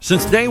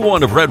Since day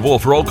one of Red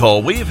Wolf Roll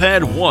Call, we've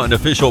had one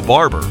official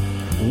barber.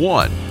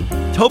 One.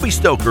 Toby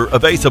Stoker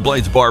of Ace of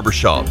Blades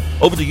Barbershop.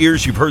 Over the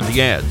years, you've heard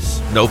the ads.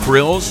 No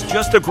frills,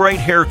 just a great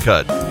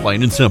haircut,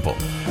 plain and simple.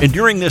 And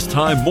during this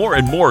time, more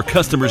and more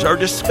customers are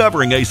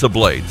discovering Ace of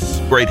Blades.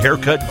 Great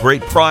haircut,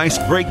 great price,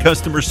 great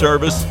customer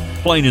service,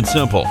 plain and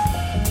simple.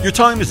 Your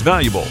time is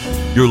valuable.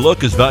 Your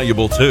look is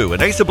valuable too,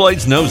 and Ace of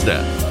Blades knows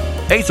that.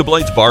 Ace of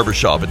Blades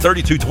Barbershop at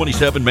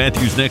 3227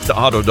 Matthews next to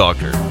Auto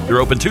Doctor.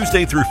 They're open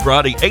Tuesday through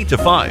Friday, 8 to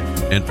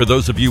 5. And for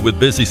those of you with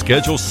busy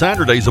schedules,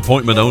 Saturday's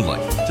appointment only.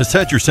 To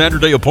set your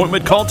Saturday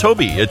appointment, call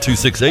Toby at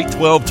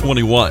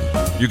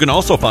 268-1221. You can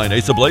also find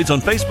Ace of Blades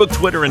on Facebook,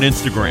 Twitter, and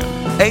Instagram.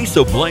 Ace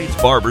of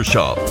Blades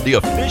Barbershop, the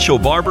official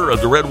barber of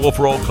the Red Wolf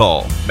Roll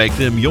Call. Make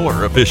them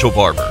your official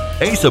barber.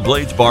 Ace of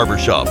Blades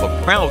Barbershop, a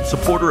proud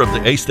supporter of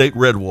the A-State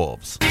Red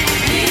Wolves.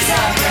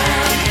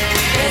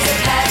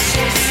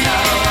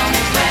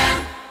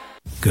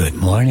 Good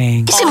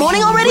morning. Is it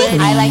morning already?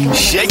 I like them.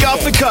 Shake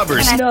off the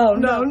covers.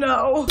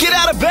 No. Get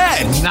out of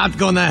bed. Not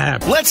gonna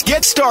happen. Let's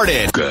get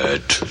started.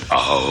 Get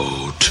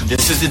out.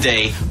 This is the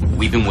day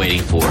we've been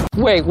waiting for.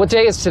 Wait, what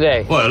day is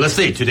today? Well, let's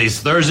see. Today's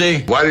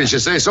Thursday. Why didn't you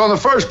say so in the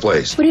first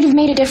place? Would it have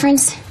made a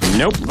difference?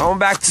 Nope. Going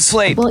back to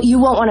sleep. Well, you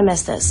won't want to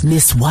miss this.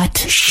 Miss what?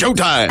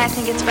 Showtime. I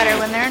think it's better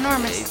when they're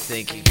enormous. You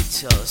think you could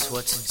tell us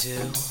what to do?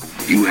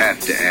 You have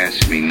to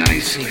ask me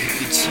nicely.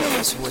 Think you could tell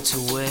us what to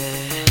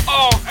wear?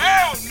 Oh,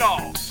 hell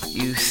no!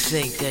 You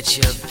think that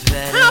you're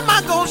better? How am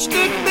I gonna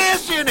stick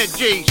this in a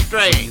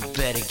G-string? You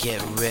better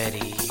get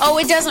ready. Oh,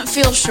 it doesn't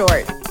feel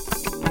short.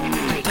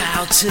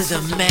 Bow to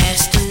the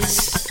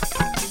masters.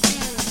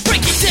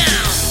 Break it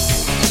down.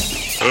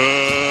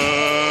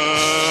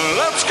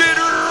 Let's get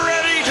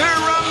ready to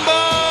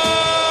rumble!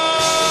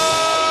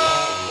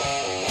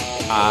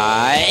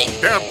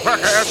 Damn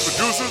cracker-ass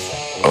producers.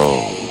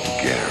 Oh,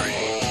 Gary.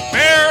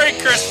 Merry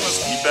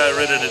Christmas. You better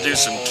ready to do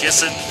some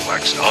kissing?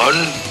 Wax on,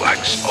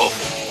 wax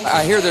off.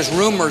 I hear there's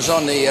rumors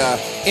on the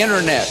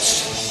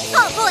internets.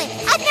 Oh boy,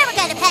 I've never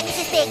gotten a package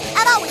this big.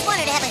 I've always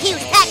wanted to have a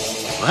huge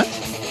package. What?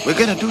 We're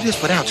gonna do this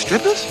without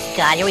strippers?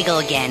 God, here we go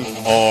again.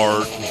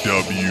 RWRC.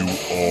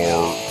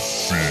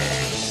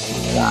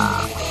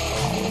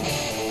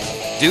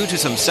 Due to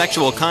some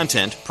sexual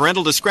content,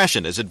 parental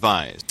discretion is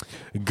advised.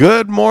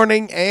 Good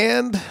morning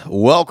and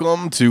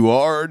welcome to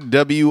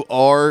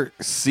RWRC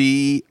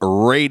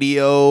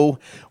Radio.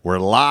 We're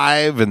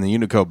live in the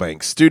Unico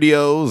Bank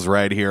studios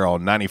right here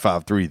on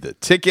 95.3 The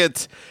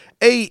Ticket,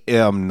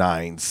 AM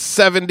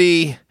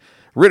 970,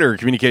 Ritter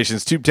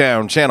Communications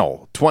Tubetown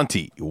Channel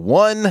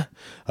 21.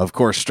 Of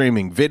course,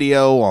 streaming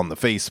video on the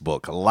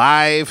Facebook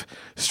Live,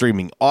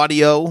 streaming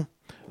audio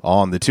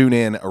on the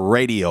TuneIn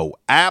Radio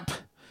app.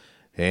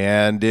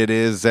 And it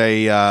is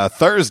a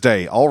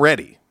Thursday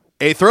already.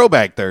 A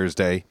throwback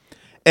Thursday,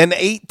 an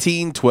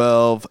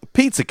 1812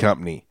 Pizza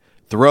Company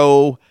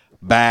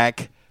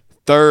throwback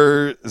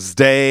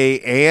Thursday,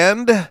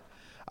 and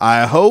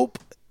I hope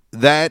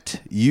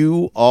that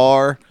you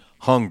are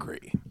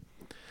hungry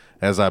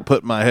as I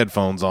put my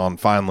headphones on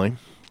finally.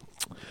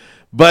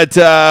 But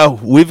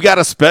we've got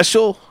a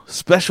special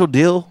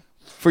deal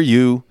for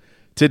you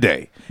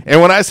today. And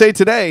when I say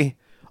today,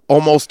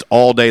 almost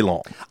all day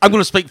long. I'm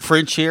going to speak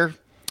French here.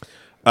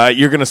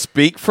 You're going to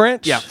speak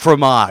French? Yeah,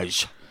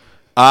 fromage.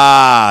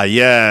 Ah,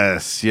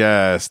 yes.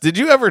 Did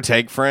you ever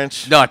take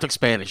French? No, I took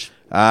Spanish.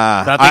 But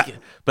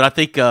I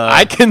think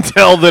I can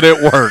tell that it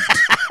worked.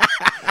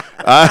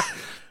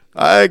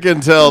 I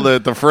can tell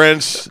that the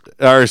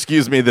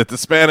that the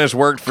Spanish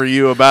worked for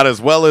you about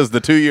as well as the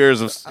 2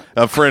 years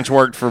of French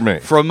worked for me.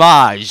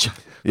 Fromage.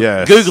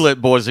 Yes. Google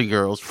it, boys and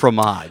girls.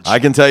 Fromage. I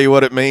can tell you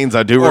what it means.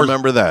 I do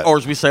remember that. Or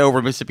as we say over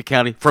in Mississippi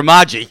County,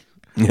 fromage.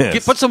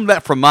 Yes. Put some of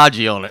that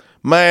fromage on it.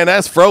 Man,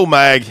 that's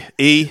fromag,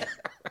 E.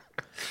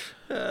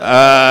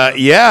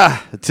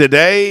 Yeah,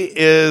 today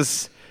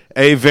is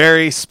a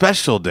very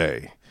special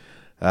day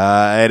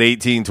at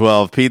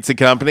 1812 Pizza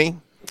Company,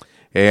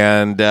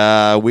 and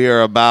we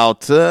are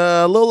about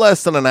a little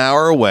less than an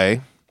hour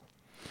away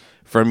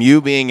from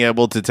you being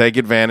able to take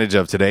advantage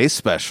of today's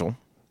special.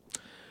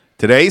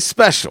 Today's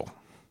special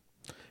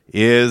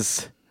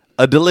is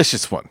a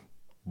delicious one,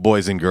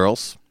 boys and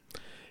girls,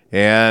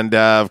 and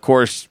of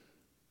course,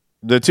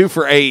 the 2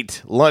 for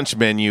 $8 lunch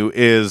menu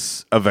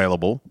is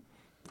available.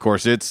 Of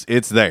course,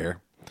 it's there.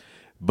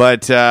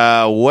 But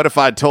what if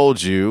I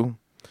told you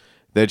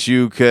that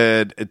you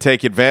could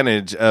take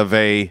advantage of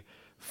a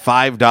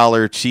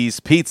 $5 cheese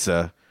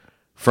pizza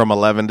from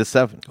 11 to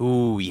 7?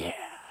 Ooh, yeah.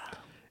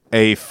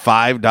 A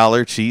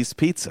 $5 cheese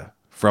pizza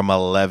from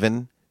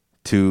 11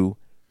 to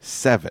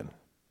 7.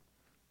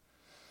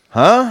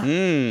 Huh?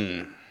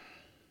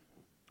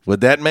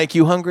 Would that make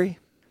you hungry?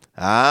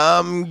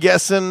 I'm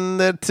guessing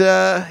that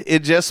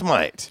it just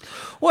might.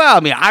 Well, I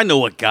mean, I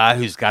know a guy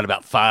who's got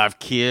about 5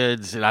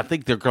 kids, and I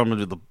think they're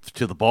coming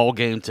to the ball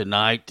game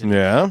tonight. And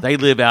yeah, they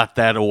live out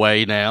that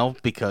away now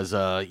because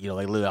they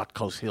live out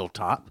close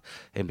Hilltop,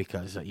 and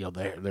because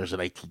there's an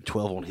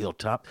 1812 on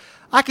Hilltop.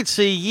 I could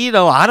see,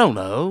 I don't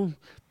know,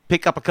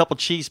 pick up a couple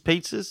cheese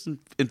pizzas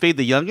and feed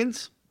the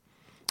youngins.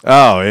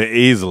 Oh,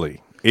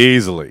 easily.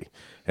 Easily.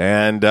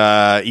 And,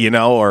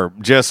 or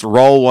just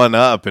roll one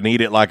up and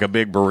eat it like a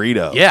big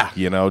burrito. Yeah.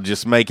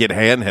 Just make it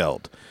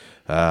handheld.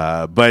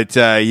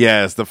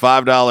 Yes, the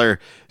 $5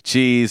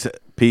 cheese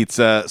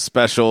pizza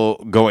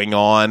special going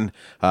on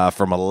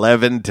from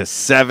 11 to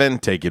 7.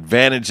 Take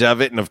advantage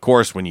of it. And, of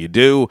course, when you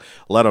do,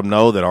 let them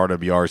know that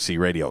RWRC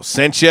Radio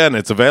sent you, and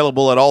it's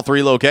available at all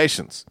 3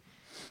 locations.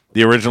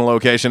 The original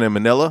location in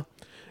Manila,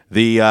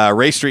 the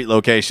Ray Street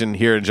location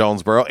here in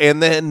Jonesboro,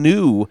 and the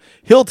new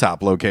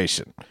Hilltop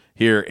location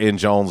here in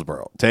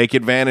Jonesboro. Take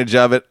advantage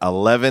of it,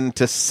 11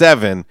 to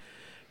 7.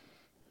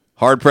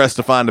 Hard-pressed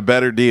to find a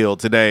better deal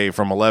today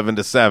from 11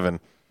 to 7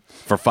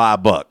 for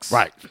 $5.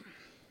 Right.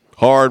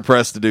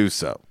 Hard-pressed to do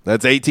so.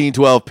 That's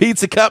 1812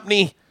 Pizza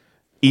Company.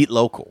 Eat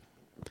local.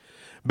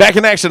 Back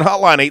in action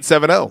hotline,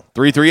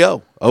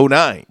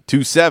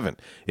 870-330-0927.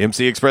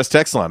 MC Express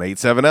text line,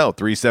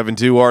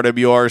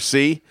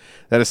 870-372-RWRC.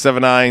 That is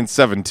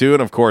 7972.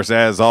 And, of course,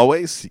 as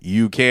always,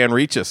 you can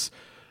reach us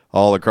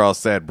all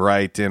across that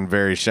bright and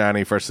very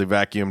shiny, freshly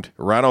vacuumed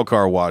Rhino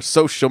Car Wash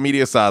social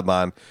media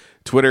sideline,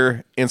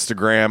 Twitter,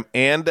 Instagram,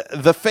 and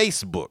the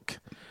Facebook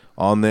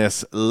on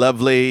this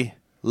lovely,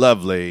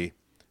 lovely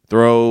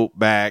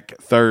Throwback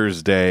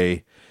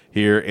Thursday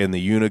here in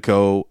the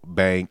Unico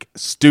Bank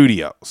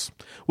Studios.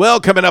 Well,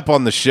 coming up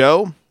on the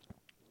show,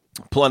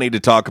 plenty to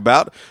talk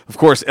about. Of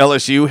course,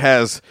 LSU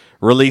has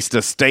released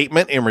a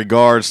statement in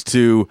regards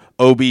to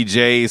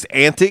OBJ's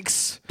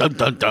antics with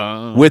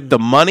the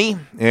money.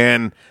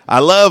 And I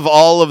love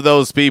all of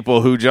those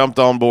people who jumped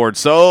on board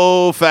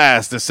so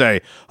fast to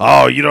say,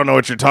 oh, you don't know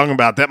what you're talking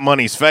about. That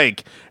money's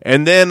fake.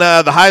 And then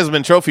the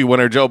Heisman Trophy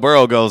winner, Joe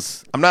Burrow,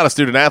 goes, I'm not a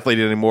student athlete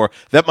anymore.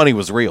 That money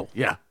was real.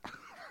 Yeah.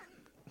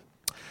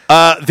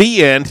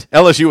 The end.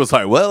 LSU was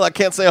like, well, I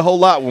can't say a whole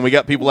lot when we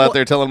got people out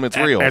there telling them it's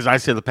real. As I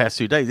said the past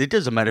 2 days, it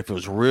doesn't matter if it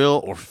was real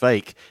or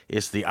fake.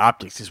 It's the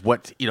optics. It's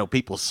what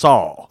people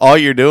saw. All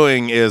you're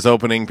doing is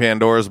opening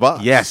Pandora's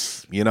box.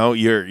 Yes.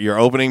 You're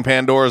opening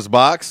Pandora's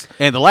box.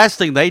 And the last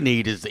thing they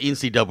need is the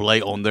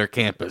NCAA on their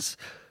campus,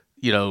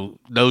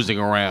 nosing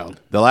around.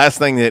 The last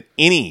thing that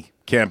any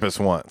campus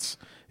wants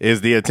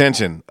is the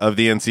attention of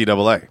the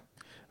NCAA.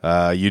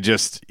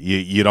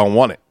 You don't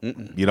want it.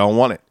 Mm-mm. You don't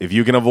want it. If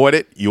you can avoid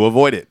it, you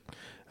avoid it.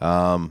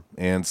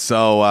 It's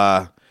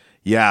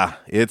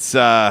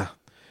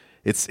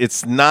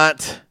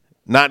not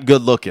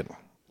good looking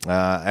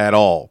at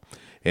all.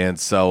 And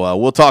so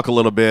we'll talk a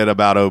little bit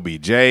about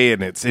OBJ,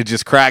 and it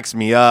just cracks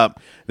me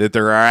up that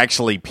there are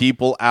actually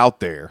people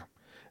out there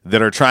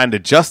that are trying to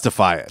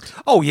justify it.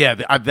 Oh yeah,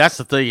 that's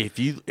the thing.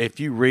 If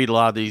you read a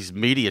lot of these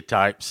media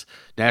types,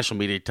 national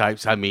media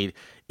types, I mean,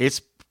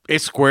 it's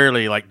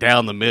squarely like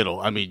down the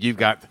middle. I mean, you've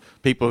got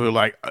people who are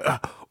like,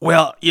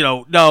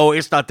 no,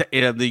 it's not that.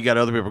 And then you got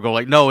other people go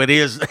like, no, it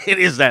is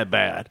that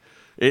bad.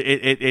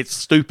 It's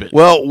stupid.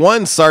 Well,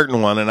 one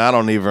certain one, and I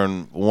don't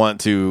even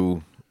want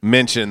to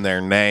mention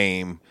their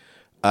name,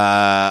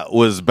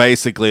 was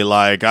basically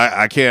like,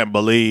 I can't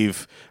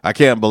believe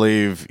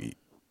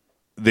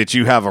that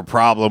you have a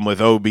problem with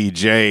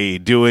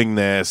OBJ doing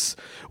this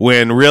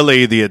when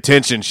really the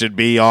attention should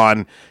be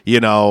on,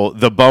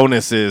 the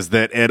bonuses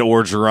that Ed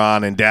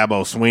Orgeron and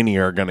Dabo Sweeney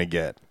are going to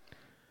get.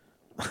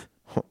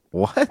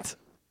 What?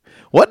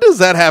 What does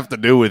that have to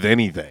do with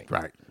anything?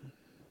 Right.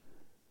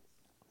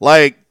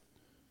 Like,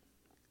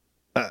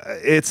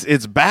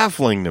 it's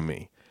baffling to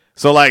me.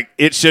 So, like,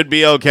 it should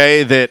be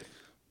okay that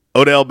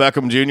Odell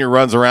Beckham Jr.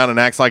 runs around and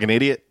acts like an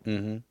idiot?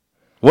 Mm-hmm.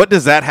 What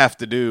does that have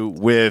to do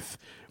with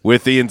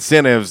the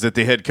incentives that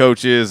the head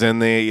coaches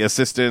and the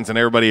assistants and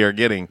everybody are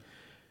getting?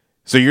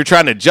 So you're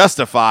trying to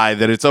justify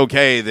that it's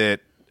okay that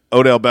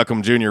Odell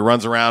Beckham Jr.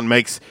 runs around,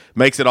 makes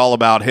it all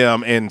about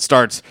him, and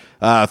starts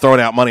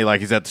throwing out money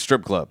like he's at the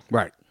strip club.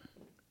 Right.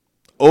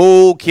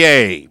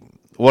 Okay.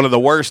 One of the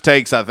worst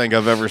takes I think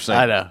I've ever seen.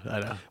 I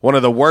know. One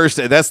of the worst.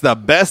 That's the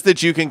best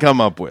that you can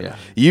come up with. Yeah.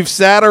 You've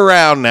sat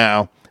around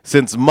now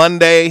since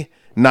Monday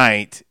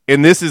night,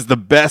 and this is the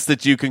best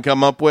that you can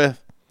come up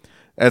with?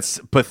 That's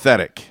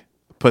pathetic.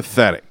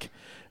 Pathetic.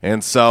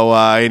 And so,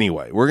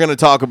 anyway, we're going to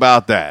talk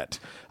about that.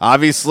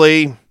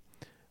 Obviously,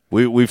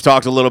 we've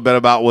talked a little bit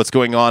about what's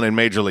going on in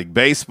Major League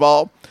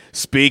Baseball.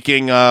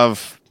 Speaking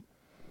of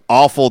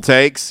awful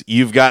takes,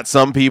 you've got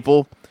some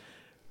people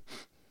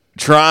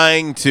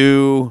trying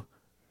to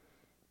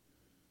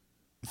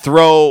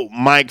throw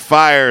Mike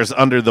Fiers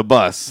under the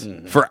bus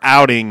for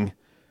outing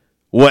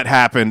what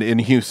happened in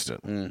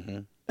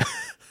Houston. Mm-hmm.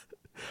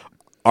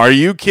 Are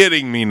you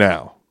kidding me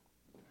now?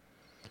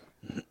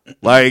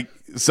 Like,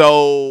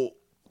 so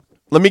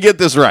let me get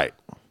this right.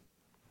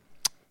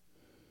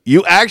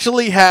 You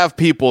actually have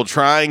people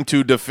trying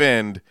to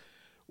defend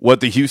what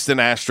the Houston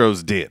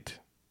Astros did.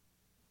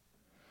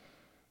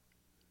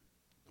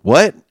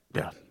 What?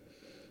 Yeah.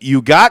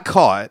 You got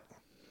caught,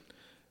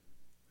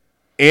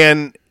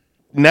 and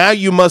now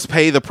you must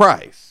pay the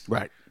price.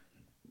 Right.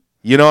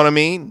 You know what I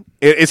mean?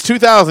 It's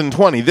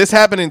 2020. This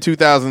happened in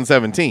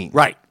 2017.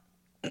 Right.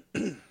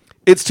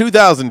 It's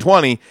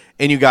 2020,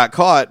 and you got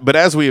caught. But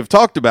as we have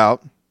talked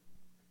about,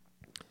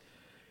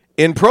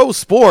 in pro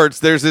sports,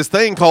 there's this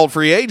thing called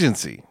free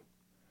agency.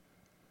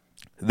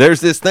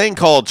 There's this thing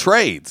called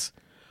trades.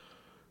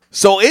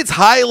 So it's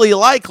highly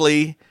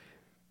likely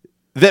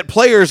that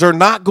players are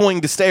not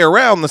going to stay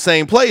around the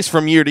same place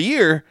from year to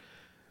year.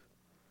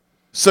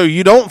 So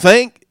you don't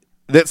think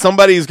that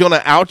somebody's going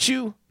to out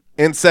you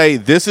and say,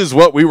 this is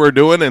what we were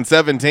doing in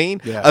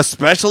 17,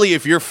 especially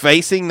if you're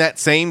facing that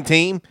same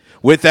team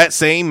with that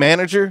same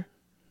manager?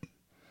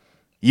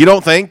 You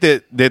don't think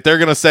that they're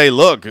going to say,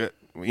 look,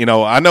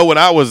 I know when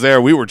I was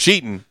there, we were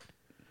cheating.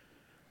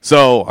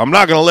 So I'm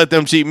not going to let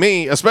them cheat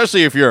me,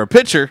 especially if you're a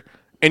pitcher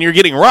and you're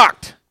getting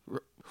rocked.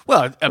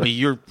 Well, I mean,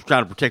 you're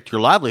trying to protect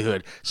your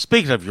livelihood.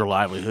 Speaking of your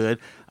livelihood,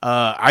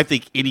 I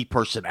think any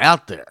person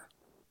out there,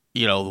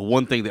 the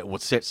one thing that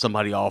would set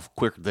somebody off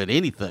quicker than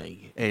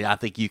anything, and I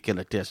think you can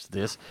attest to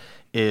this,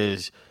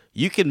 is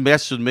you can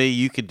mess with me,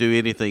 you can do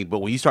anything, but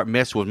when you start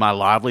messing with my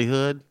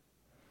livelihood,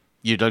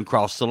 you done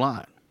crossed the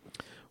line.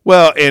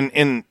 Well,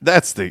 and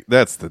that's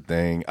the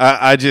thing.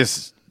 I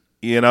just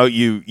you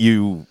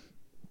do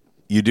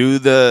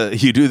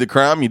the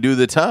crime, you do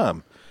the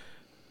time.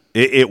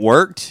 It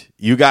worked.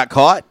 You got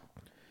caught,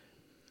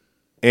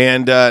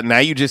 and now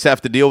you just have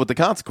to deal with the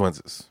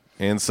consequences.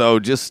 And so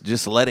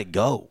just let it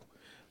go.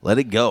 Let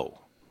it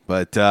go.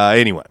 But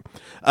anyway,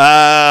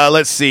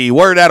 let's see.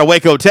 Word out of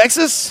Waco,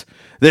 Texas,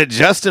 that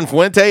Justin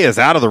Fuente is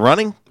out of the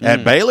running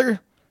at Baylor.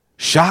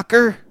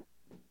 Shocker.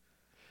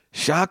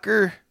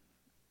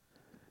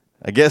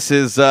 I guess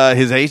his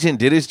agent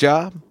did his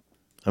job.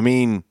 I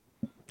mean,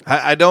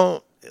 I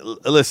don't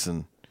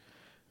listen.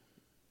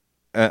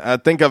 I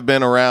think I've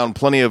been around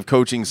plenty of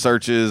coaching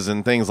searches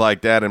and things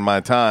like that in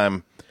my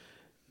time.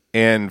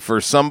 And for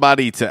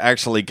somebody to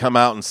actually come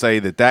out and say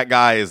that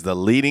guy is the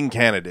leading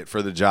candidate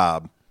for the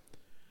job,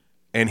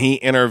 and he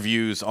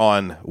interviews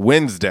on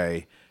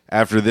Wednesday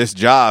after this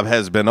job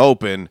has been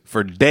open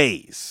for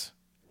days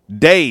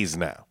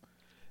now,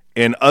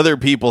 and other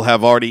people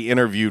have already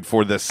interviewed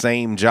for the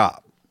same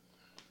job,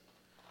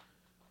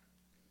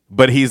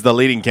 but he's the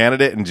leading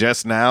candidate, and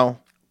just now,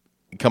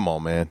 come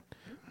on, man.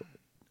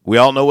 We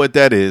all know what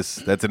that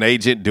is. That's an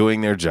agent doing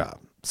their job.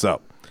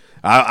 So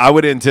I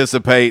would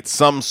anticipate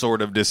some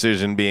sort of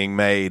decision being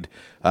made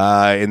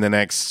in the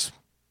next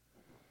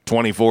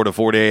 24 to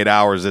 48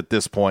 hours at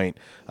this point,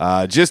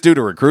 just due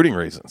to recruiting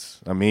reasons.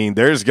 I mean,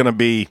 there's going to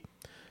be,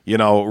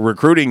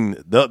 recruiting.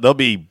 There'll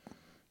be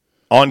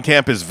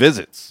on-campus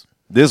visits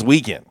this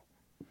weekend,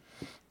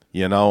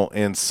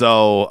 and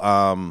so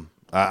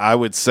I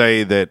would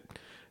say that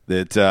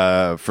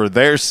for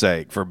their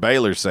sake, for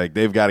Baylor's sake,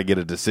 they've got to get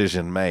a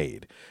decision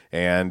made.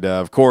 And,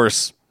 of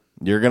course,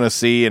 you're going to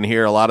see and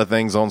hear a lot of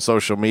things on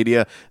social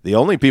media. The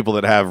only people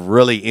that have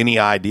really any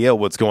idea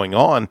what's going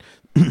on,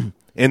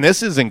 and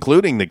this is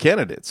including the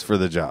candidates for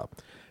the job,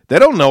 they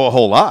don't know a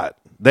whole lot.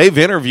 They've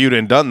interviewed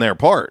and done their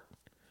part.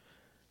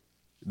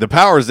 The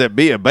powers that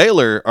be at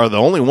Baylor are the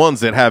only ones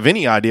that have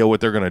any idea what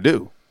they're going to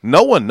do.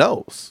 No one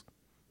knows.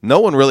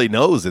 No one really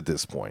knows at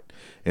this point.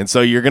 And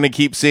so you're going to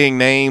keep seeing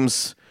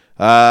names,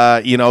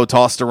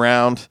 tossed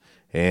around,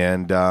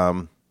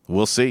 and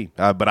we'll see.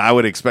 But I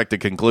would expect a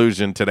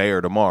conclusion today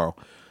or tomorrow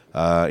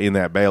in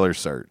that Baylor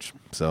search.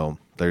 So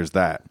there's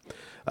that.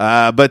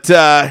 But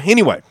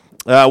anyway,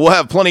 we'll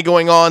have plenty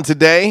going on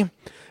today.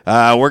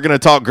 We're going to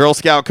talk Girl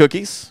Scout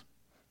cookies.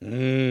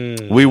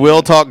 We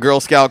will talk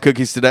Girl Scout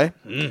cookies today.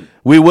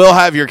 We will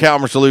have your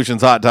Calmer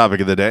Solutions hot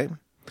topic of the day.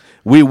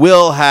 We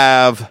will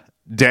have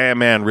Damn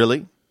Man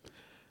Really.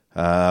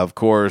 Of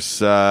course,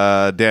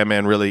 Damn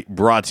Man Really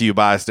brought to you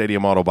by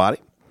Stadium Auto Body.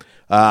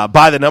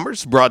 By the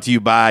Numbers, brought to you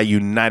by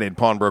United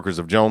Pawnbrokers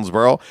of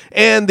Jonesboro.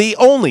 And the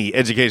only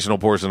educational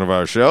portion of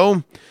our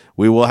show,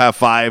 we will have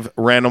 5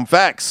 random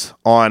facts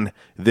on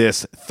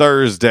this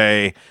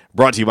Thursday,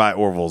 brought to you by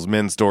Orville's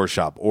Men's Store.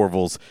 Shop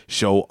Orville's,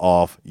 show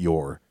off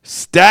your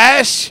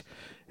stash.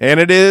 And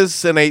it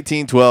is an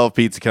 1812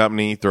 Pizza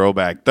Company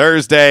Throwback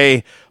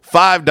Thursday.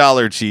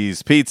 $5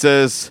 cheese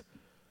pizzas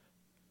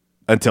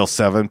until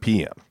 7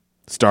 p.m.,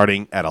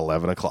 starting at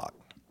 11 o'clock.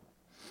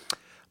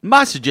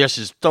 My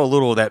suggestion is throw a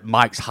little of that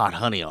Mike's Hot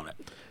Honey on it.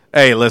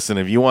 Hey, listen,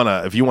 if you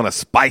wanna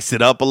spice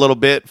it up a little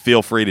bit,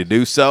 feel free to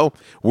do so.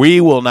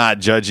 We will not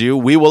judge you.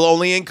 We will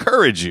only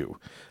encourage you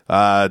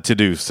to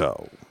do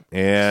so.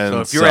 And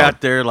so if you're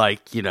out there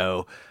like,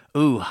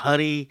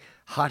 honey,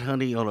 hot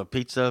honey on a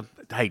pizza,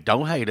 hey,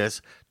 don't hate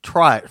us.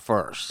 Try it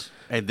first,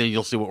 and then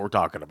you'll see what we're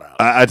talking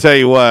about. I tell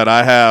you what,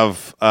 I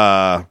have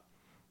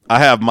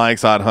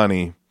Mike's Hot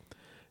Honey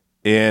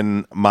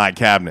in my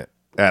cabinet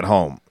at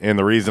home, and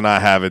the reason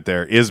I have it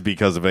there is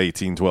because of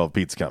 1812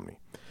 Pizza Company,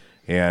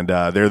 and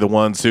they're the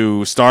ones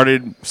who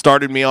started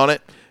me on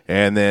it,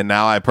 and then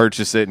now I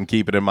purchase it and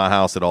keep it in my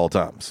house at all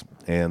times,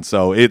 and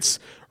so it's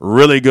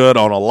really good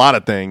on a lot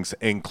of things,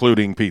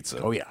 including pizza.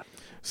 Oh yeah.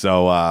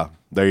 So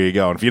there you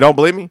go. And if you don't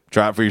believe me,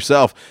 try it for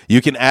yourself.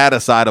 You can add a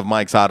side of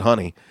Mike's Hot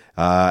Honey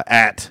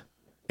at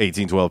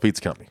 1812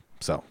 Pizza Company.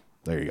 So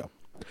there you go.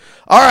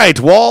 All right,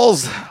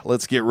 Walls,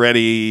 let's get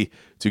ready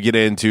to get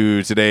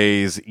into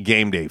today's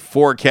game day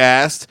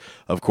forecast.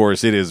 Of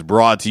course, it is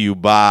brought to you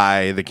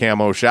by the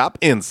Camo Shop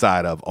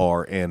inside of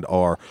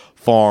R&R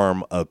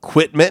Farm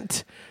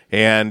Equipment.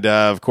 And,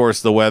 of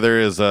course, the weather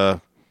is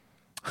a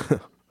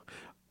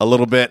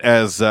little bit,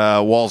 as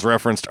Walls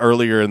referenced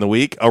earlier in the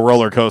week, a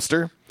roller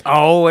coaster.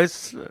 Oh,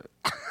 it's...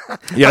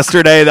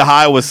 Yesterday, the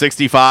high was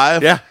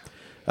 65. Yeah.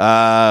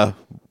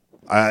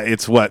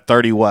 It's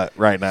 30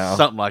 right now?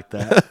 Something like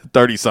that.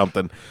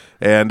 30-something.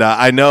 And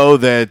I know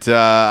that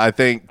I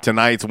think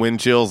tonight's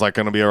wind chills are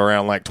going to be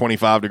around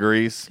 25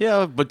 degrees.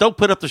 Yeah, but don't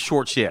put up the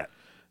shorts yet.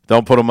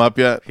 Don't put them up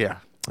yet? Yeah.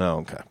 Oh,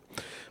 okay.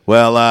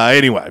 Well,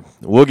 anyway,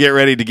 we'll get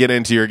ready to get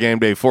into your game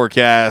day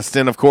forecast.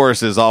 And, of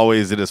course, as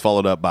always, it is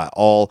followed up by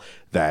all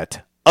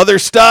that other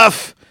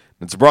stuff.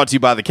 It's brought to you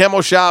by the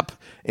Camo Shop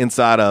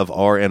inside of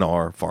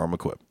R&R Farm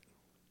Equipment.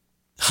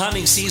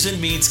 Hunting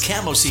season means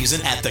camo season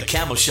at the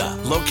Camo Shop,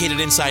 located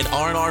inside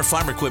R&R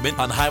Farm Equipment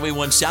on Highway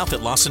 1 South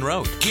at Lawson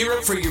Road. Gear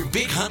up for your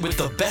big hunt with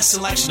the best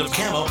selection of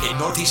camo in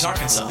Northeast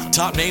Arkansas.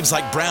 Top names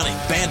like Browning,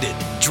 Bandit,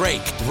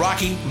 Drake,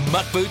 Rocky,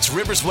 Muck Boots,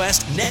 Rivers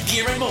West,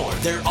 Netgear, and more.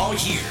 They're all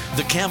here.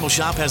 The Camo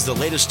Shop has the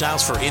latest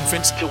styles for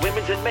infants to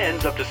women's and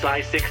men's up to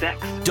size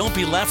 6X. Don't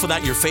be left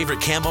without your favorite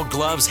camo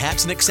gloves,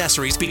 hats, and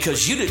accessories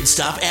because you didn't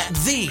stop at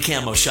the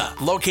Camo Shop,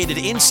 located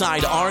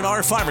inside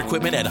R&R Farm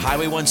Equipment at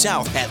Highway 1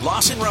 South at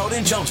Lawson Road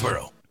in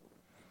Jonesboro.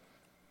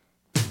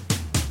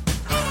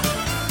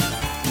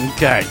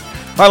 Okay.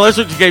 All right, let's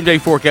look at the game day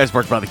forecast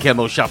brought by the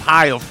Camo Shop.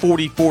 High of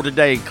 44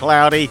 today and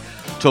cloudy.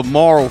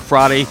 Tomorrow,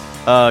 Friday,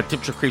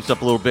 temperature creeps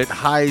up a little bit.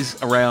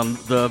 Highs around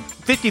the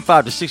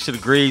 55 to 60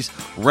 degrees.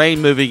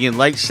 Rain moving in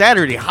late.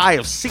 Saturday, high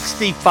of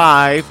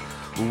 65.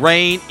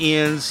 Rain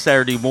in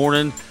Saturday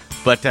morning.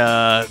 But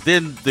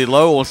then the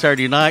low on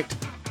Saturday night,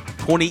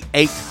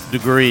 28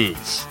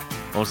 degrees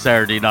on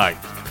Saturday night.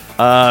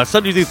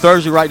 Sunday through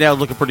Thursday right now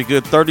looking pretty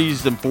good.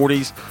 30s and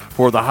 40s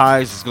for the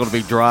highs. It's going to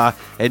be dry.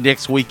 And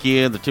next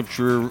weekend, the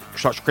temperature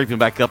starts creeping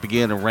back up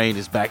again, and rain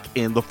is back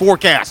in the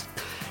forecast.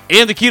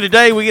 In the queue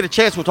today, we get a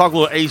chance. We'll talk a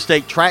little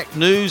A-State track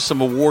news.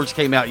 Some awards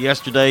came out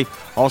yesterday.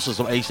 Also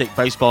some A-State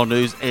baseball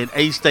news and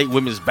A-State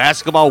women's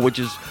basketball, which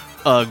is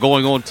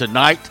going on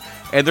tonight.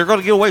 And they're going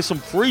to give away some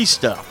free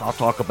stuff. I'll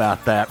talk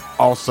about that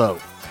also.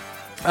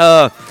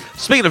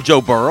 Speaking of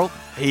Joe Burrow,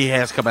 he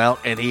has come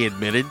out and he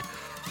admitted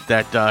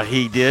that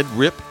he did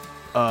rip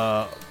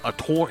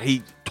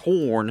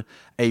torn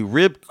a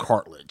rib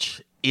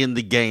cartilage in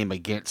the game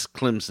against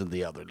Clemson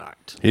the other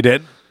night. He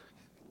did?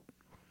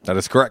 That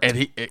is correct.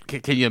 And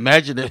can you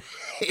imagine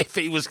if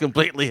he was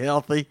completely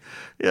healthy?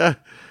 Yeah.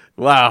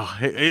 Wow.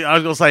 I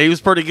was going to say he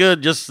was pretty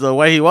good just the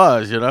way he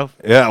was, you know?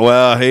 Yeah,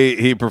 well,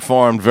 he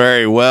performed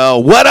very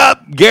well. What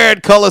up?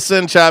 Garrett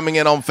Cullison chiming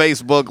in on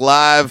Facebook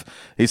Live.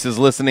 He says,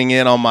 listening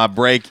in on my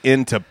break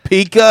in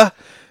Topeka.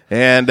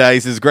 And he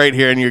says, great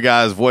hearing your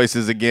guys'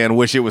 voices again.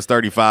 Wish it was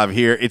 35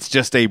 here. It's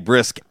just a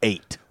brisk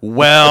 8.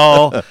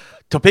 Well,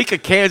 Topeka,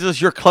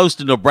 Kansas, you're close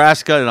to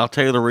Nebraska, and I'll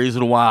tell you the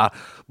reason why.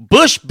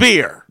 Busch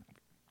beer.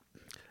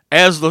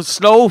 As the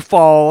snow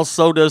falls,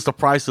 so does the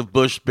price of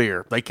Busch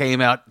beer. They came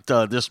out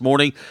this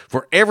morning.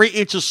 For every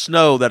inch of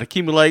snow that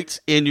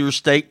accumulates in your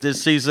state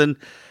this season,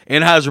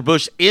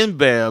 Anheuser-Busch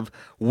InBev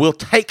will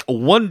take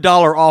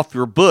 $1 off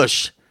your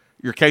Busch,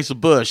 your case of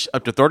Busch,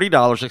 up to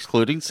 $30,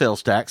 excluding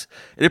sales tax.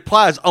 It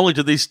applies only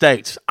to these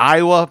states: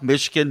 Iowa,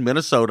 Michigan,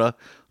 Minnesota,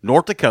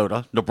 North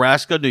Dakota,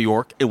 Nebraska, New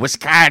York, and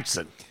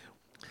Wisconsin.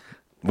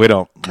 We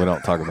don't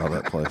talk about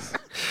that place.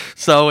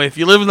 So if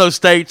you live in those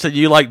states and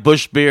you like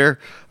Busch beer,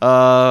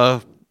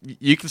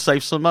 you can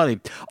save some money.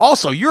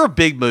 Also, you're a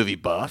big movie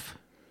buff.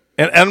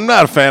 And I'm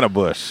not a fan of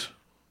Busch.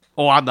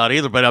 Oh, I'm not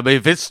either. But I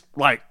mean, if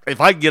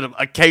I can get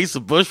a case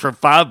of Busch for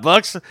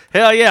 $5,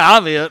 hell yeah,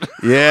 I'm in.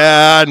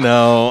 Yeah, I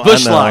know.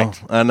 Busch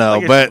Light. I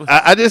know. But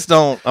I just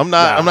don't. I'm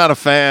not a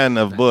fan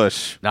of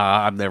Busch. No,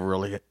 I've never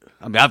really.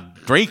 I mean, I'm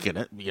drinking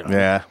it. You know.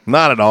 Yeah,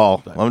 not at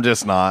all. I'm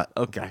just not.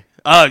 Okay.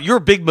 You're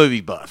a big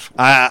movie buff.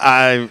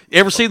 I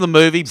ever seen the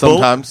movie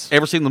sometimes. Bullet?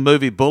 Ever seen the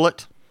movie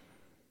Bullet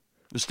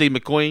with Steve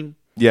McQueen?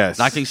 Yes.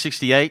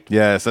 1968?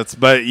 Yes, that's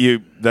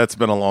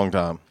been a long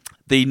time.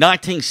 The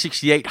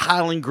 1968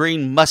 Highland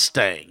Green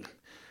Mustang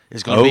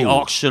is going to be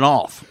auctioned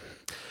off.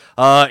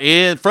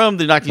 And from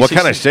the 1968, what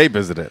kind of shape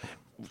is it in?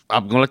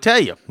 I'm going to tell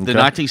you. Okay. The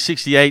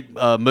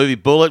 1968 movie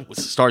Bullet,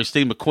 starring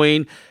Steve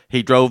McQueen.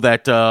 He drove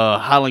that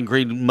Highland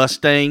Green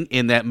Mustang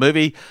in that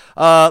movie.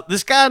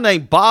 This guy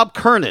named Bob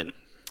Kernan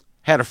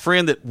had a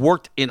friend that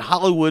worked in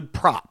Hollywood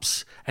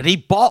props, and he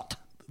bought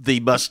the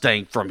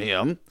Mustang from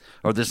him,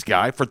 or this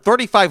guy, for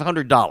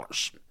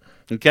 $3,500.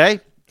 Okay?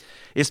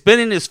 It's been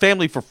in his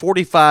family for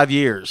 45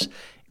 years.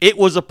 It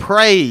was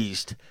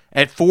appraised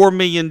at $4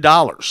 million.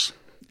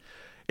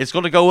 It's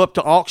going to go up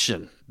to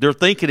auction. They're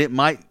thinking it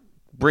might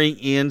bring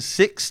in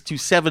 $6 to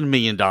 $7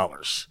 million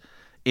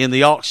in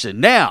the auction.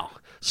 Now,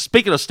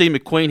 speaking of Steve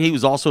McQueen, he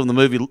was also in the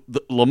movie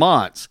Le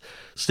Mans.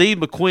 Steve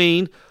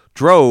McQueen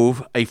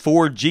drove a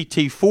Ford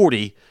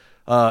GT40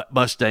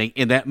 Mustang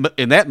in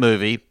that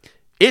movie.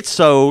 It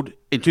sold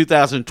in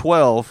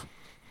 2012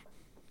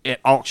 at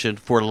auction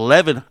for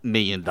 $11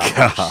 million.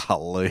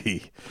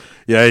 Golly.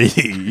 Yeah,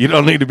 you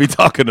don't need to be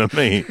talking to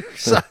me.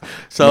 So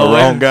the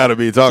wrong guy to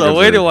be talking to. So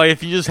anyway,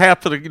 if you just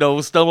happen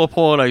to stumble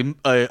upon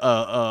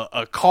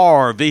a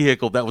car or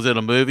vehicle that was in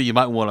a movie, you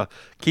might want to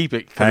keep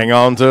it. Hang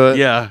on to it.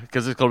 Yeah,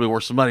 because it's going to be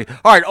worth some money.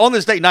 All right, on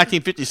this date,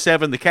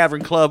 1957, the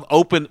Cavern Club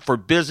opened for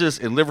business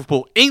in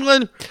Liverpool,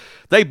 England.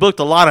 They booked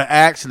a lot of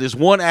acts, and this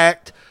one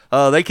act,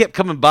 they kept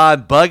coming by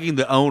and bugging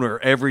the owner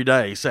every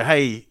day. Say,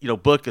 hey,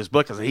 book us.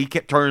 And he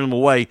kept turning them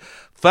away.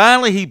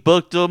 Finally, he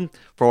booked them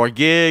for a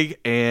gig,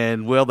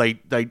 and, well, they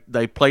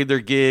played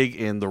their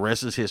gig, and the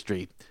rest is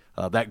history.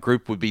 That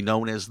group would be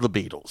known as the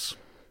Beatles.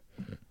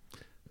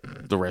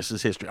 The rest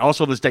is history.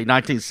 Also, on this date,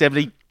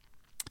 1970,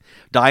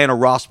 Diana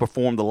Ross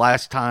performed The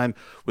Last Time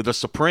with the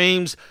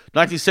Supremes.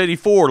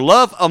 1974,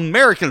 Love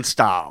American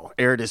Style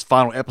aired its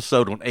final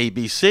episode on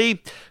ABC.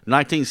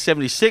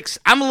 1976,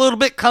 I'm a Little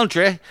Bit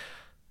Country,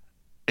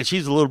 and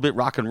She's a Little Bit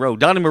Rock and Roll.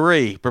 Donnie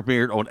Marie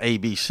premiered on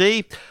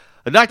ABC.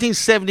 In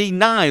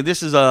 1979,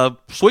 this is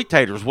Sweet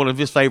Taters, one of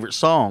his favorite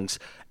songs.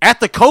 At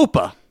the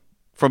Copa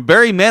from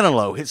Barry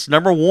Manilow hits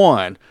number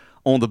 1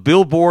 on the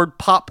Billboard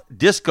Pop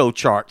Disco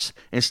charts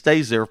and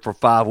stays there for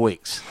 5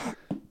 weeks.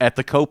 At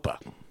the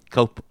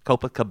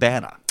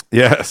Copacabana.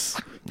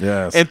 Yes.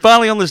 And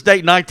finally, on this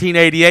date,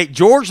 1988,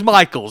 George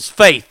Michael's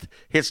Faith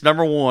hits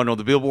number 1 on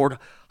the Billboard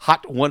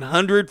Hot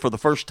 100 for the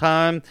first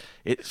time.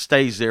 It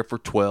stays there for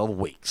 12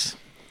 weeks.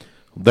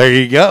 There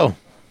you go.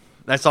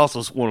 That's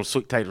also one of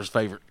Sweet Tater's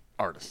favorite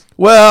artists.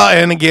 Well,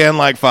 and again,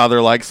 like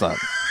father, like son.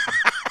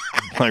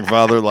 Like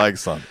father, like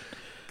son.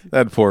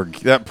 That poor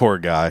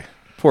guy.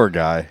 Poor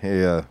guy.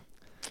 Yeah.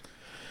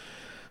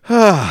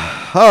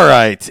 All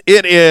right.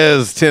 It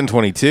is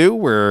 10:22.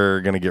 We're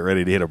going to get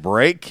ready to hit a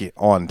break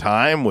on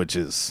time, which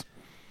is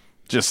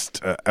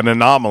just an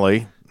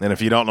anomaly. And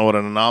if you don't know what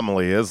an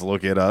anomaly is,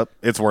 look it up.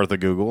 It's worth a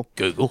Google.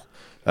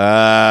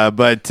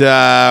 But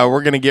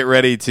we're going to get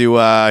ready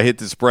to hit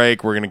this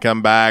break. We're going to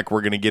come back.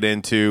 We're going to get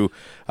into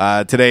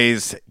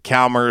today's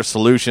Calmer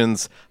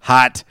Solutions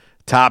hot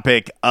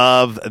topic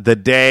of the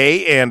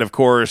day. And, of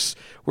course,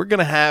 we're going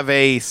to have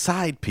a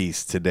side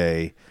piece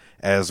today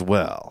as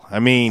well. I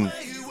mean,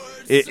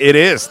 it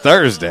is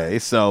Thursday,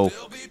 so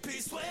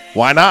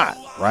why not,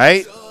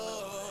 right?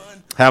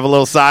 Have a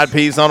little side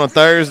piece on a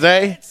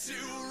Thursday.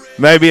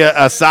 Maybe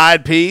a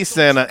side piece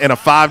and a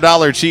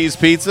 $5 cheese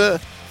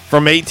pizza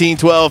from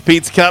 1812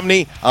 Pizza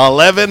Company,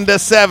 11 to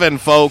 7,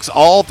 folks.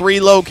 All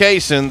 3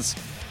 locations.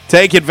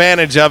 Take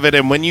advantage of it,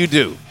 and when you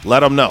do,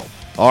 let them know.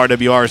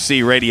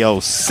 RWRC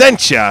Radio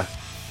sent ya.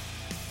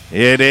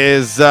 It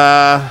is,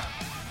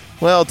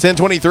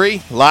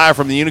 10:23, live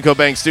from the Unico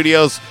Bank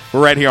Studios.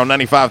 We're right here on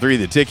 95.3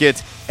 The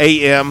Ticket,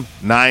 AM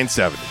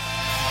 970.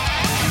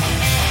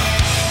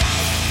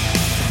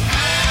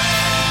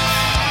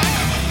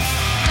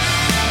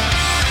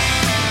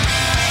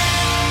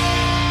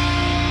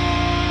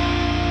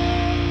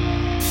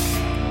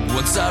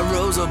 Once I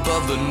rose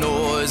above the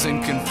noise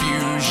and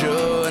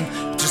confusion,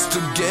 just to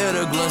get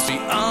a glimpse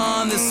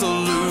beyond this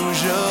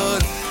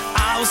illusion.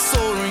 I was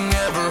soaring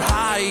ever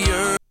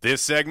higher.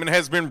 This segment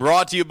has been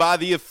brought to you by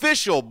the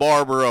official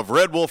barber of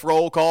Red Wolf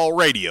Roll Call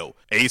Radio,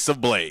 Ace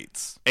of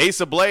Blades. Ace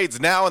of Blades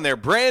now in their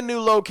brand new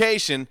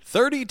location,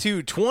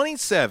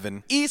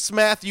 3227 East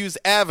Matthews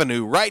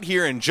Avenue, right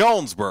here in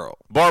Jonesboro.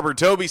 Barber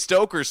Toby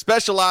Stoker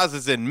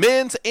specializes in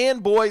men's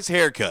and boys'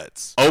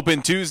 haircuts.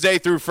 Open Tuesday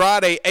through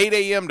Friday, 8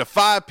 a.m. to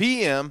 5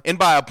 p.m. and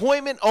by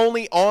appointment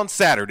only on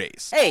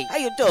Saturdays. Hey, how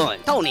you doing?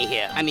 Tony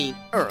here.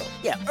 Earl.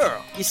 Yeah,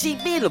 Earl. You see,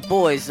 me and the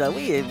boys,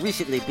 we have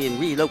recently been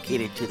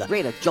relocated to the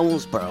greater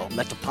Jonesboro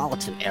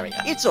metropolitan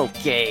area. It's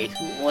okay.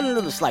 One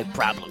little slight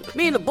problem.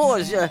 Me and the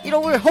boys,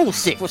 we're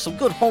homesick for some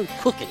good home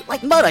cooking,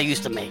 like Mother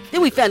used to make.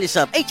 Then we found this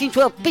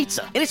 1812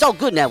 pizza, and it's all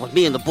good now with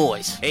me and the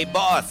boys. Hey,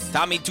 boss,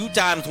 Tommy 2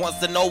 Times wants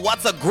to know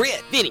what's a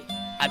grit. Vinny,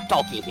 I'm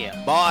talking here.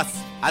 Boss,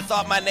 I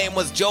thought my name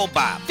was Joe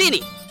Bob.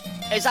 Vinny,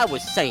 as I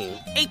was saying,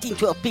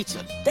 1812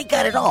 Pizza, they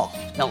got it all.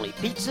 Not only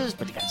pizzas,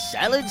 but they got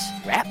salads,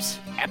 wraps,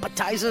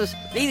 appetizers.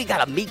 They even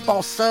got a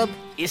meatball sub.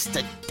 It's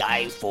to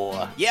die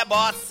for. Yeah,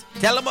 boss.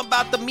 Tell them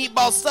about the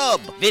meatball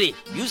sub. Vinny,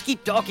 you just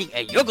keep talking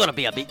and you're gonna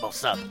be a meatball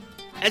sub.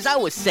 As I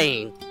was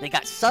saying, they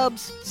got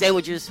subs,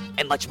 sandwiches,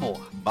 and much more.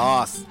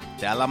 Boss,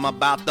 tell them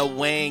about the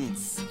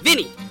wings.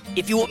 Vinny,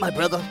 if you want my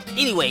brother,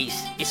 anyways,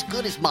 it's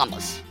good as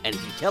mama's. And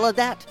if you tell her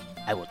that,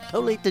 I will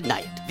totally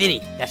deny it. Vinny,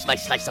 that's my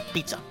slice of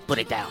pizza. Put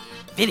it down.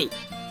 Vinny,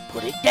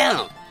 put it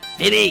down.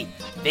 Vinny!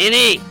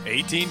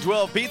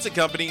 1812 Pizza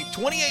Company,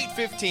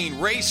 2815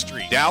 Ray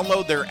Street.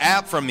 Download their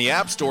app from the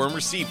App Store and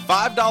receive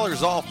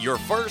 $5 off your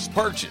first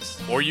purchase.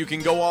 Or you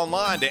can go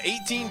online to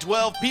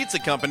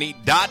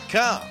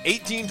 1812pizzacompany.com.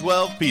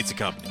 1812 Pizza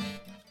Company.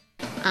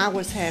 I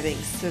was having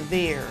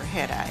severe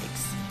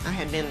headaches. I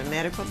had been to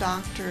medical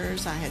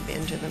doctors. I had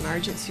been to the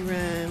emergency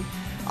room.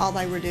 All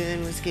they were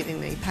doing was giving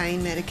me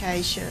pain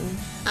medication.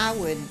 I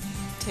would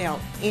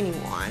tell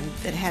anyone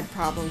that had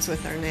problems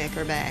with their neck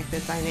or back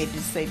that they needed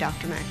to see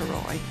Dr.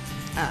 McElroy.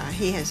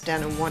 He has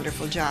done a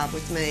wonderful job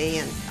with me,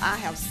 and I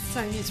have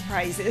sung his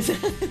praises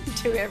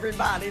to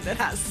everybody that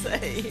I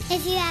see.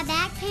 If you have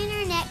back pain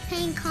or neck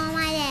pain, call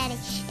my daddy.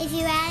 If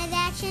you're out of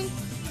action,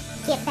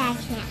 get back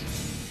in action.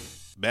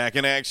 Back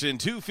in action,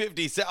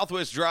 250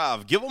 Southwest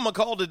Drive. Give them a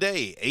call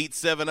today,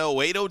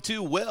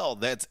 870-802-WELL.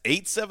 That's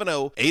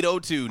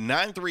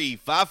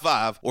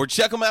 870-802-9355. Or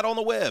check them out on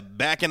the web,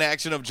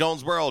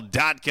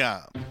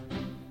 backinactionofjonesboro.com.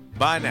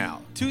 By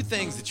now, two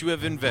things that you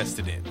have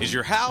invested in is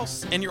your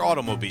house and your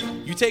automobile.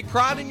 You take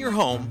pride in your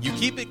home, you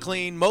keep it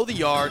clean, mow the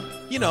yard,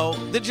 you know,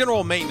 the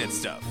general maintenance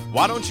stuff.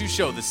 Why don't you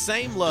show the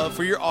same love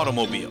for your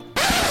automobile?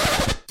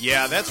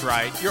 Yeah, that's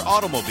right, your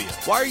automobile.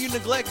 Why are you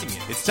neglecting it?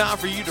 It's time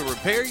for you to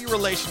repair your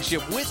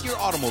relationship with your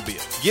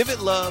automobile. Give it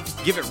love,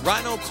 give it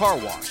Rhino Car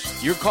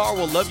Wash. Your car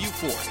will love you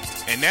for it.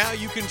 And now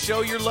you can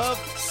show your love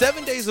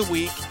 7 days a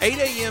week, 8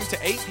 a.m. to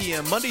 8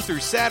 p.m. Monday through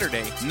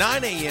Saturday,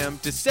 9 a.m.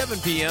 to 7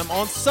 p.m.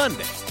 on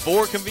Sunday.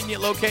 4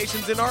 convenient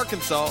locations in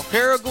Arkansas,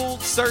 Paragould,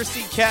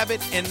 Searcy,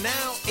 Cabot, and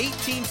now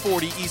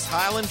 1840 East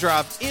Highland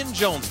Drive in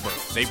Jonesboro.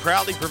 They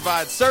proudly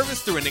provide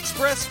service through an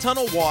express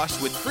tunnel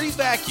wash with free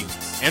vacuums.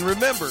 And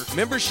remember,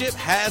 membership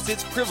has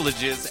its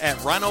privileges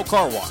at Rhino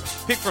Car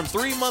Wash. Pick from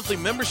 3 monthly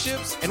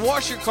memberships and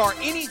wash your car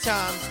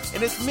anytime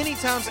and as many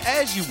times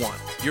as you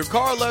want. Your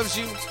car loves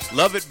you,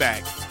 love it back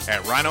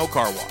at Rhino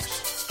Car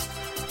Wash.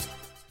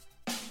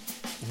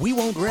 We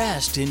won't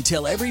rest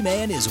until every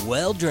man is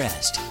well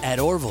dressed at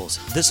Orville's,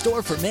 the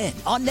store for men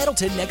on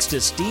Nettleton next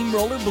to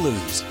Steamroller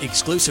Blues.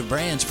 Exclusive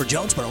brands for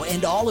Jonesboro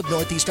and all of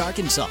Northeast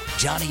Arkansas.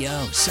 Johnny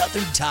O,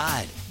 Southern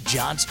Tide,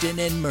 Johnston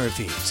and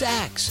Murphy,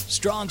 Saks,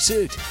 Strong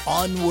Suit,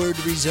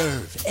 Onward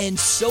Reserve, and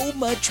so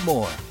much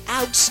more.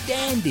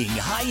 Outstanding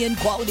high-end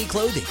quality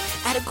clothing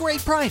at a great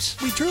price.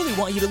 We truly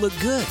want you to look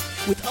good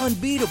with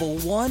unbeatable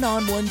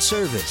one-on-one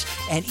service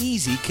and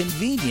easy,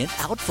 convenient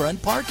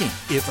out-front parking.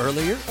 If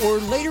earlier or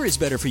later is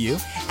better for you,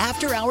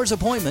 after-hours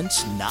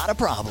appointments, not a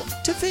problem.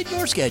 To fit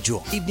your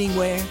schedule. Evening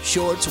wear,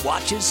 shorts,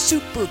 watches,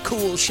 super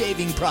cool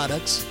shaving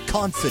products,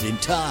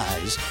 confident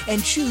ties,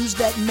 and shoes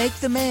that make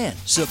the man.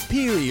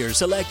 Superior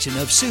selection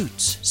of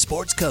suits,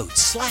 sports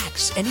coats,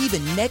 slacks, and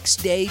even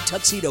next-day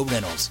tuxedo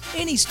rentals.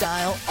 Any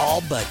style,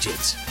 all budgets.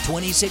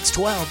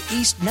 2612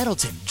 East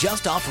Nettleton,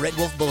 just off Red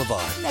Wolf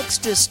Boulevard,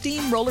 next to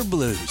Steamroller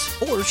Blues.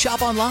 Or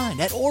shop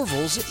online at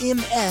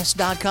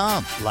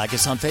orvillesms.com. Like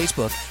us on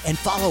Facebook and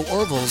follow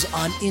Orville's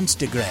on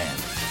Instagram.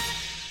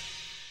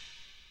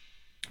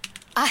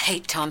 I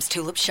hate Tom's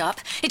Tulip Shop.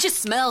 It just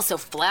smells so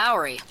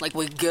flowery. Like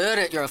we get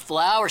it, you're a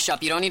flower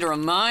shop. You don't need to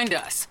remind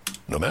us.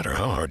 No matter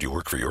how hard you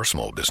work for your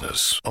small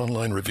business,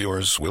 online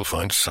reviewers will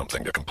find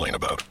something to complain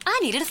about. I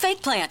needed a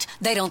fake plant.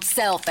 They don't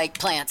sell fake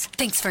plants.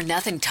 Thanks for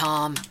nothing,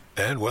 Tom.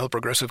 And while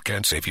Progressive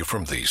can't save you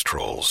from these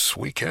trolls,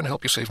 we can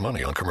help you save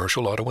money on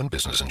commercial, auto, and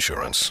business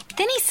insurance.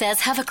 Then he says,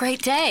 have a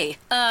great day.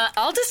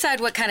 I'll decide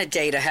what kind of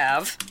day to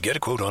have. Get a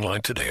quote online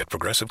today at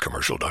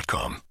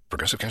progressivecommercial.com.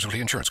 Progressive Casualty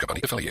Insurance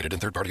Company, affiliated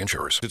and third-party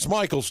insurers. It's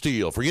Michael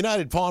Steele for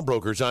United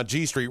Pawnbrokers on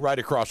G Street right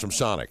across from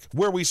Sonic,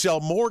 where we sell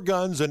more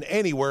guns than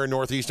anywhere in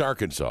Northeast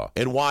Arkansas.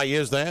 And why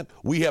is that?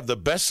 We have the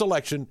best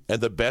selection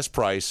and the best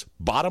price,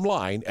 bottom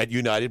line, at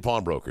United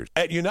Pawnbrokers.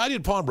 At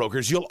United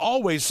Pawnbrokers, you'll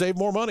always save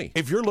more money.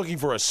 If you're looking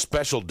for a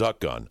special duck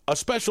gun, a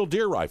special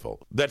deer rifle,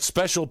 that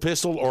special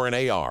pistol, or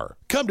an AR,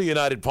 come to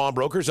United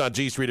Pawnbrokers on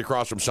G Street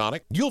across from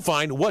Sonic. You'll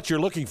find what you're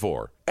looking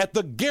for at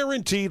the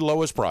guaranteed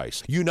lowest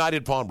price.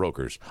 United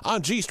Pawnbrokers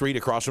on G Street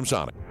across from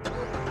Sonic.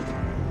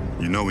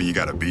 You know when you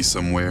gotta be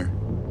somewhere,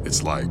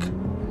 it's like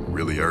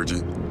really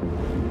urgent.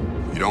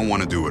 You don't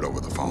want to do it over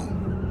the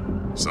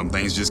phone. Some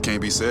things just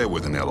can't be said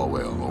with an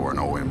LOL or an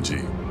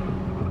OMG.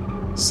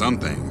 Some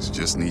things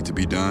just need to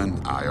be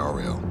done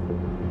IRL.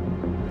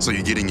 So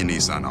you get in your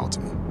Nissan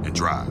Altima and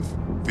drive.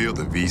 Feel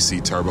the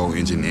VC turbo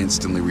engine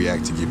instantly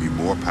react to give you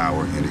more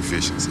power and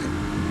efficiency,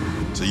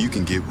 so you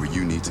can get where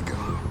you need to go.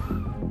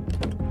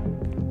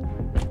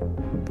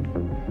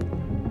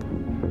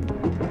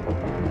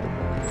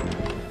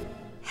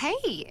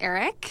 Hey,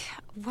 Eric.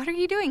 What are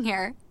you doing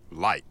here?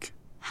 Like.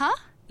 Huh?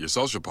 Your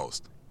social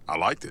post. I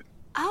liked it.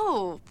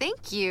 Oh,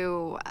 thank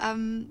you.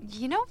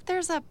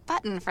 There's a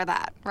button for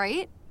that,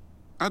 right?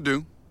 I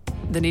do.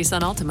 The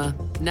Nissan Altima,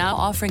 now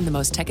offering the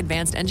most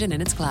tech-advanced engine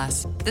in its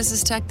class. This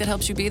is tech that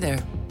helps you be there.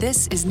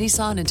 This is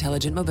Nissan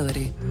Intelligent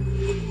Mobility.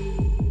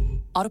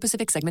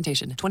 Auto-Pacific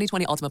segmentation.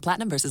 2020 Altima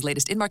Platinum versus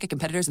latest in-market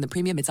competitors in the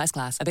premium midsize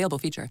class. Available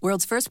feature.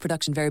 World's first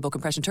production variable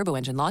compression turbo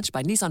engine launched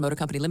by Nissan Motor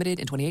Company Limited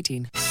in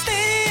 2018.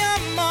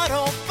 Stadium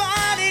Auto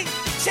Body,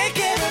 take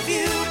care of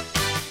you.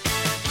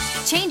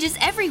 Changes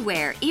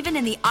everywhere, even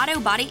in the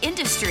auto body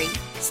industry.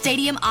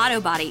 Stadium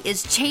Auto Body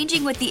is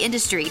changing with the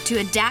industry to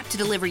adapt to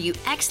deliver you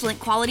excellent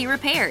quality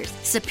repairs,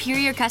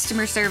 superior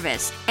customer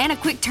service, and a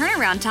quick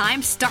turnaround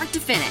time start to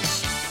finish.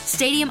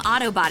 Stadium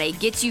Auto Body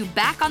gets you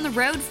back on the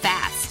road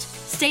fast.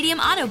 Stadium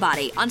Auto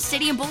Body on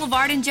Stadium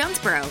Boulevard in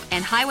Jonesboro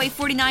and Highway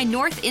 49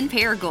 North in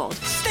Paragould.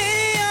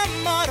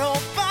 Stadium Auto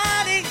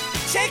Body,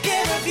 take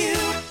care of you.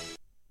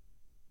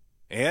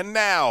 And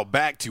now,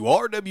 back to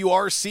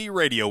RWRC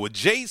Radio with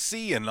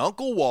JC and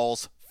Uncle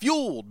Walls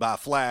fueled by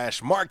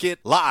Flash Market,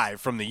 live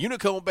from the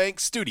Unico Bank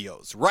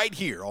Studios, right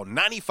here on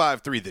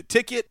 95.3 The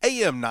Ticket,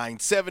 AM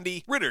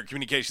 970, Ritter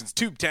Communications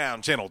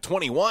Tubetown Channel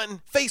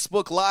 21,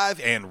 Facebook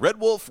Live, and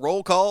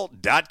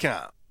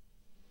RedWolfRollCall.com.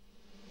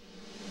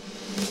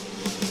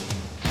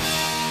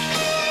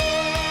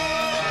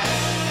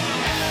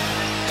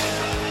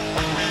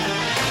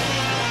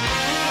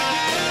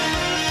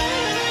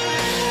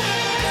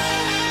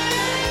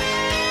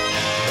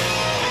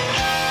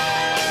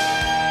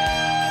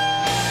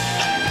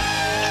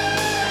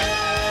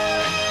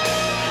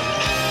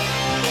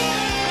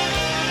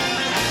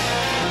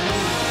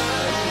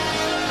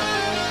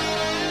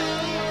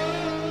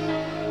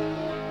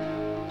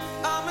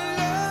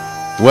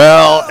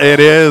 Well, it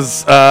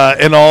is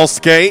an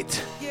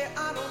all-skate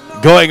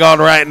going on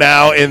right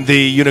now in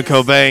the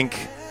Unico Bank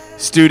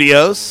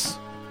Studios,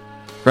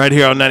 right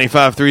here on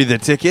 95.3 The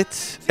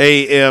Ticket,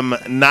 AM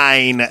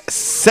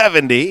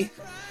 970.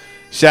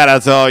 Shout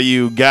out to all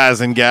you guys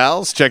and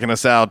gals checking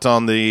us out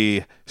on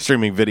the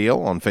streaming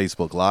video on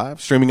Facebook Live,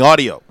 streaming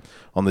audio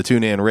on the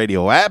TuneIn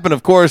Radio app, and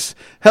of course,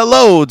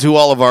 hello to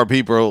all of our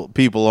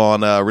people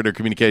on Ritter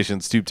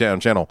Communications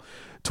Tubetown Channel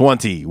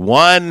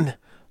 21.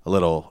 A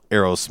little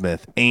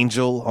Aerosmith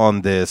Angel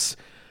on this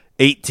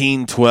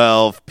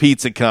 1812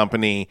 Pizza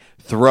Company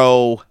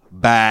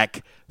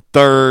Throwback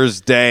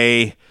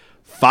Thursday.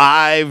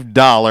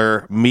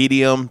 $5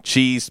 medium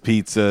cheese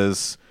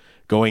pizzas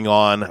going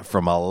on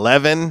from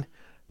 11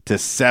 to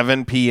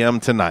 7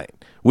 p.m.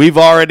 tonight. We've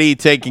already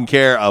taken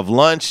care of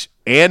lunch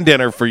and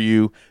dinner for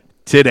you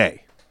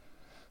today.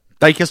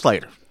 Thank us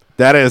later.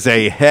 That is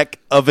a heck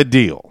of a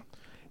deal.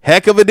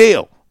 Heck of a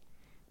deal.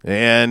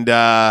 And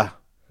no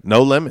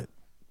limit.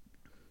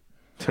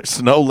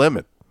 There's no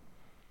limit.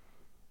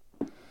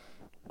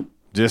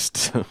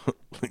 Just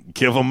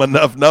give them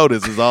enough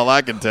notice is all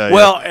I can tell you.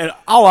 Well, and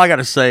all I got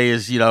to say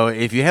is,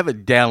 if you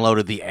haven't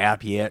downloaded the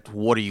app yet,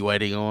 what are you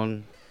waiting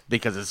on?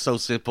 Because it's so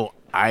simple.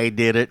 I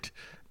did it,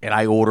 and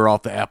I order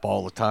off the app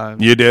all the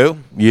time. You do?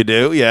 You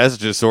do? Yes.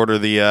 Just order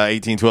the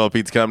 1812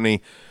 Pizza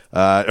Company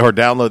or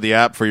download the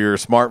app for your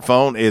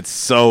smartphone. It's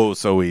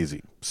so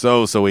easy.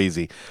 So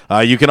easy.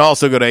 You can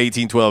also go to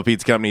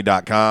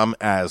 1812pizzacompany.com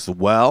as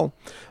well.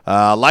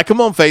 Like them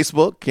on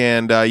Facebook,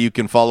 and you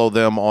can follow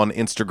them on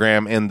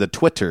Instagram and the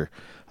Twitter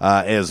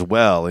as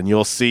well. And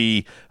you'll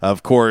see,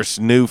 of course,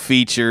 new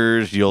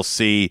features. You'll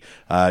see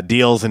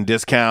deals and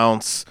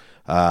discounts,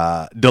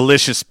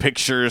 delicious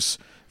pictures.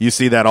 You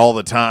see that all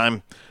the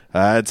time.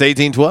 It's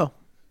 1812,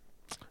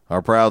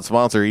 our proud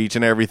sponsor each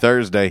and every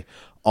Thursday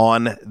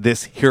on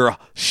this here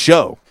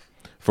show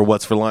for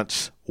What's for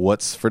Lunch,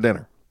 What's for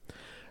Dinner.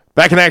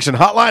 Back in action,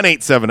 hotline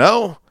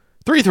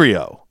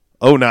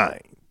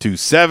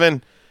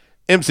 870-330-0927.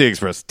 MC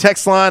Express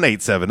text line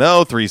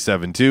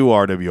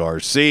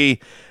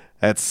 870-372-RWRC.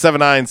 That's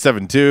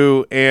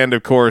 7972. And,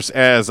 of course,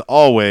 as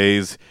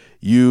always,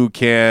 you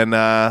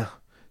can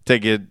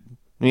take it,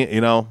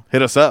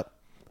 hit us up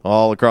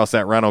all across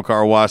that Rhino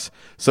Car Wash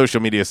social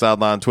media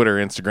sideline, Twitter,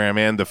 Instagram,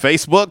 and the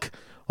Facebook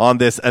on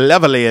this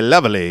lovely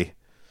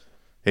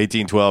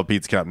 1812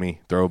 Pizza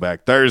Company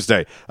Throwback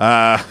Thursday.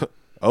 Oh,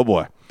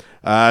 boy.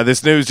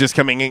 This news just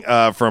coming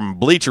from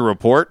Bleacher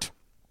Report.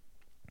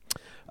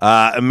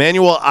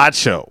 Emmanuel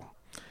Acho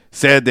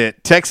said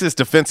that Texas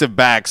defensive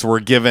backs were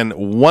given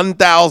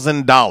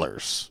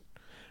 $1,000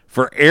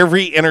 for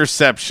every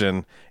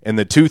interception in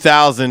the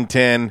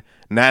 2010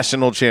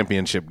 national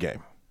championship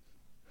game.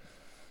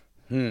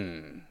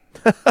 We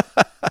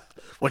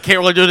can't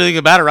really do anything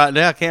about it right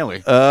now, can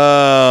we?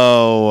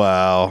 Oh,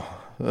 wow.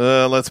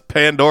 Let's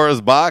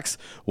Pandora's box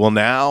will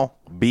now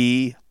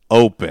be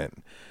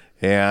open.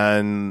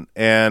 And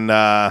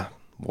wow.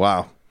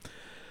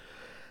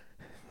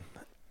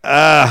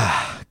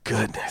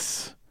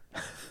 Goodness.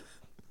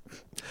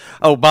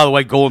 Oh, by the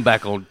way, going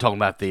back on talking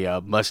about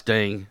the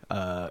Mustang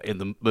in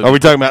the movie. Are we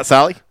talking about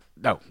Sally?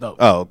 No.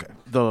 Oh, okay.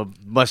 The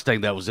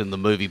Mustang that was in the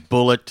movie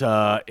Bullet,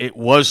 it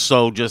was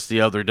sold just the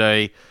other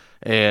day,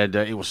 and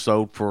it was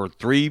sold for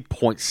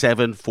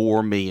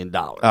 $3.74 million.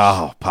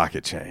 Oh,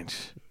 pocket change.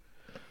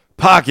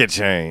 Pocket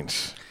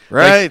change.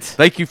 Right.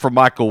 Thank you for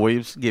Michael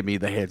Williams. Give me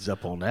the heads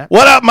up on that.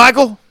 What up,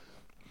 Michael?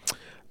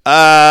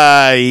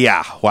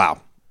 Yeah.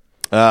 Wow.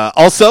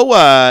 Also,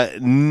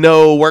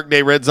 no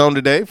Workday Red Zone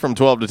today from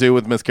 12 to 2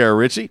 with Miss Kara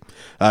Ritchie.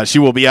 She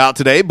will be out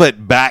today,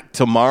 but back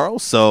tomorrow,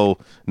 so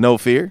no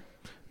fear.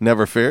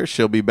 Never fear.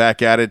 She'll be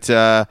back at it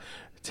to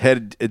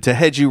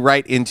head you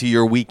right into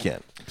your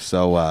weekend.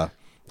 So,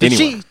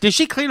 Did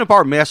she clean up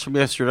our mess from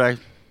yesterday?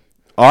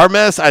 Our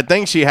mess? I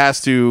think she has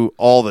to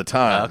all the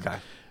time. Okay.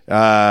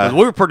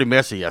 We were pretty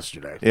messy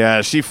yesterday.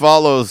 Yeah, she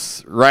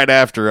follows right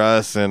after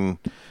us, and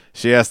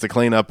she has to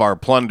clean up our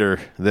plunder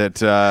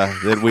that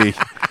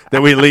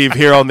we leave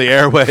here on the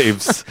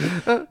airwaves.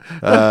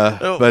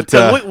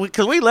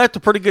 Because we left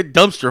a pretty good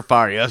dumpster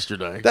fire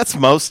yesterday. That's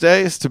most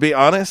days, to be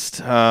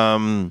honest.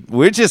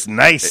 We're just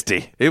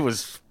nasty. It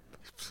was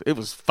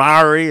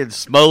fiery and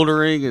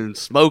smoldering and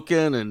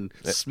smoking and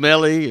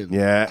smelly. And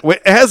yeah,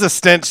 it has a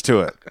stench to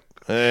it.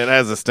 It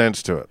has a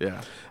stench to it. Yeah.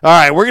 All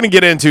right, we're going to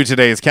get into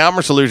today's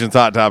Calmer Solutions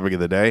Hot Topic of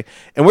the Day,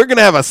 and we're going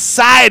to have a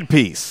side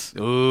piece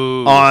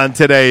on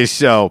today's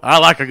show. I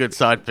like a good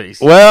side piece.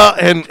 Well,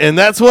 and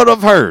that's what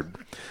I've heard.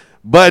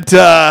 But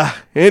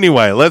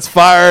anyway, let's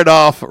fire it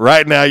off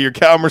right now. Your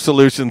Calmer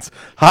Solutions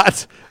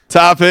Hot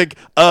Topic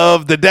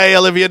of the Day,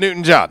 Olivia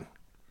Newton-John.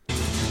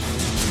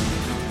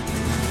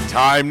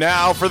 Time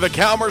now for the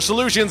Calmer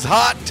Solutions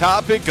Hot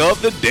Topic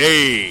of the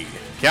Day.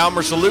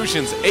 Calmer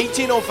Solutions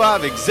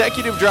 1805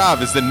 Executive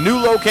Drive is the new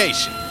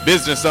location.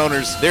 Business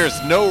owners,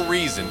 there's no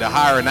reason to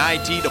hire an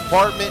IT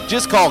department.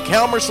 Just call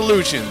Calmer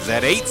Solutions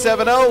at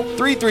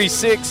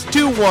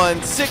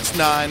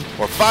 870-336-2169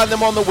 or find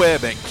them on the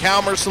web at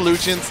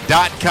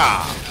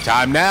calmersolutions.com.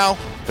 Time now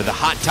for the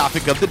Hot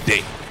Topic of the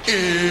Day.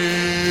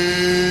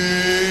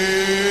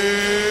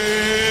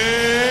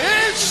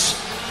 It's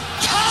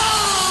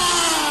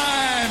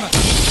time!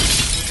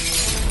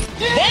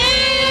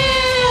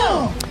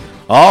 Damn!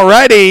 All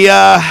righty.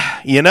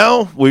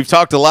 We've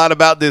talked a lot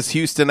about this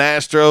Houston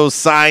Astros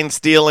sign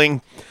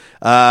stealing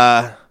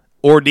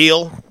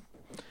ordeal.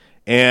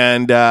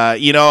 And,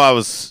 I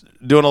was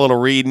doing a little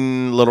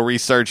reading, a little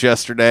research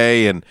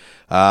yesterday, and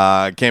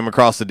came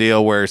across the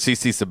deal where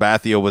CC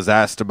Sabathia was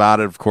asked about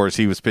it. Of course,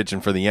 he was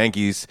pitching for the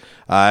Yankees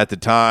at the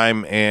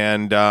time,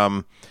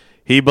 and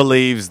he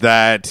believes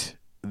that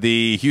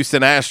the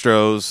Houston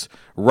Astros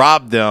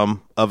robbed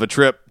them of a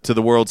trip to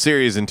the World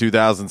Series in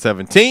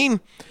 2017,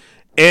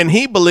 and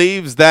he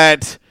believes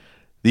that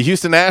the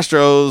Houston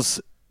Astros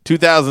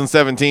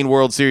 2017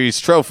 World Series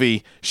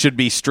trophy should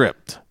be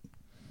stripped.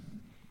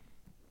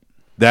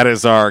 That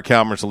is our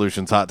Calmer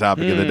Solutions Hot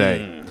Topic of the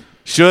Day.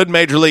 Should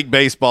Major League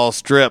Baseball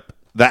strip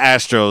the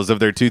Astros of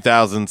their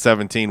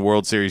 2017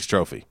 World Series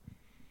trophy?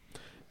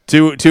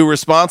 Two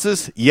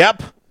responses: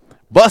 yep,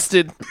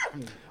 busted,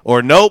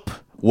 or nope,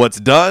 what's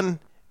done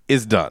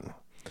is done.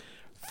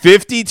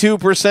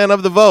 52%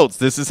 of the votes,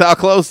 this is how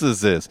close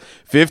this is,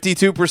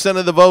 52%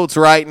 of the votes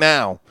right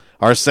now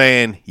are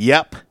saying,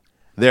 yep,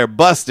 they're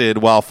busted,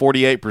 while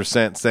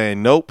 48%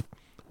 saying, nope,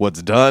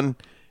 what's done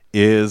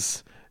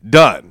is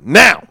done.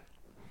 Now,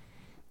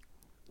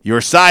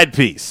 your side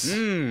piece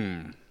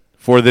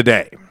for the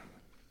day.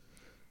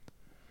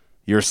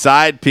 Your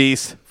side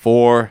piece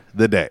for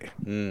the day.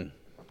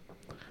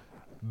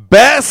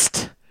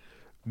 Best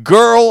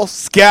Girl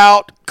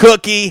Scout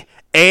cookie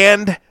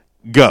and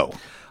go.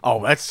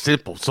 Oh, that's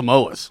simple.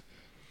 Samoa's.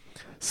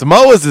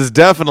 Samoa's is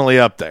definitely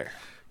up there.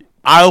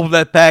 I open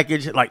that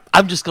package,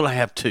 I'm just going to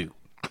have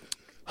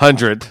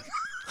 200.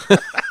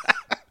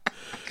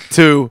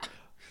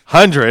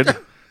 200.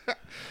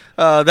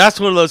 That's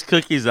one of those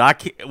cookies that I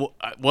can't,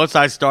 once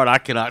I start, I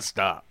cannot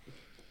stop.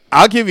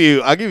 I'll give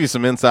you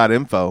some inside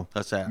info.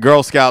 What's that?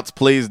 Girl Scouts,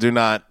 please do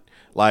not,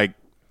 beat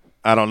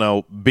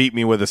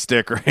me with a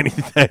stick or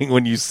anything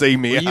when you see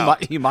me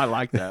out. You might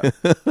like that.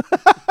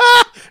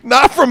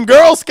 Not from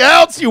Girl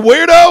Scouts, you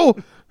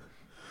weirdo.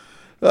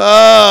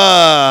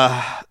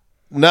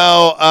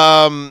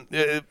 No.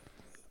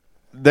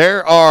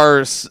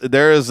 There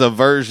is a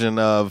version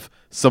of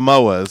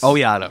Samoa's. Oh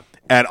yeah, I know.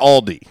 At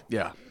Aldi.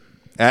 Yeah.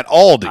 At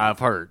Aldi. I've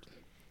heard.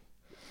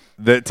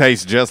 That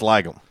tastes just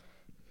like them.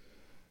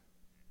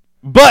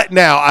 But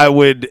now I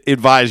would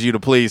advise you to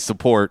please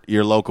support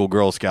your local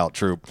Girl Scout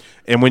troop.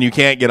 And when you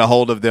can't get a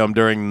hold of them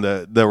during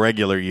the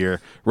regular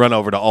year, run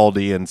over to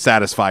Aldi and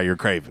satisfy your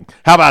craving.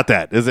 How about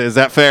that? Is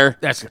that fair?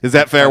 Is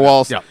that fair,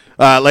 Walls? Yeah.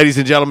 Ladies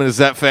and gentlemen, is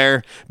that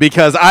fair?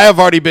 Because I have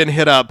already been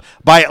hit up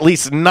by at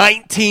least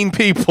 19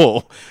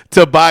 people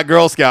to buy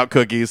Girl Scout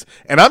cookies,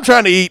 and I'm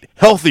trying to eat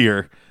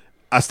healthier.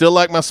 I still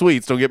like my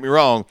sweets, don't get me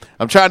wrong.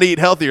 I'm trying to eat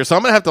healthier, so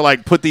I'm going to have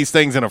to put these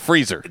things in a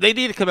freezer. They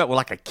need to come out with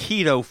a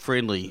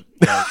keto-friendly.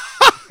 And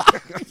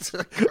it's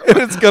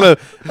going to,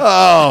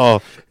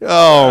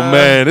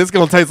 man, it's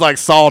going to taste like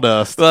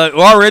sawdust. But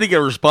we already get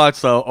a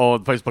response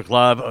on Facebook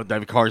Live.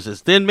 David Carr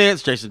says Thin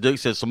Mints. Jason Duke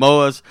says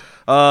Samoa's.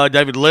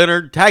 David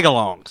Leonard,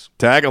 Tagalongs.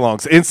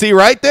 Tagalongs. And see,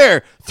 right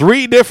there,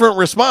 3 different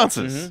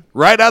responses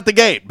right out the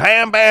gate.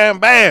 Bam, bam,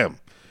 bam.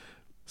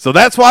 So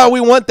that's why we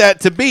want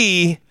that to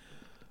be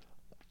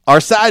our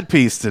side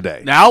piece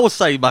today. Now, I would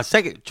say my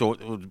second choice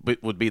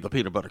would be the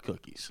peanut butter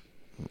cookies.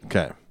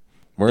 Okay.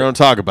 We're going to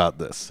talk about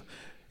this.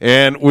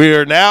 And we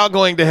are now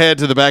going to head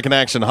to the Back in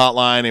Action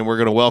hotline, and we're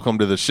going to welcome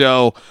to the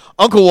show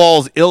Uncle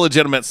Wall's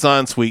illegitimate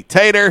son, Sweet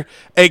Tater,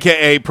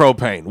 a.k.a.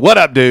 Propane. What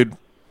up, dude?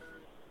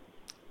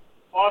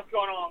 What's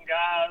going on,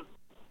 guys?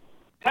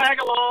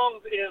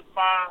 Tagalongs is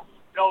my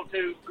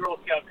go-to Girl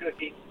Scout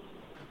cookie.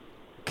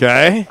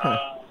 Okay.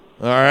 All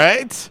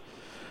right.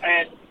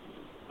 And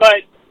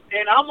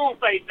I'm going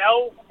to say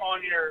no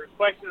on your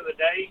question of the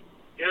day,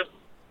 just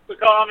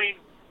because,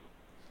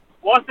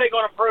 what's they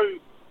going to prove?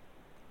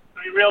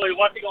 Really,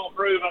 what's he going to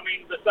prove?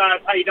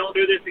 Besides, hey, don't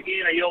do this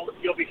again or you'll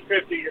be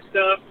stripped of your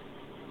stuff.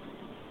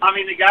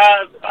 The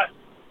guys,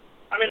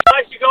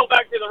 unless you go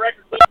back to the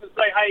record books and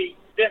say, hey,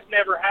 this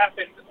never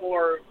happened,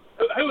 or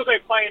who was they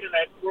playing in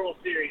that World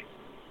Series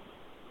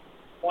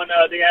when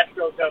the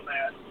Astros done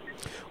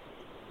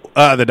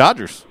that? The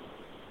Dodgers.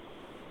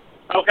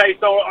 Okay,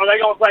 so are they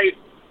going to say,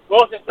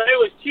 Well, since they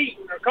was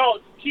cheating or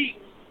called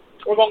cheating,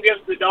 we're going to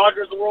give the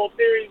Dodgers the World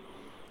Series.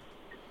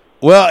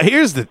 Well,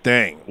 here's the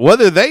thing.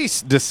 Whether they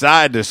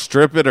decide to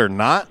strip it or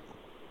not,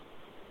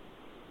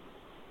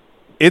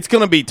 it's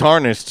going to be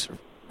tarnished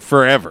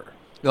forever.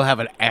 You'll have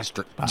an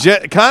asterisk.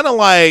 Kind of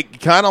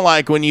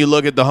like when you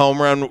look at the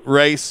home run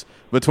race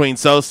between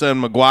Sosa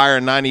and McGuire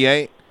in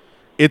 '98.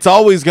 It's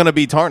always going to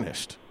be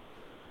tarnished.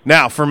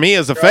 Now, for me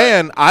as a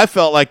fan, I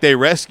felt like they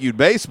rescued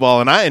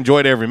baseball, and I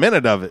enjoyed every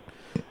minute of it.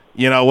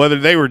 You know, whether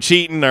they were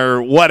cheating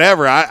or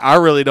whatever, I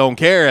really don't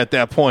care at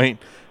that point.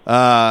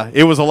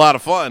 It was a lot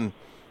of fun.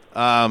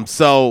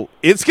 So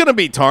it's going to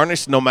be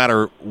tarnished no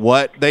matter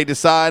what they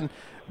decide.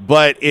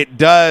 But it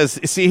does.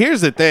 See,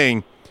 here's the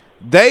thing.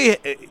 They,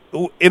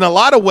 in a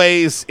lot of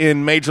ways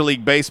in Major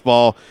League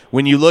Baseball,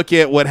 when you look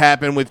at what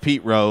happened with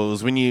Pete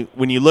Rose, when you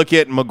look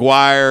at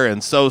McGuire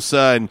and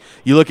Sosa, and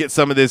you look at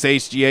some of this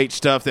HGH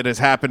stuff that has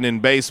happened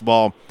in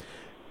baseball,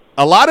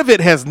 a lot of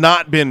it has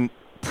not been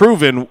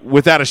proven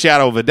without a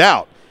shadow of a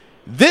doubt.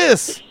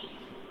 This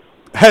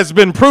has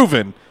been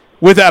proven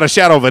without a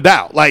shadow of a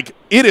doubt. Like,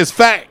 it is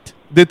fact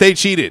that they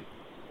cheated.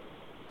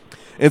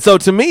 And so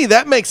to me,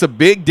 that makes a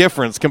big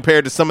difference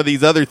compared to some of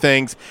these other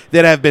things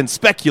that have been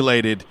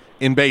speculated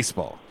in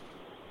baseball.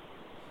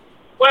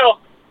 Well,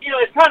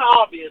 it's kind of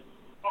obvious.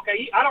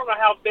 Okay, I don't know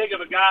how big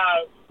of a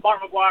guy Mark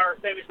McGuire or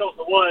Sammy Sosa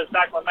was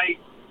back when they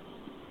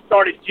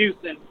started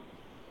juicing.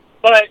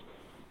 But,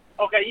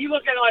 okay, you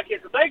look at it like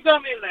this. If they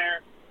come in there,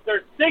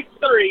 they're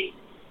 6'3",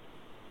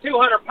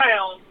 200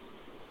 pounds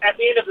at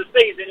the end of the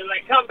season, and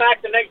they come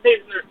back the next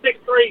season, they're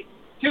 6'3",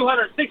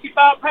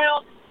 265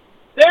 pounds,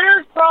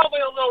 there's probably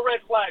a little red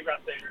flag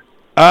right there.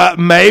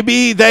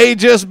 Maybe they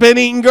just been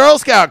eating Girl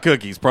Scout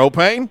cookies,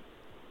 Propane.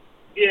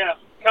 Yeah,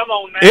 come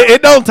on now.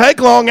 It don't take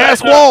long.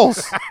 Ask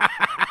Walls.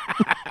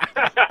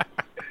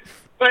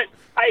 But,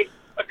 hey,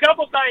 a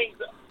couple things.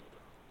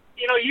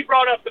 You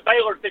brought up the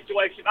Baylor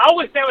situation. I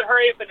always stay with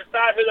hurry up and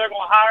decide who they're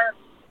going to hire.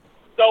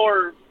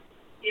 So,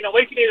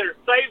 we can either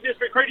save this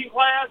recruiting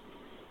class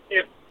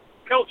if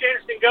Coach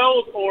Anderson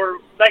goes, or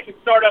they can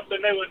start up the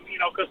new one,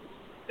 because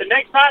the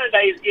next signing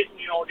day is getting,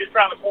 just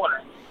around the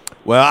corner.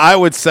 Well, I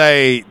would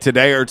say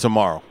today or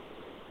tomorrow.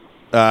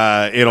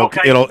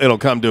 It'll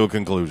come to a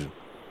conclusion.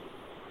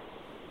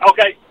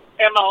 Okay,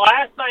 and my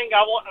last thing,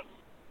 I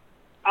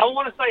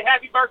want to say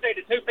happy birthday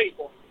to two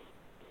people.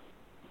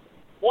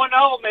 One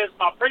of them is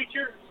my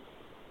preacher.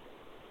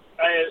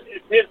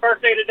 It's his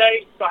birthday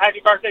today, so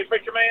happy birthday,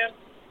 preacher man.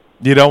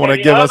 You don't want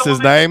to give us his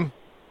name?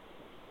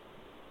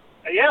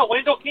 Yeah,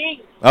 Wendell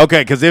King.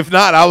 Okay, because if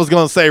not, I was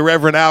going to say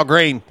Reverend Al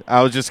Green.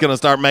 I was just going to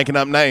start making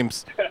up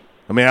names.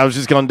 I was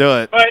just going to do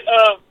it. But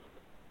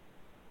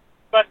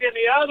then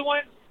the other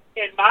one,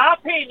 in my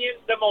opinion,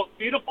 the most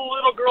beautiful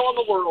little girl in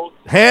the world,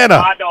 Hannah.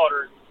 My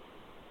daughter.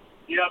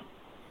 Yep.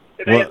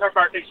 Today is her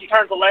birthday. She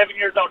turns 11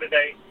 years old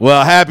today.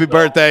 Well, happy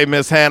birthday,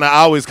 Miss Hannah. I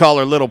always call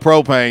her Little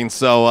Propane,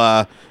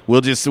 so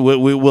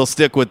we'll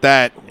stick with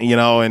that,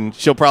 and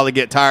she'll probably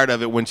get tired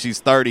of it when she's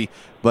 30.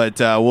 But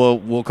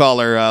we'll call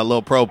her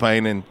Little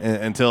Propane and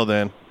until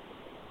then.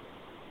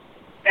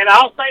 And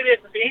I'll say this: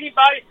 if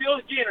anybody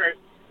feels generous,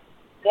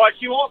 what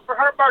she wants for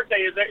her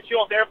birthday is that she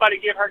wants everybody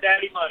to give her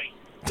daddy money.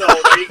 So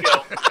there you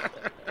go.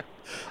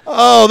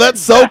 Oh, that's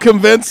so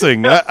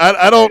convincing.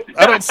 I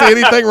don't see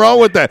anything wrong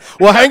with that.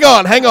 Well, hang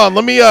on.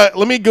 Let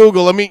me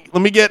Google. Let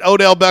me get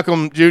Odell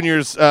Beckham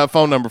Jr.'s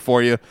phone number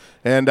for you,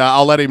 and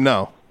I'll let him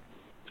know.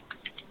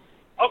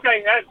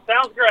 Okay, that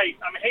sounds great.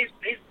 He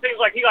seems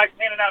like he likes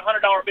handing out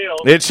 $100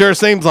 bills. It sure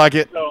seems like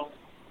it. So,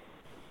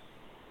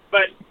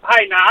 but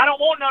hey, now I don't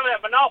want none of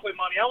that Monopoly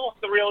money. I want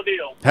the real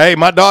deal. Hey,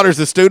 my daughter's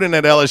a student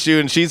at LSU,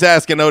 and she's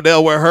asking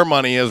Odell where her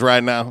money is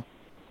right now.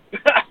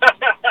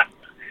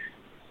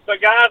 So,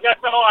 guys,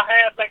 that's all I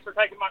have. Thanks for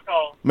taking my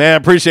call. Man,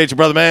 appreciate you,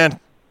 brother, man.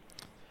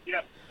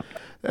 Yep.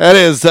 That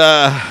is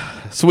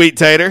Sweet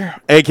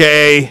Tater,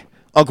 a.k.a.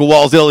 Uncle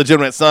Wall's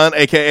illegitimate son,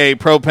 a.k.a.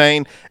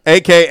 Propane,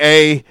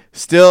 a.k.a.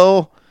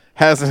 still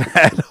hasn't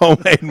had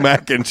homemade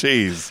mac and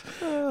cheese.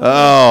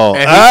 Oh,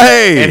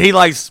 and he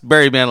likes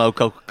Barry Manilow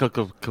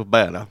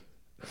Cabana.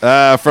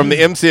 From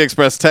the MC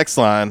Express text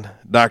line,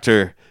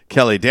 Dr.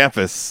 Kelly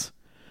Dampus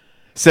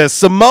says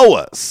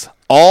Samoas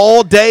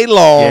all day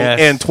long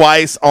and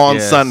twice on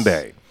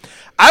Sunday.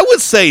 I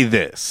would say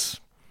this,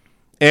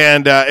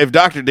 and if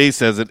Dr. D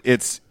says it,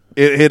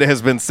 it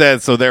has been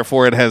said, so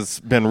therefore it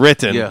has been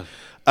written. Yeah.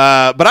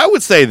 But I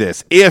would say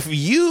this: if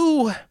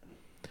you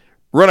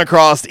run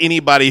across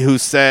anybody who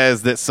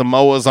says that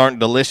Samoas aren't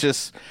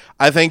delicious,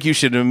 I think you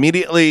should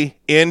immediately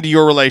end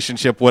your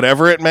relationship,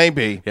 whatever it may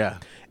be,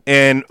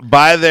 and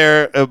buy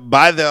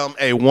them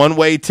a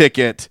one-way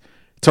ticket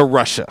to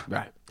Russia.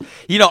 Right.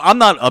 I'm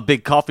not a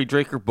big coffee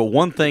drinker, but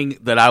one thing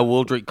that I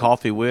will drink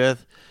coffee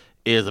with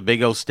is a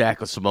big old stack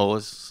of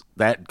Samoas.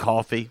 That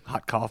coffee,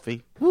 hot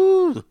coffee,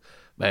 woo,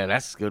 man,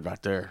 that's good right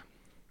there.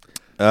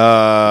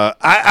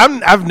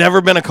 I've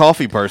never been a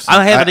coffee person.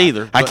 I haven't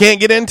either. I can't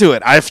get into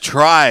it. I've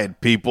tried,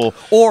 people.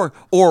 Or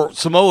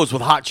Samoas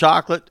with hot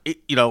chocolate,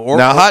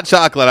 hot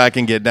chocolate I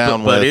can get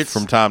down with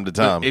from time to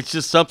time. It's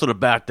just something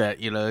about that,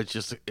 It's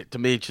just to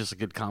me, it's just a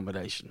good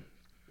combination.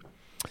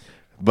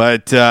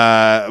 But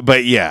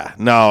yeah,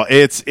 no,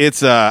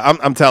 it's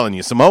I'm telling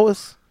you,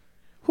 Samoas,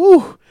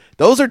 whew,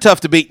 those are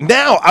tough to beat.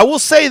 Now, I will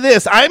say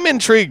this: I'm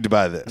intrigued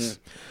by this.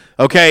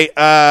 Okay,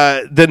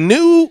 the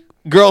new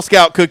Girl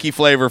Scout cookie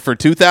flavor for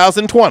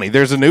 2020.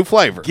 There's a new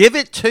flavor. Give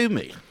it to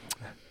me.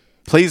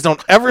 Please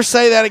don't ever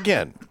say that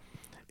again.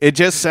 It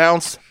just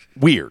sounds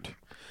weird.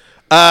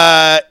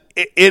 It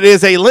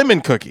is a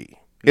lemon cookie.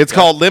 It's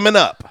called Lemon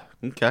Up.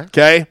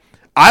 Okay.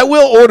 I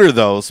will order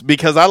those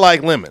because I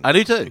like lemon. I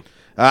do too.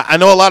 I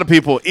know a lot of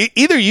people,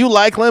 either you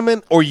like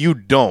lemon or you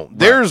don't. Right.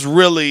 There's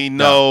really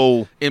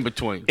no in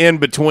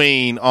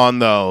between on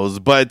those.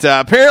 But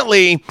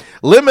apparently,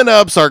 Lemon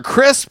Ups are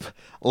crisp,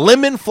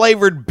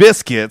 lemon-flavored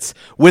biscuits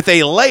with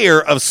a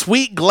layer of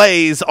sweet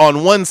glaze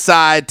on one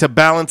side to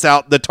balance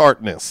out the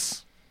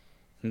tartness.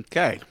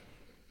 Okay.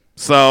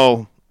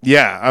 So,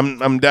 yeah,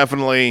 I'm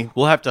definitely...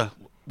 We'll have to...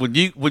 When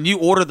you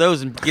order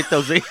those and get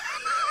those in...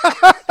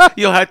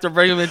 You'll have to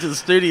bring them into the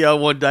studio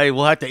one day.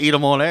 We'll have to eat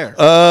them on air.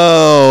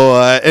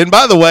 Oh, and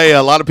by the way,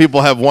 a lot of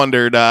people have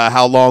wondered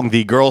how long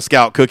the Girl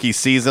Scout cookie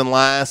season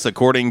lasts.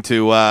 According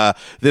to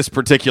this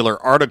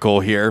particular article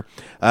here,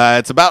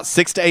 it's about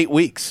 6 to 8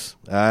 weeks,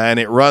 and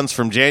it runs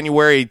from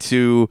January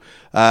to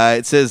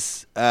it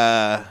says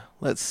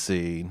let's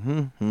see,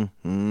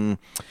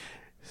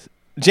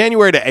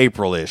 January to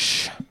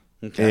April-ish.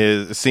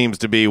 Okay. Seems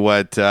to be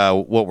what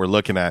we're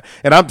looking at.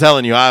 And I'm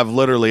telling you, I've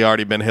literally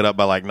already been hit up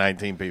by like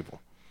 19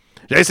 people.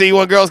 JC, you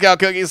want Girl Scout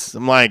cookies?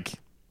 I'm like,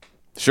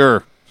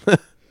 sure.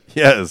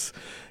 Yes.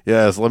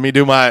 Let me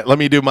do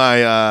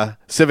my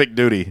civic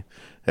duty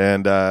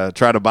and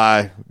try to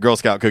buy Girl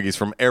Scout cookies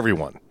from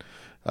everyone.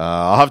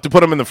 I'll have to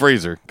put them in the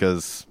freezer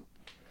because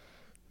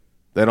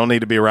they don't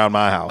need to be around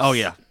my house. Oh,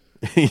 yeah.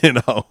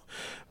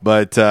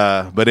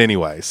 But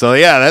anyway. So,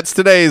 yeah, that's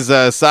today's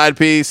side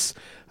piece.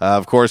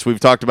 Of course,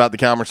 we've talked about the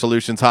Calmer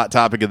Solutions hot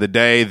topic of the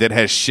day that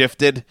has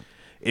shifted.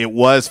 It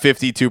was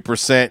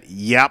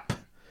 52%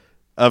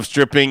 of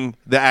stripping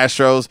the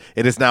Astros.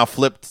 It is now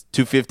flipped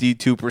to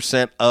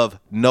 52% of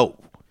no.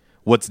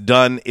 What's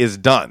done is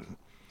done.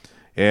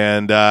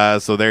 And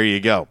so there you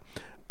go.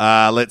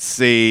 Let's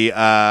see.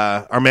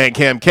 Our man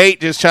Cam Kate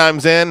just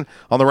chimes in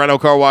on the Rhino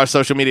Car Wash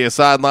social media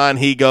sideline.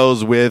 He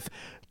goes with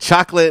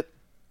chocolate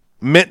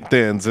mint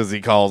thins, as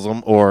he calls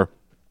them, or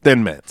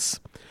thin mints.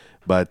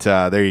 But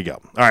there you go.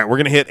 All right, we're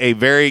going to hit a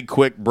very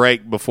quick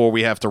break before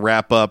we have to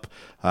wrap up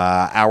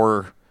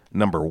hour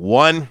number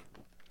 1.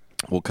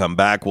 We'll come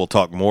back. We'll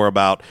talk more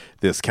about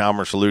this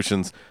Calmer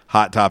Solutions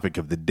hot topic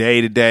of the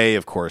day today.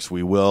 Of course,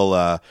 we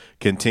will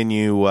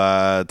continue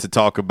to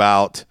talk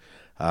about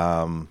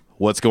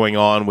what's going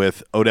on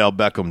with Odell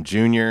Beckham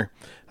Jr.,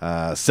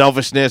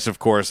 selfishness. Of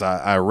course,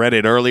 I read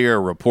it earlier, a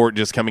report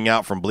just coming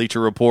out from Bleacher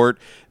Report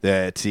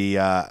that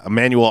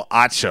Emmanuel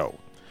Acho,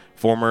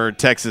 former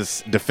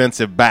Texas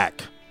defensive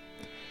back,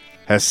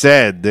 has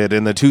said that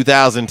in the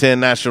 2010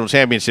 National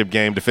Championship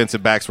game,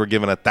 defensive backs were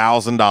given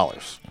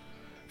 $1,000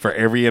 for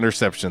every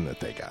interception that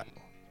they got.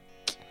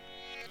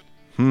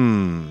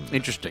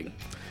 Interesting.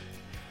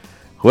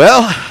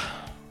 Well,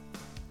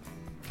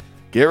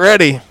 get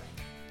ready.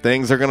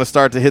 Things are going to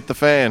start to hit the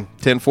fan.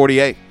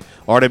 10:48.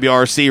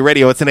 RWRC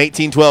Radio. It's an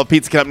 1812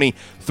 Pizza Company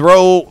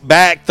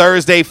Throwback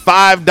Thursday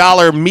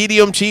 $5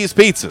 medium cheese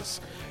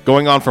pizzas.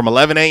 Going on from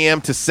 11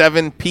 a.m. to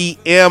 7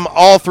 p.m.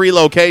 All 3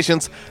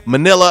 locations,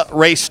 Manila,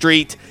 Race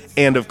Street,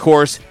 and, of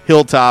course,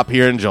 Hilltop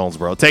here in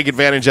Jonesboro. Take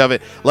advantage of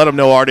it. Let them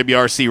know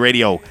RWRC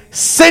Radio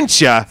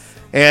sent you.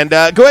 And go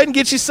ahead and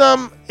get you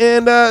some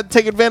and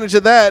take advantage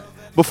of that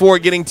before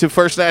getting to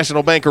First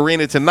National Bank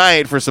Arena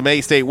tonight for some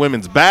A-State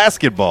women's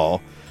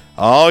basketball.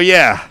 Oh,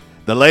 yeah.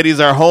 The ladies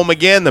are home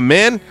again. The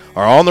men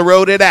are on the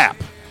road at App.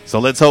 So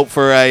let's hope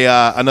for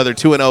another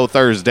 2-0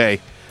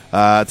 Thursday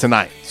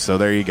tonight. So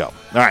there you go.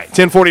 All right,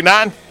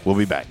 10:49. We'll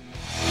be back.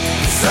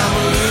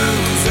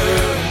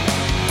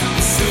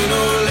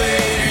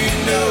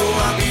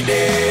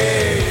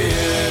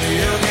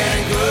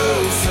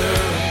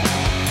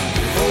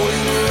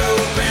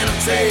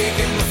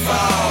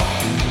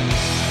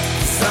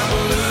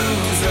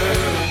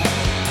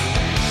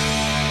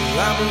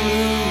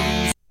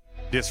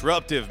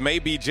 Disruptive may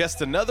be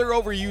just another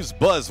overused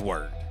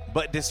buzzword,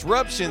 but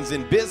disruptions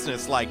in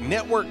business like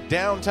network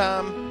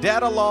downtime,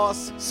 data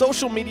loss,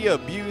 social media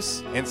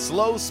abuse, and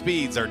slow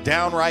speeds are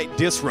downright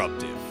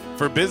disruptive.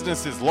 For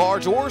businesses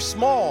large or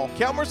small,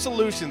 Calmer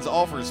Solutions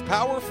offers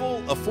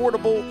powerful,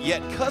 affordable,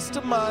 yet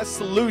customized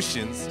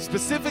solutions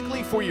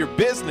specifically for your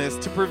business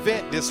to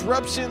prevent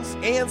disruptions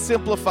and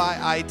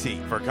simplify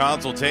IT. For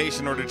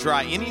consultation or to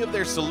try any of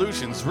their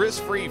solutions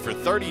risk-free for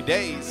 30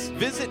 days,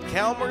 visit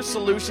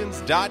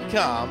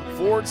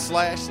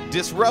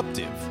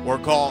calmersolutions.com/disruptive or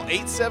call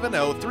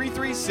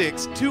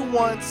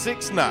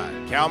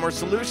 870-336-2169. Calmer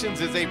Solutions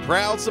is a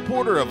proud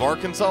supporter of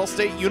Arkansas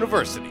State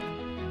University.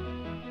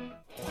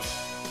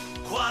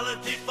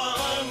 Quality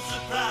Farm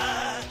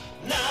Supply,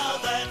 now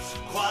that's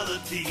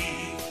quality.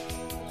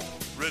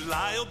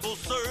 Reliable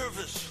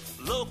service,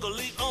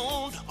 locally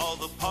owned, all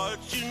the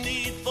parts you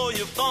need for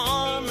your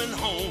farm and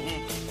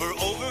home. For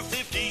over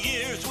 50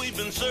 years we've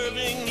been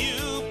serving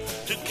you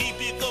to keep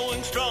you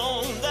going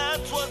strong.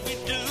 That's what we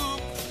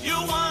do.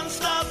 Your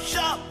one-stop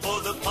shop for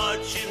the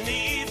parts you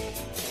need.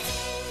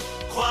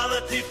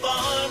 Quality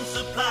Farm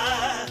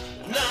Supply,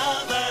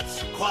 now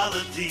that's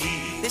quality.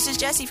 This is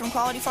Jessie from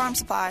Quality Farm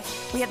Supply.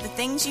 We have the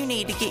things you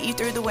need to get you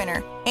through the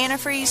winter.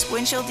 Antifreeze,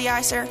 windshield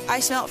de-icer,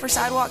 ice melt for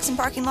sidewalks and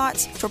parking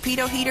lots,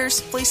 torpedo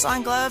heaters, fleece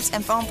line gloves,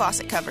 and foam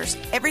faucet covers.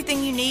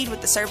 Everything you need with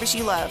the service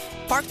you love.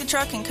 Park the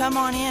truck and come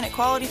on in at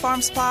Quality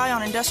Farm Supply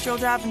on Industrial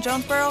Drive in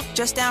Jonesboro,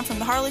 just down from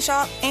the Harley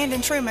Shop, and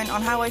in Truman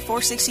on Highway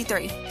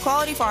 463.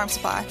 Quality Farm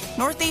Supply,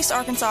 Northeast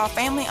Arkansas,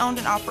 family owned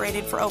and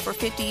operated for over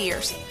 50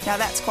 years. Now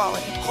that's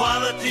quality.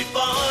 Quality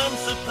Farm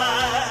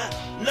Supply,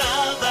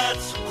 now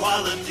that's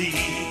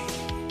quality.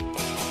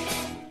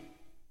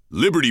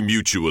 Liberty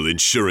Mutual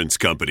Insurance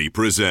Company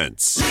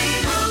presents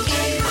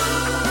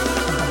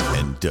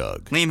and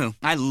Doug. Limu,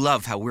 I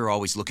love how we're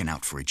always looking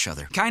out for each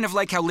other. Kind of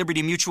like how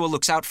Liberty Mutual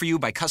looks out for you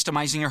by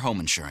customizing your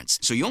home insurance.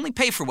 So you only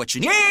pay for what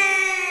you need.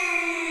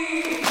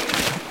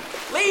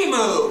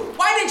 Limu,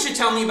 why didn't you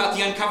tell me about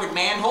the uncovered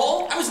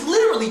manhole? I was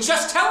literally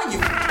just telling you.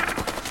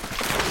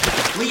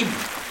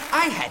 Limu,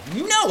 I had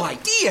no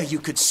idea you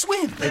could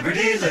swim.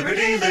 Liberty,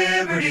 liberty,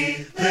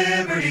 liberty,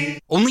 liberty.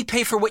 Only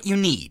pay for what you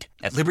need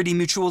at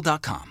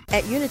libertymutual.com.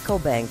 At Unico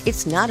Bank,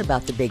 it's not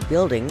about the big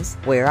buildings,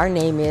 where our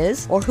name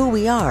is, or who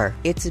we are.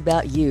 It's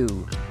about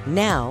you,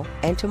 now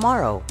and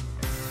tomorrow.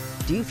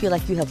 Do you feel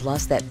like you have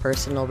lost that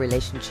personal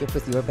relationship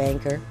with your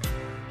banker?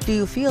 Do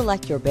you feel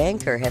like your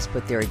banker has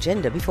put their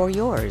agenda before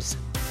yours?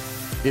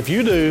 If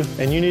you do,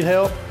 and you need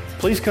help,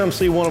 please come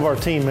see one of our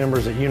team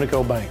members at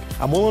Unico Bank.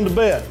 I'm willing to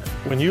bet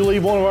when you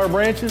leave one of our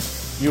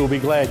branches, you will be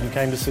glad you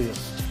came to see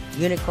us.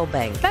 Unico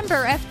Bank.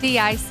 Member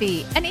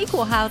FDIC, an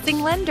equal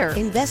housing lender.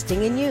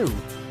 Investing in you.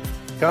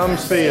 Come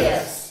see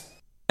us.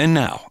 And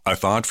now, a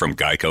thought from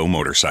Geico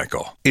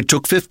Motorcycle. It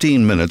took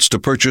 15 minutes to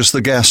purchase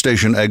the gas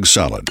station egg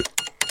salad.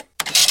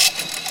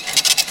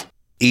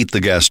 Eat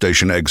the gas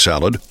station egg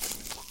salad.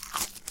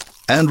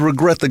 And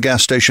regret the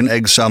gas station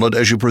egg salad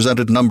as you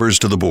presented numbers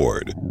to the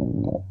board.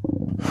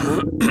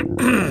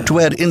 To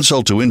add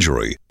insult to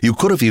injury, you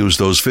could have used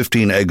those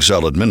 15 egg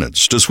salad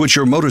minutes to switch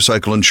your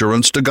motorcycle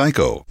insurance to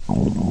Geico.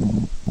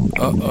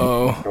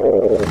 Uh-oh.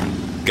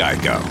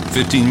 Geico.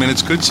 15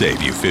 minutes could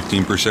save you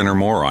 15% or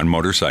more on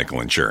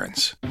motorcycle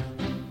insurance.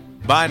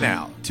 By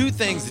now, two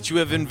things that you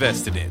have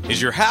invested in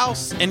is your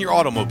house and your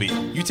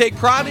automobile. You take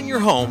pride in your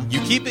home, you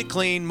keep it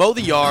clean, mow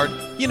the yard,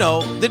 you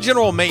know, the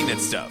general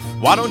maintenance stuff.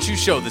 Why don't you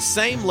show the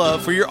same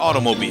love for your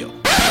automobile?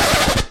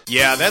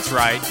 Yeah, that's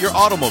right, your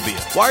automobile.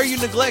 Why are you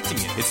neglecting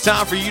it? It's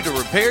time for you to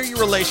repair your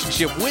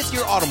relationship with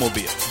your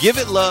automobile. Give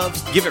it love,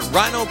 give it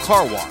Rhino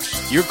Car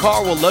Wash. Your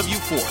car will love you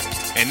for it.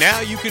 And now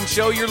you can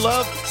show your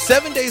love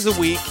 7 days a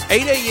week,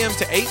 8 a.m.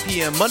 to 8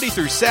 p.m. Monday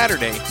through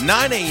Saturday,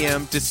 9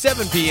 a.m. to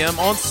 7 p.m.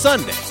 on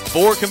Sunday.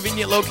 4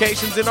 convenient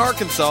locations in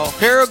Arkansas: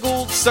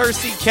 Paragould,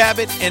 Searcy,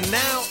 Cabot, and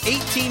now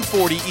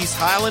 1840 East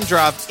Highland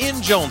Drive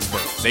in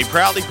Jonesboro. They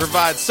proudly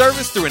provide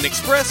service through an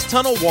express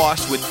tunnel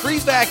wash with free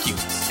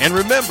vacuums. And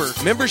remember,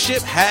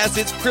 membership has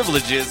its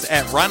privileges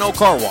at Rhino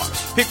Car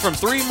Wash. Pick from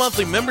 3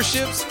 monthly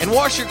memberships and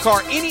wash your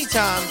car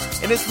anytime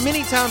and as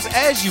many times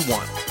as you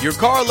want. Your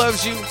car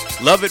loves you,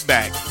 love it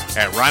back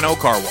at Rhino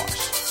Car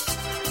Wash.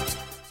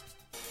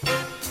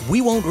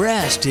 We won't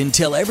rest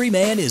until every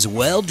man is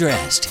well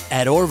dressed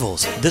at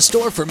Orville's, the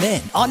store for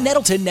men on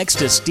Nettleton next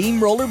to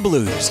Steamroller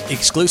Blues.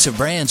 Exclusive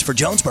brands for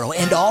Jonesboro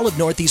and all of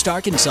Northeast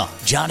Arkansas.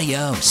 Johnny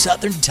O,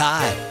 Southern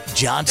Tide,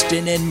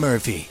 Johnston and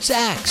Murphy,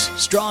 Saks,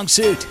 Strong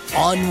Suit,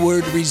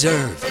 Onward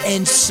Reserve,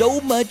 and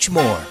so much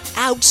more.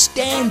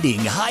 Outstanding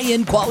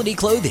high-end quality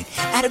clothing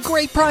at a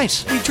great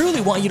price. We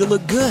truly want you to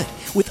look good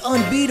with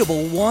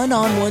unbeatable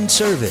one-on-one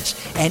service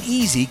and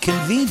easy,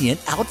 convenient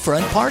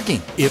out-front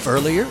parking. If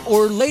earlier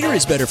or later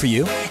is better for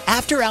you,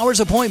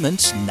 after-hours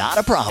appointments, not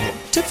a problem.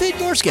 To fit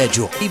your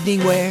schedule.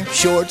 Evening wear,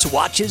 shorts,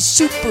 watches,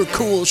 super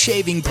cool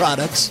shaving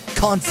products,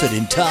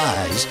 confident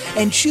ties,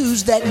 and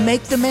shoes that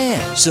make the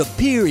man.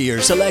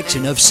 Superior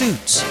selection of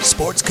suits,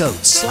 sports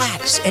coats,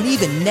 slacks, and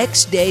even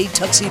next-day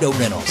tuxedo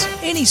rentals.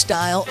 Any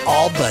style,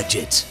 all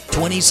budgets.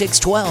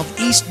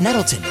 2612 East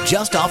Nettleton,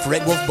 just off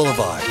Red Wolf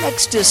Boulevard,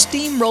 next to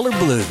Steamroller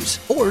Blues.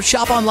 Or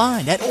shop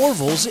online at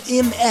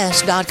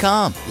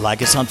orvillesms.com.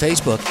 Like us on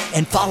Facebook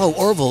and follow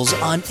Orville's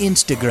on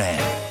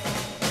Instagram.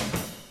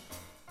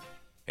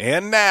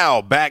 And now,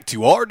 back to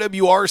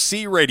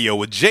RWRC Radio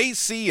with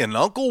JC and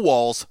Uncle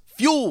Walls,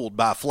 fueled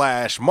by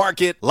Flash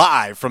Market,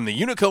 live from the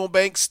Unico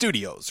Bank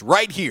Studios,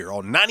 right here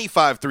on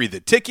 95.3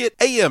 The Ticket,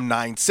 AM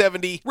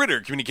 970,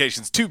 Ritter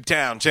Communications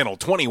Tubetown Channel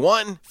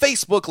 21,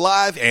 Facebook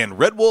Live, and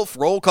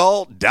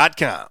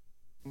RedWolfRollCall.com.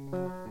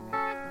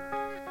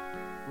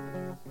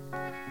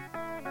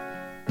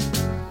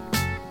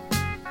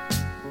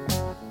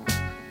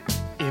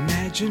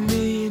 Imagine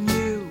me and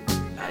you,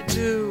 I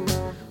do.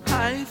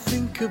 I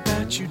think think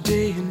about you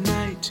day and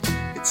night.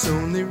 It's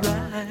only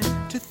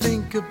right to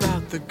think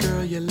about the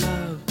girl you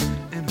love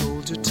and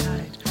hold her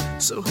tight.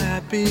 So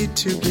happy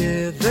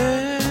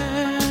together.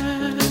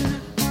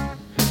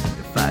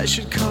 If I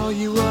should call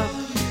you up,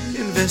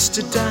 invest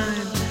a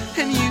dime,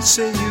 and you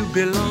say you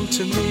belong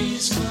to me,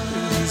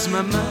 ease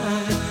my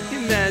mind.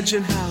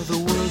 Imagine how the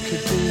world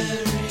could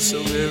be so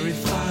very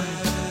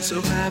fine, so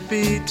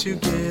happy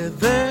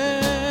together.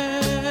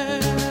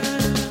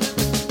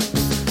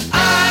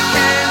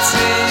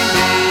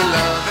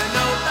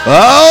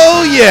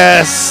 Oh,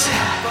 yes.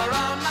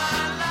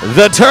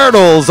 The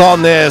Turtles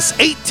on this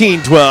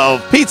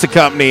 1812 Pizza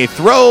Company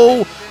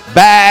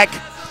Throwback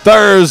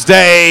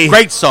Thursday.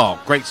 Great song.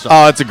 Great song.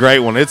 Oh, it's a great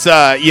one. It's when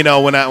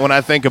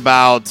I think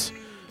about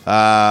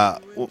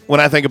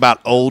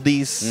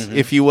oldies,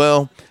 if you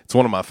will, it's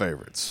one of my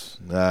favorites.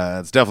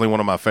 It's definitely one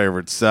of my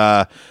favorites.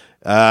 I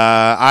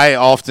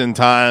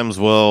oftentimes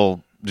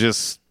will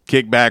just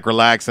kick back,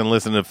 relax, and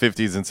listen to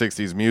 50s and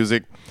 60s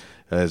music.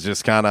 It's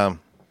just kind of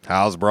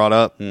how I was brought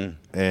up.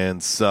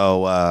 And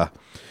so,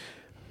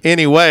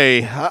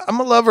 anyway, I'm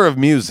a lover of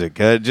music.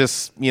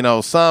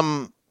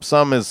 Some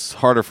is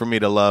harder for me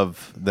to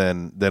love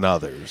than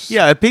others.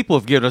 Yeah, people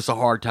have given us a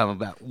hard time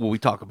about when we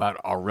talk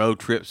about our road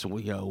trips, and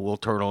we'll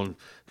turn on,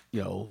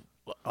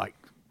 like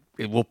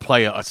we'll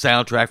play a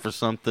soundtrack for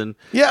something.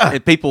 Yeah,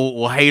 and people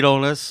will hate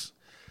on us.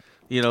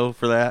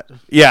 For that.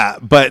 Yeah,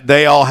 but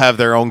they all have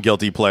their own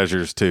guilty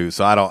pleasures too,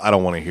 so I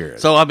don't want to hear it.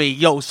 So I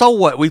mean, so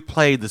what? We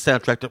played the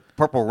soundtrack to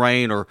Purple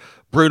Rain or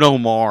Bruno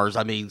Mars.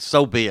 I mean,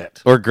 so be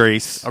it. Or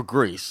Grease.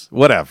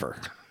 Whatever.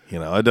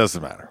 It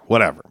doesn't matter.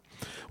 Whatever.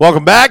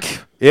 Welcome back.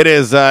 It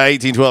is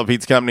 1812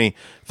 Pizza Company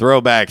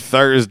Throwback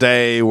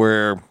Thursday.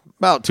 We're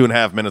about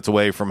 2.5 minutes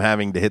away from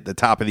having to hit the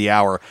top of the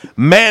hour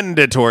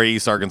mandatory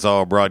East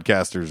Arkansas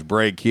broadcasters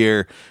break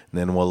here. And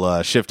then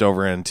we'll shift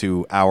over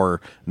into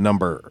hour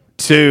number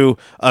 2.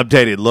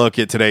 Updated look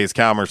at today's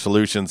Commerce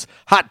Solutions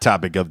hot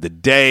topic of the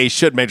day.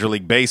 Should Major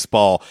League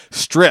Baseball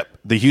strip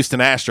the Houston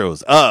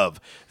Astros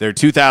of their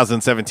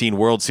 2017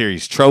 World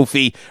Series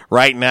trophy?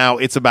 Right now,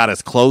 it's about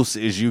as close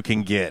as you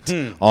can get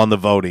on the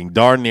voting.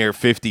 Darn near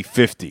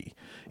 50-50.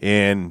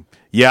 And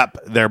yep,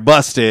 they're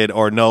busted,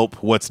 or nope,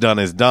 what's done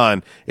is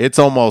done. It's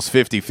almost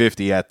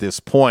 50-50 at this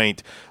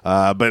point.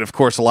 But, of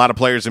course, a lot of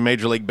players in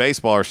Major League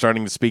Baseball are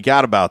starting to speak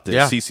out about this.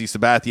 Yeah. CC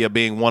Sabathia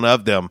being one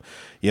of them,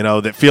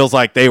 that feels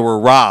like they were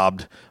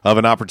robbed of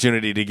an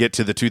opportunity to get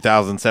to the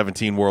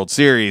 2017 World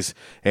Series.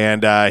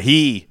 And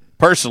he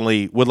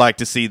personally would like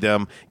to see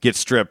them get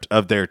stripped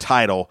of their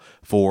title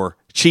for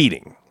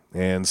cheating.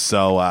 And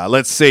so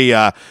let's see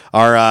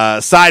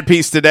our side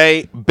piece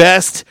today,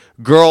 Best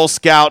Girl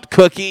Scout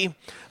Cookie.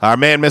 Our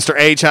man, Mr.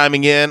 A,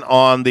 chiming in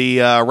on the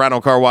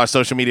Rhino Car Wash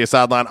social media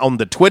sideline on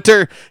the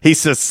Twitter. He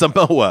says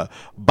Samoa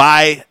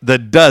by the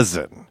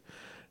dozen.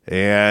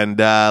 And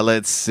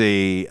let's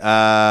see.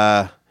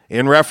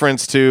 In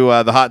reference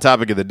to the hot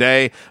topic of the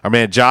day, our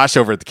man Josh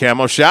over at the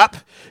Camo Shop,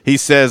 he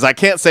says, I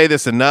can't say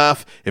this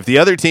enough. If the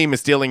other team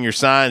is stealing your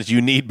signs, you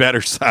need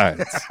better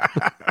signs.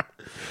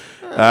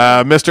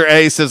 Mr.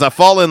 A says, I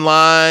fall in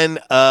line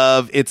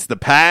of it's the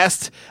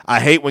past.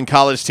 I hate when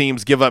college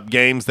teams give up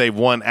games they've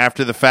won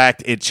after the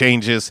fact. It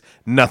changes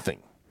nothing.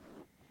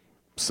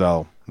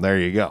 So there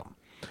you go.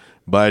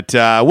 But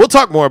we'll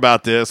talk more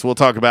about this. We'll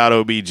talk about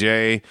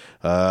OBJ.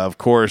 Of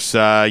course,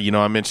 I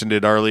mentioned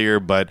it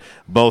earlier, but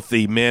both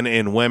the men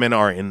and women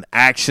are in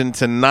action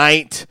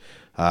tonight.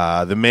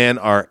 The men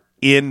are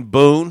in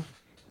Boone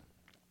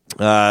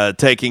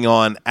taking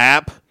on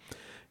App.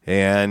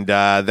 And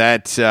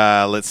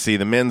let's see,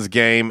 the men's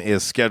game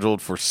is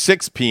scheduled for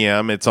 6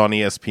 p.m. It's on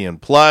ESPN+.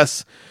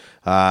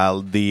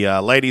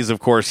 The ladies, of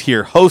course,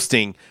 here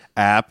hosting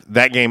App.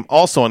 That game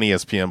also on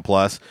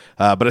ESPN+,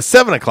 but a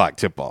 7 o'clock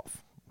tip-off.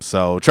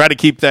 So try to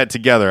keep that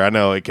together. I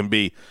know it can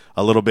be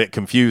a little bit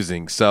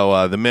confusing.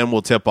 So the men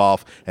will tip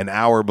off an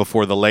hour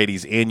before the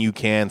ladies, and you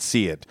can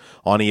see it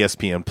on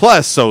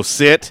ESPN+. So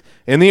sit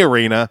in the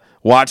arena,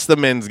 watch the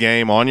men's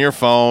game on your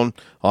phone,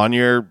 on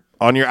your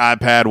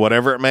iPad,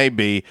 whatever it may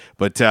be.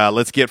 But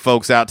let's get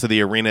folks out to the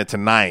arena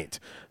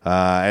tonight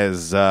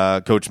as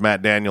Coach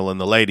Matt Daniel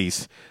and the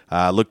ladies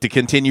look to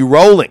continue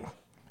rolling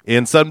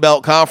in Sun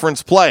Belt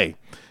Conference play.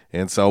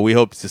 And so we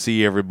hope to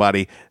see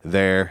everybody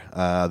there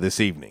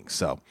this evening.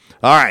 So,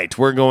 all right,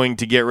 we're going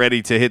to get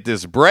ready to hit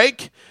this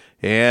break.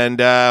 And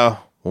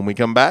when we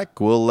come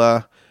back,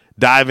 we'll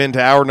dive into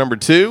hour number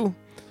 2.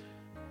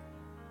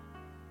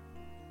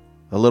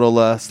 A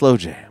little slow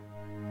jam.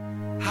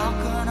 How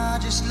can I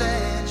just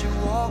let you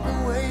walk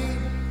away?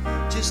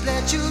 Just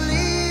let you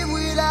leave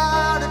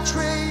without a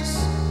trace.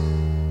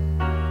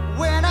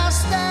 When I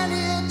stand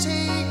here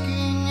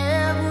taking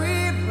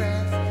every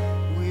breath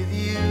with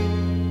you.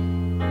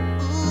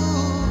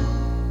 Ooh,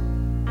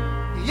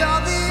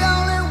 you're the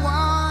only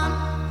one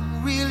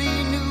who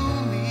really knew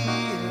me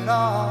at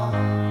all.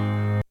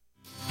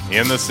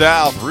 In the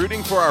South,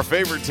 rooting for our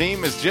favorite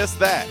team is just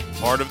that,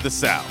 part of the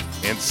South.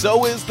 And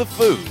so is the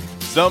food.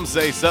 Some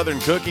say Southern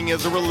cooking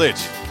is a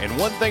religion. And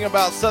one thing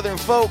about Southern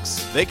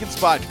folks, they can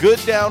spot good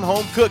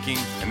down-home cooking,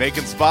 and they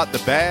can spot the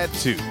bad,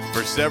 too.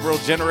 For several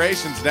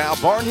generations now,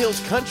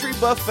 Barnhill's Country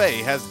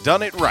Buffet has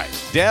done it right.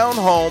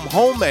 Down-home,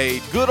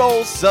 homemade, good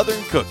old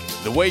Southern cooking.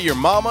 The way your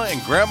mama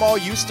and grandma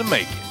used to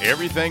make it.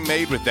 Everything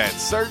made with that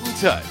certain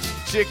touch.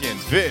 Chicken,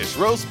 fish,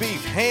 roast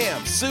beef,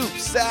 ham, soup,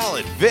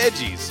 salad,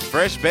 veggies,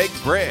 fresh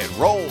baked bread,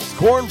 rolls,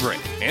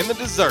 cornbread, and the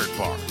dessert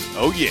bar.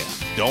 Oh yeah,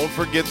 don't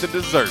forget the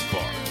dessert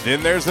bar.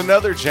 Then there's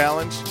another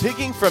challenge,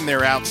 picking from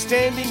their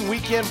outstanding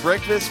weekend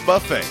breakfast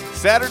buffet.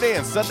 Saturday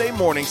and Sunday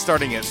morning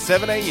starting at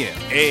 7 a.m.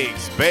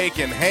 Eggs,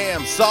 bacon,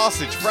 ham,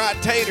 sausage, fried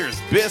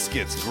taters,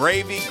 biscuits,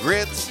 gravy,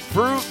 grits,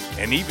 fruit,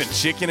 and even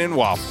chicken and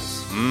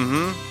waffles.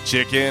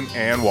 Chicken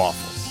and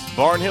waffles.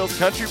 Barnhill's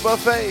Country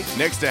Buffet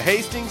next to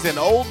Hastings and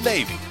Old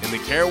Navy in the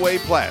Caraway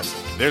Plaza.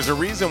 There's a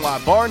reason why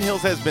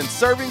Barnhill's has been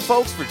serving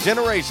folks for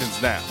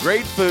generations now.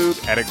 Great food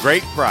at a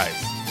great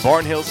price.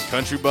 Barnhill's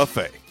Country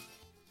Buffet.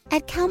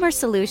 At Calmer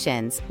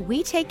Solutions,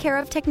 we take care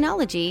of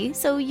technology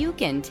so you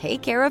can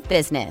take care of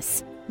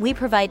business. We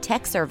provide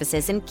tech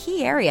services in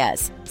key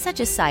areas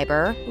such as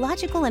cyber,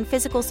 logical and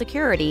physical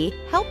security,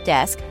 help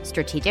desk,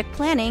 strategic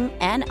planning,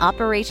 and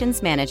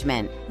operations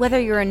management. Whether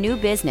you're a new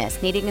business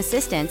needing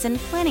assistance in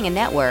planning a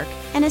network,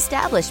 an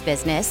established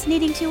business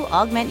needing to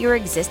augment your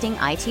existing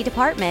IT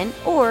department,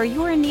 or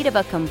you're in need of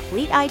a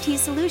complete IT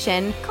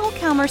solution, call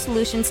Calmer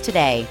Solutions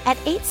today at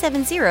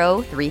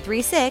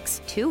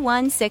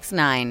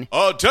 870-336-2169.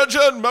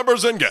 Attention,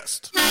 members and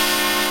guests.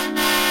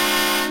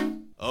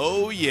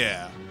 Oh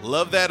yeah,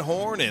 love that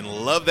horn and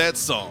love that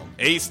song.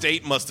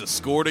 A-State must have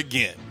scored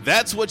again.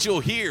 That's what you'll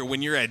hear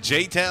when you're at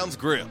J-Town's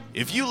Grill.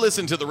 If you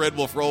listen to the Red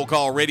Wolf Roll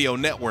Call Radio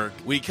Network,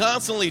 we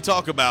constantly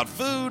talk about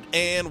food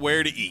and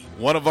where to eat.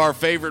 One of our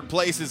favorite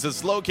places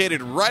is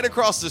located right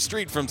across the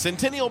street from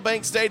Centennial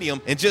Bank Stadium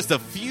and just a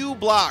few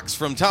blocks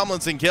from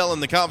Tomlinson Kell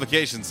and the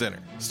Convocation Center.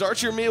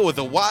 Start your meal with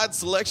a wide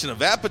selection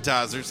of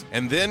appetizers,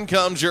 and then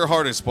comes your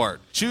hardest part,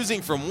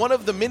 choosing from one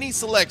of the many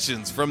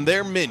selections from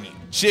their menu.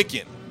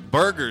 Chicken,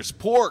 burgers,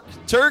 pork,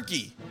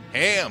 turkey,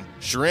 ham,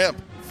 shrimp,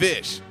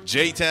 fish.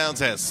 J-Town's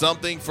has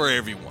something for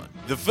everyone.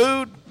 The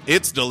food,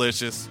 it's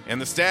delicious, and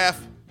the staff,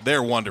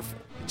 they're wonderful.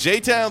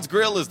 J-Town's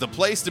Grill is the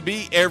place to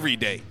be every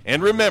day.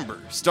 And remember,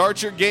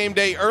 start your game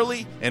day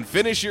early and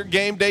finish your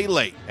game day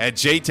late at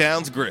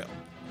J-Town's Grill.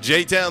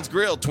 J-Town's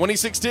Grill,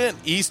 2610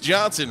 East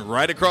Johnson,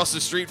 right across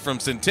the street from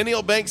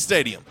Centennial Bank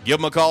Stadium. Give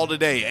them a call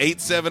today,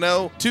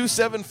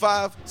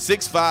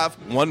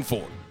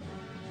 870-275-6514.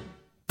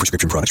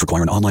 Prescription products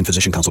require an online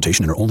physician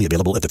consultation and are only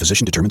available if the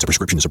physician determines a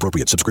prescription is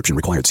appropriate. Subscription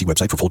required. See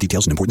website for full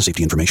details and important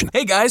safety information.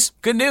 Hey guys,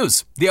 good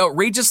news. The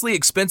outrageously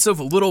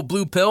expensive little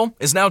blue pill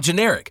is now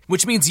generic,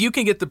 which means you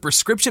can get the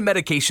prescription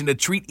medication to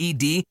treat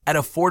ED at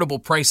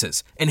affordable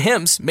prices. And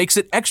Hims makes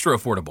it extra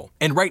affordable.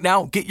 And right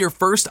now, get your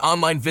first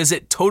online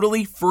visit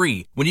totally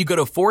free when you go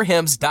to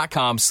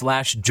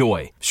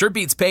 4hims.com/joy. Sure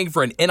beats paying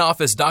for an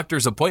in-office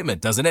doctor's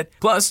appointment, doesn't it?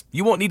 Plus,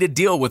 you won't need to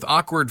deal with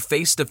awkward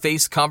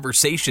face-to-face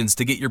conversations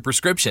to get your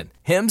prescription.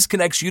 Hims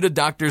connects you to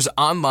doctors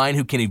online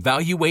who can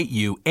evaluate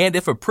you and,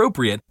 if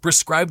appropriate,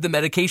 prescribe the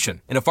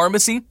medication. And a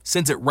pharmacy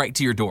sends it right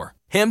to your door.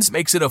 Hims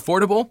makes it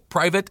affordable,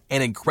 private,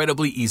 and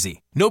incredibly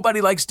easy.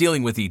 Nobody likes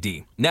dealing with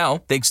ED.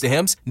 Now, thanks to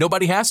Hims,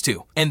 nobody has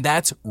to. And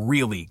that's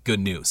really good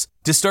news.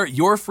 To start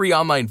your free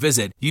online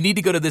visit, you need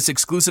to go to this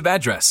exclusive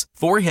address,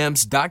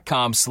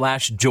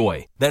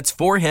 4hims.com/joy. That's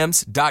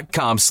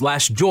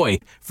 4hims.com/joy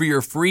for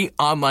your free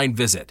online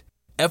visit.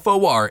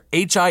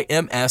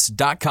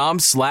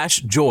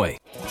 FORHIMS.com/joy.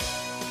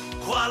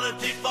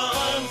 Quality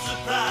Farm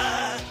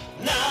Supply,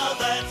 now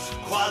that's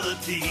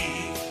quality.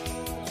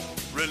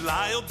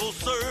 Reliable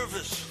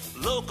service,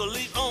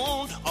 locally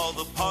owned, all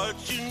the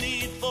parts you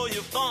need for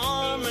your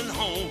farm and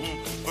home.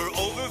 For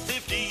over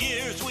 50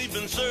 years we've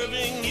been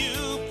serving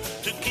you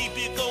to keep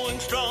you going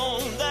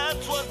strong,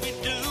 that's what we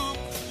do.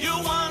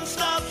 Your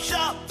one-stop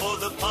shop for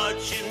the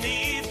parts you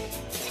need.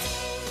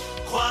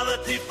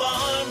 Quality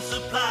Farm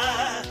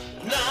Supply,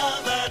 now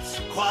that's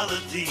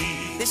quality.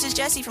 This is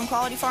Jessie from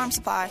Quality Farm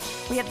Supply.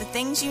 We have the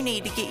things you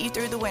need to get you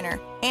through the winter.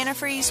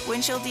 Antifreeze,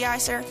 windshield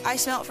deicer,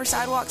 ice melt for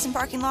sidewalks and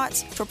parking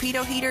lots,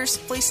 torpedo heaters,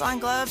 fleece line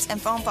gloves,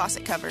 and foam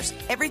faucet covers.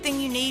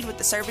 Everything you need with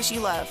the service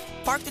you love.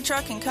 Park the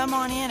truck and come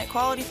on in at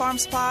Quality Farm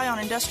Supply on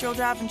Industrial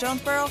Drive in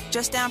Jonesboro,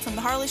 just down from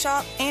the Harley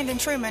Shop, and in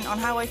Truman on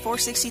Highway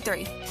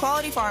 463.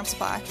 Quality Farm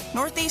Supply,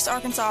 Northeast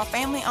Arkansas,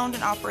 family owned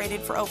and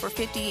operated for over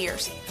 50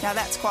 years. Now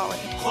that's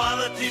quality.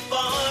 Quality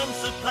Farm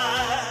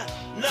Supply,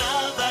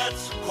 now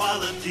that's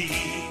quality.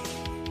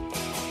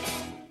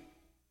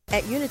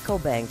 At Unico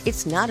Bank,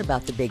 it's not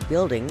about the big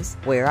buildings,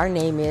 where our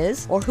name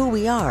is, or who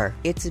we are.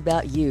 It's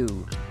about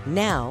you,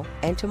 now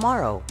and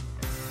tomorrow.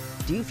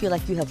 Do you feel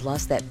like you have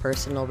lost that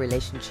personal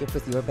relationship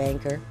with your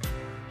banker?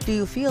 Do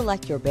you feel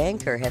like your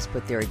banker has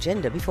put their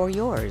agenda before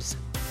yours?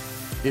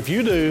 If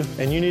you do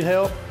and you need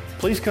help,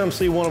 please come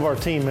see one of our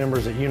team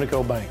members at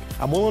Unico Bank.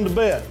 I'm willing to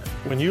bet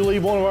when you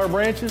leave one of our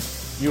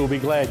branches, you will be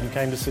glad you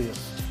came to see us.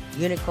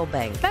 Unico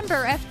Bank.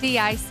 Member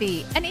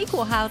FDIC, an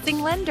equal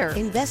housing lender.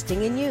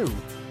 Investing in you.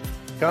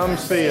 Come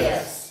see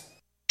us.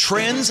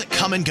 Trends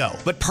come and go,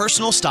 but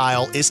personal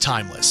style is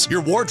timeless.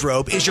 Your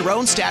wardrobe is your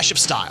own stash of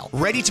style,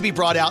 ready to be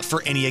brought out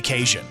for any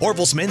occasion.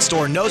 Orville's Men's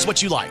Store knows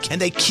what you like,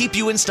 and they keep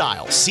you in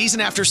style season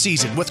after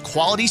season with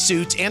quality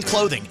suits and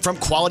clothing from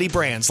quality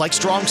brands like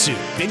Strong Suit,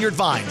 Vineyard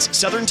Vines,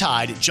 Southern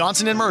Tide,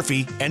 Johnson &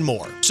 Murphy, and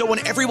more. So when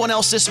everyone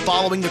else is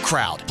following the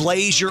crowd,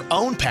 blaze your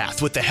own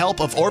path with the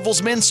help of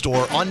Orville's Men's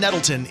Store on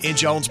Nettleton in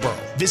Jonesboro.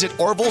 Visit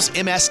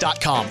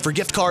orvillesms.com for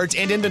gift cards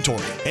and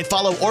inventory, and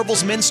follow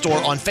Orville's Men's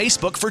Store on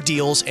Facebook for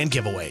deals and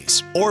giveaways.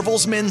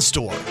 Orville's Men's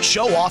Store.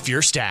 Show off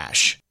your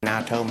stash. And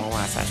I told my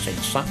wife, I said,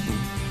 something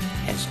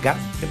has got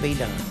to be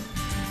done.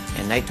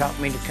 And they taught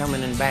me to come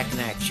in and back in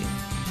action.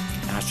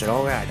 And I said,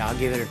 all right, I'll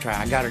give it a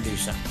try. I got to do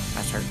something.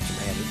 I heard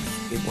so bad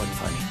it wasn't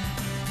funny.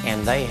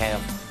 And they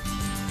have,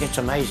 it's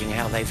amazing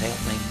how they've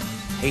helped me.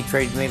 He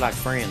treated me like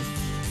friends.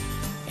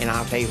 And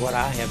I'll tell you what,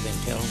 I have been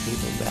telling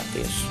people about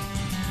this.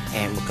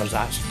 And because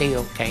I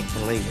still can't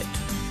believe it.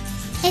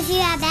 If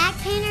you have back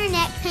pain or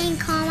neck pain,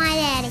 call my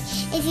daddy.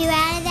 If you're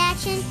out of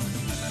action,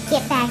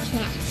 get back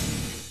now.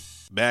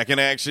 Back in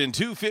action,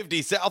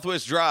 250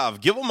 Southwest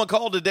Drive. Give them a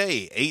call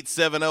today,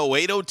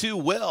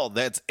 870-802-WELL.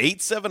 That's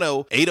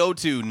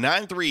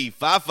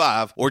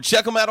 870-802-9355. Or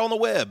check them out on the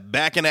web,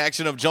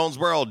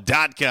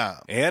 backinactionofjonesboro.com.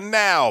 And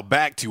now,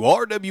 back to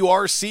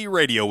RWRC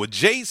Radio with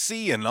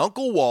JC and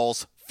Uncle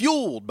Walls,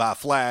 fueled by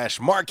Flash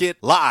Market,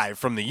 live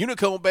from the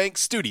Unico Bank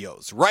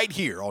Studios, right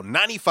here on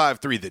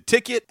 95.3 The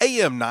Ticket,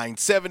 AM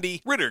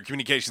 970, Ritter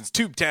Communications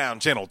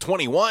Tubetown Channel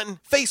 21,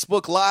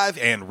 Facebook Live,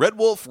 and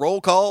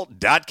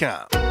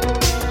RedWolfRollCall.com.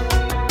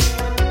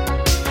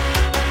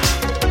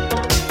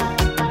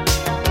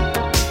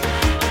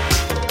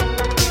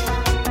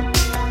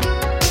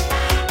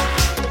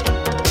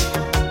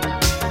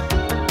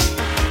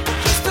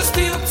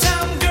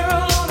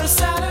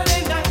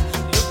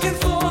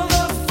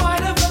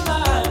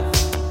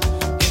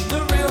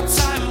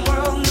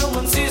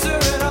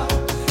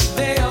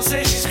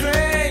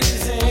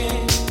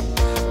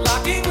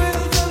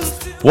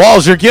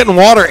 Walls, you're getting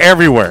water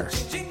everywhere.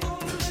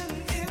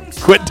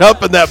 Quit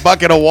dumping that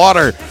bucket of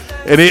water.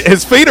 And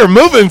his feet are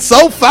moving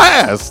so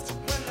fast.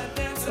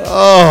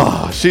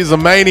 Oh, she's a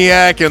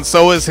maniac, and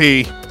so is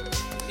he.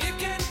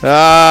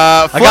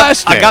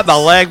 Flash I got my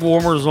leg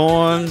warmers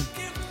on.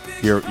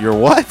 Your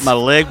what? My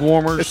leg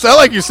warmers. It sounded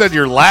like you said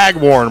your lag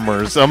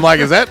warmers. I'm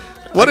like,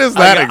 what is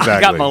that exactly? I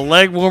got my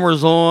leg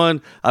warmers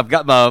on. I've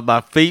got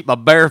my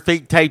bare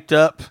feet taped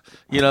up,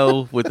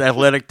 with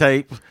athletic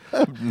tape. I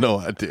have no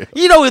idea.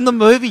 In the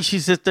movie, she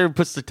sits there and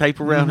puts the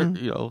tape around her,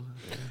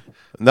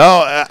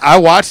 No, I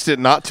watched it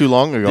not too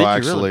long ago,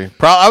 actually. Really?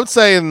 I would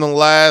say in the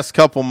last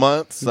couple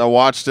months, I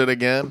watched it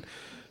again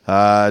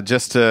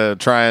just to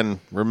try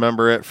and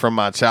remember it from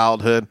my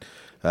childhood.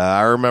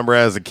 I remember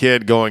as a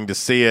kid going to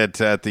see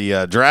it at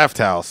the Draft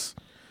House,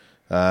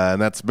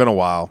 and that's been a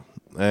while.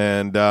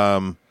 And,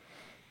 as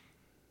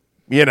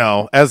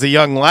a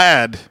young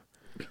lad,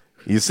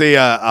 you see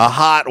a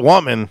hot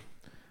woman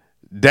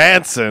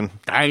dancing,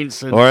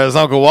 or as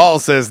Uncle Wall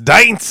says,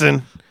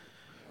 dancing.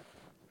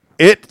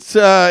 It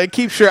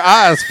keeps your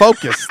eyes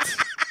focused,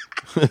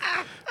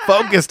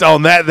 focused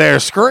on that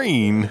there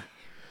screen.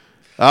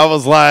 I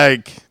was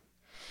like,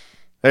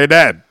 "Hey,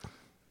 Dad,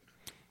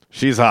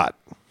 she's hot.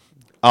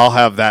 I'll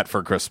have that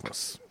for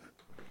Christmas."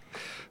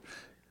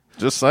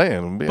 Just saying,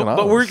 I'm being honest.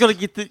 But we're gonna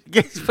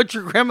but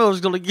your grandmother's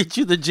gonna get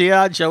you the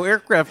G.I. Joe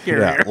aircraft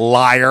carrier. Yeah,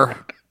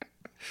 liar.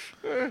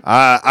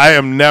 I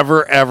am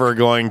never ever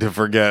going to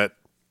forget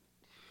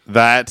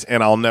that,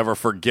 and I'll never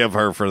forgive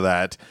her for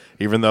that,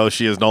 even though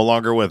she is no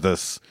longer with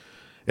us.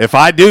 If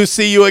I do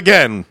see you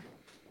again,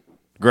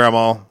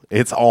 Grandma,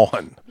 it's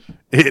on.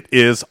 It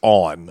is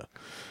on.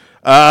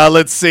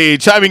 Let's see.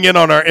 Chiming in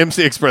on our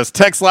MC Express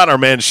text line, our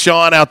man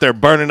Sean out there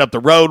burning up the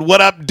road. What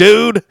up,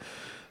 dude?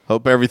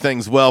 Hope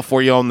everything's well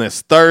for you on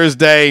this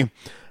Thursday.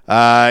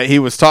 He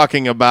was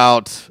talking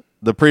about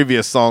the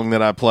previous song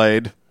that I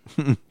played.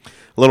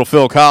 Little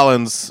Phil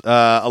Collins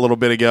a little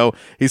bit ago.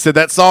 He said,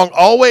 that song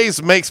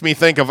always makes me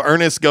think of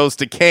Ernest Goes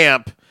to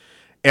Camp,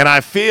 and I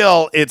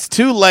feel it's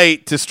too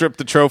late to strip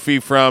the trophy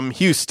from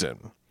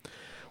Houston.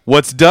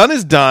 What's done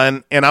is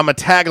done, and I'm a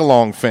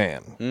tag-along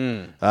fan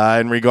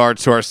in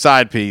regards to our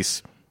side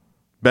piece,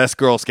 Best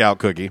Girl Scout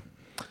Cookie.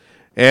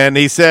 And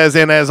he says,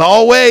 and as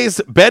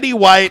always, Betty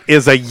White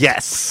is a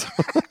yes.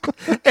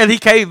 And he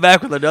came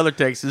back with another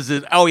text and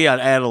said, oh, yeah,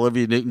 add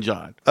Olivia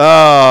Newton-John.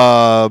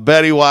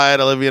 Betty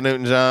White, Olivia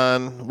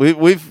Newton-John.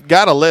 We've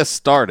got a list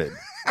started.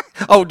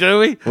 Oh, do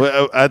we?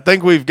 I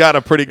think we've got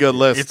a pretty good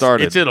list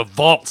started. It's in a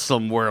vault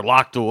somewhere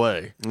locked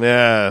away.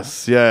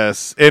 Yes,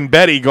 yes. And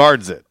Betty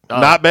guards it.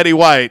 Not Betty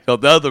White. No,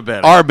 the other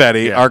Betty. Our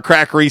Betty, our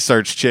crack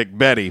research chick,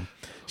 Betty.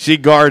 She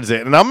guards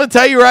it. And I'm going to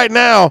tell you right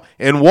now,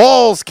 and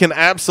Walls can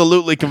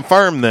absolutely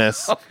confirm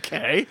this.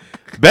 Okay.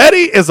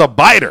 Betty is a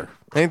biter.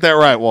 Ain't that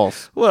right,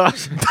 Walls? Well,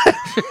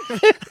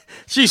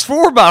 she's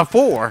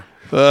 4x4.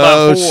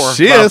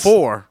 She is.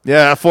 4.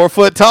 Yeah, 4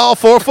 foot tall,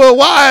 4 foot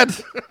wide.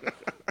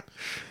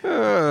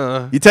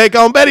 You take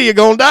on Betty, you're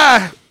going to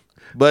die.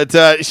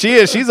 But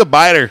she's a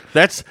biter.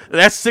 That's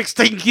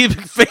 16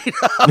 cubic feet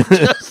of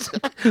just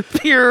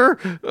pure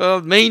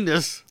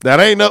meanness. That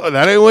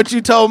ain't what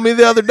you told me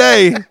the other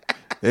day.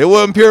 It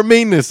wasn't pure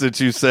meanness that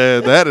you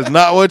said. That is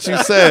not what you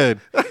said.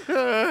 All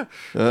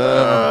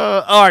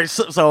right,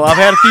 so I've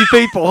had a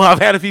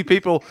few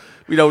people.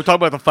 We talk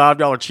about the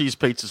 $5 cheese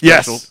pizza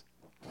special.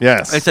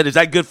 Yes. They said, is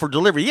that good for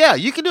delivery? Yeah,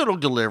 you can do it on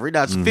delivery.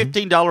 Now, it's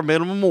 $15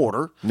 minimum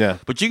order. Yeah.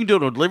 But you can do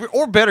it on delivery.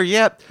 Or better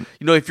yet,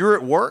 if you're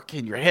at work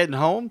and you're heading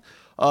home.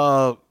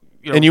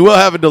 And you will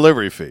have a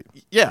delivery fee.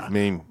 Yeah. I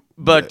mean,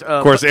 but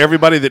of course,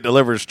 everybody that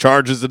delivers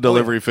charges a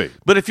delivery fee.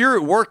 But if you're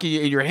at work and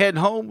you're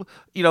heading home,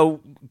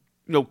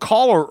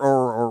 call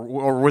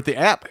or with the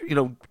app,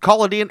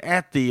 call it in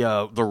at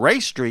the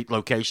Ray Street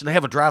location. They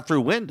have a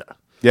drive-through window.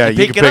 Yeah, you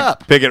can pick it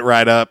up. Pick it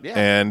right up,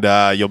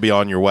 and you'll be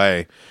on your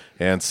way.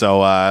 And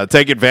so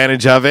take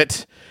advantage of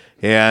it,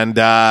 and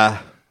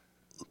let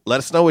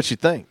us know what you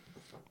think.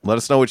 Let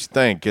us know what you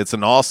think. It's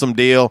an awesome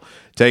deal.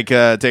 Take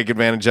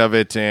advantage of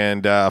it,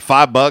 and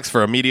 $5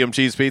 for a medium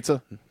cheese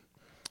pizza.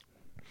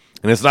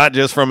 And it's not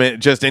just from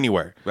just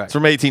anywhere. Right. It's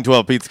from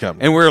 1812 Pizza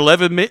Company. And we're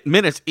 11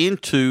 minutes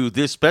into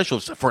this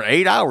special for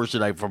 8 hours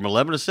today, from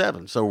 11 to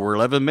 7. So we're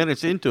 11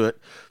 minutes into it.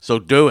 So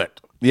do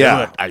it. Yeah.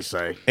 Do it, I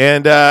say.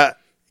 And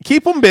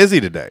keep them busy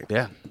today.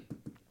 Yeah.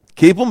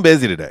 Keep them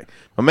busy today.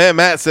 My man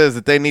Matt says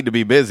that they need to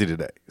be busy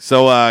today.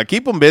 So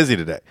keep them busy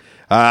today.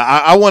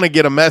 I want to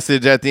get a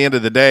message at the end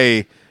of the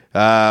day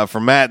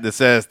from Matt that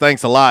says,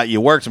 thanks a lot. You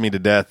worked me to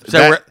death.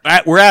 So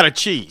we're out of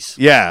cheese.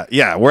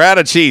 Yeah. We're out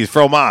of cheese.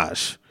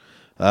 Fromage.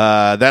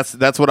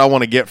 That's what I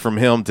want to get from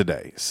him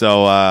today.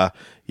 So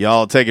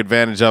y'all take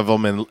advantage of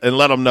them and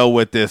let them know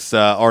what this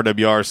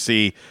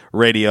RWRC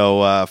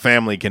radio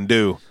family can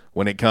do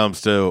when it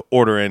comes to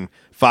ordering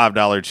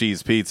 $5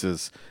 cheese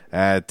pizzas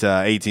at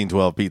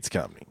 1812 Pizza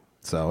Company.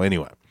 So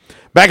anyway,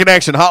 back in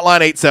action, hotline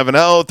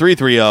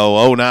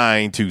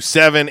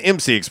 870-330-0927,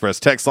 MC Express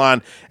text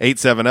line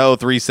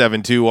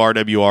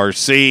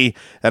 870-372-RWRC.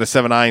 That is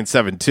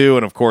 7972.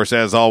 And of course,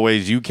 as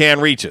always, you can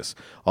reach us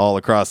all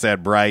across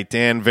that bright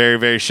and very,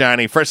 very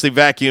shiny, freshly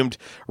vacuumed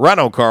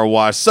Rhino Car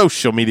Wash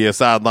social media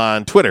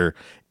sideline, Twitter,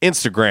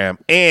 Instagram,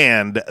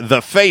 and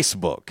the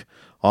Facebook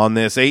on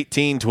this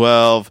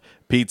 1812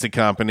 Pizza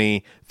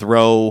Company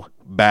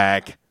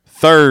Throwback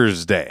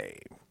Thursday.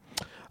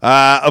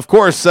 Of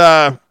course,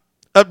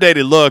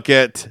 updated look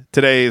at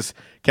today's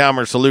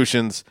Calmer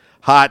Solutions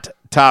hot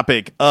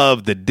topic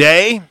of the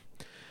day.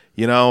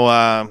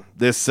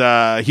 This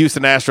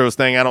Houston Astros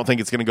thing, I don't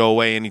think it's going to go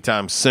away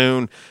anytime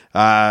soon.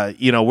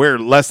 We're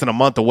less than a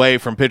month away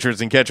from pitchers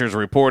and catchers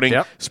reporting.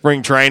 Yep.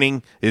 Spring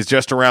training is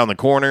just around the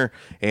corner.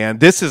 And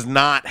this is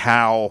not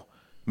how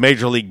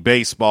Major League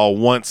Baseball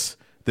wants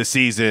the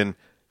season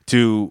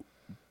to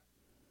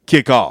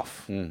kick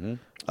off. Mm-hmm.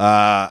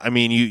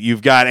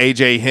 You've got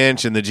A.J.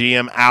 Hinch and the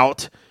GM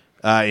out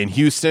in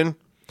Houston.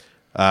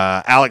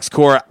 Alex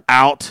Cora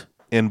out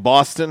in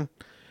Boston.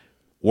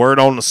 Word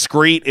on the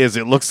street is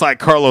it looks like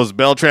Carlos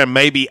Beltran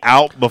may be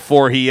out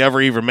before he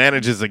ever even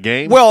manages a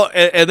game. Well,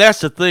 and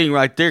that's the thing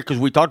right there, because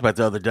we talked about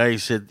the other day. He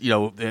said,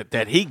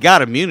 that he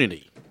got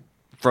immunity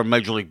from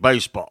Major League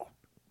Baseball,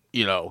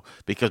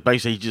 because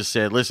basically he just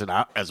said, listen,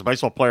 as a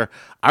baseball player,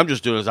 I'm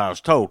just doing as I was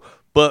told.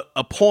 But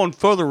upon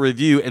further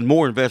review and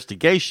more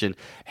investigation,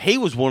 he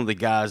was one of the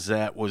guys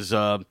that was,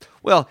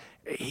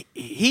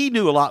 he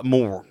knew a lot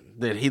more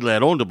than he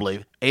led on to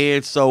believe.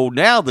 And so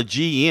now the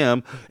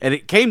GM, and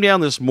it came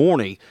down this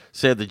morning,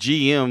 said the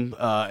GM,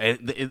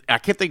 and I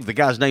can't think of the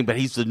guy's name, but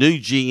he's the new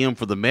GM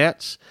for the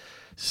Mets,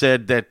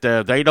 said that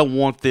they don't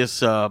want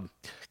this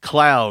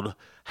cloud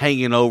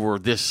hanging over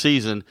this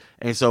season.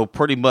 And so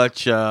pretty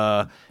much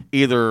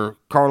either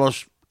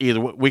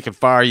we can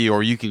fire you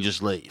or you can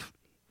just leave.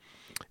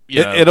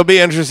 It'll be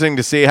interesting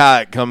to see how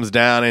it comes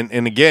down.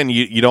 And again,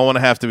 you don't want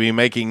to have to be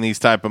making these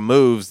type of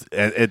moves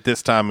at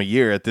this time of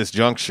year, at this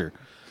juncture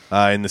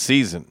in the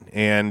season.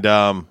 And,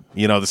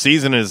 the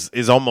season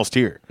is almost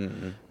here.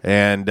 Mm-hmm.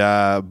 And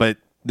but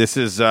this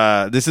is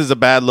a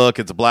bad look.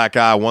 It's a black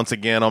eye once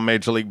again on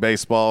Major League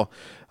Baseball.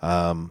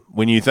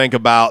 When you think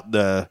about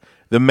the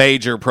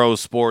major pro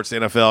sports,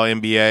 NFL,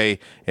 NBA,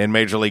 and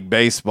Major League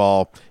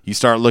Baseball, you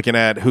start looking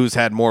at who's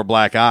had more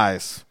black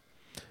eyes.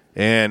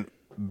 And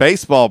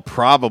baseball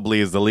probably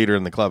is the leader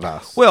in the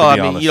clubhouse. Well,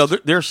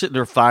 they're sitting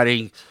there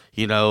fighting,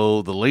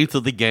 the length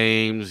of the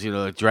games,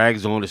 it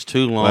drags on, it's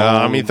too long.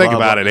 Well, think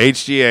about it.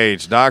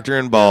 HGH,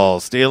 doctoring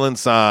balls, stealing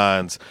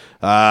signs,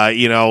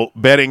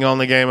 betting on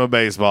the game of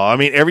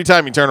baseball. Every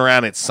time you turn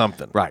around, it's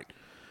something. Right.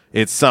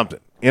 It's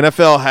something.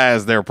 NFL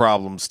has their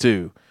problems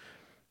too.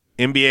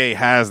 NBA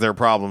has their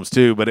problems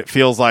too, but it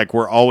feels like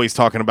we're always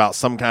talking about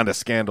some kind of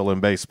scandal in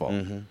baseball,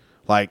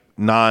 like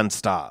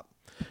nonstop.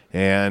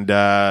 And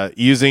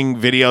using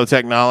video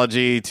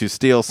technology to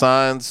steal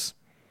signs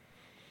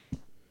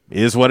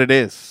is what it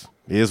is.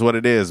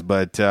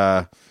 But,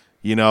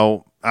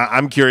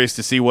 I'm curious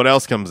to see what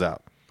else comes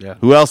out. Yeah.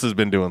 Who else has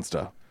been doing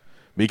stuff?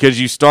 Because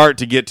you start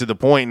to get to the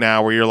point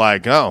now where you're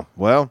like, oh,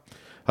 well,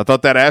 I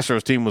thought that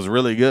Astros team was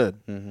really good.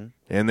 Mm-hmm.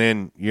 And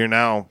then you're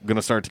now going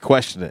to start to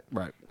question it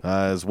Right.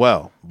 As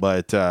well.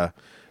 But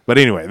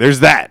anyway, there's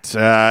that.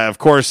 Of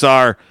course,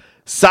 our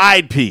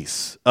side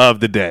piece of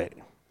the day.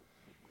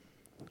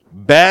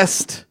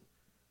 Best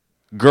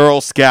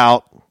Girl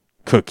Scout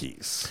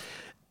cookies.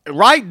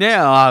 Right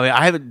now, I mean,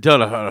 I haven't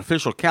done an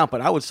official count,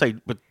 but I would say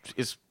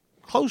it's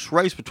close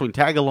race between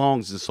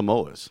Tagalongs and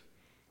Samoas.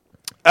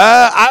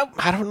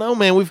 I don't know,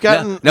 man. We've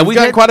gotten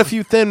quite a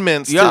few Thin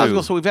Mints,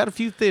 too. So we've had a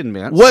few Thin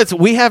Mints.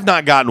 We have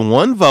not gotten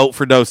one vote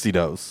for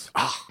Do-si-dos.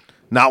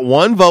 Not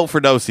one vote for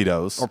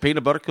Do-si-dos. Or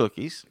peanut butter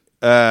cookies.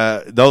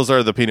 Those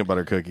are the peanut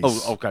butter cookies.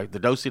 Oh, okay. The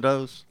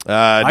Do-si-dos?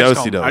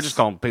 Do-si-dos. I just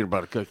call them peanut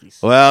butter cookies.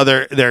 Well,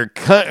 they're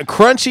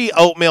crunchy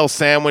oatmeal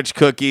sandwich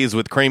cookies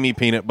with creamy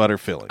peanut butter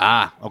filling.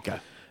 Okay.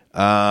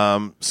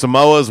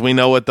 Samoas, we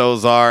know what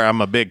those are. I'm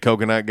a big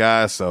coconut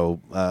guy, so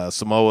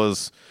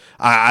Samoas.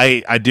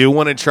 I do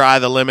want to try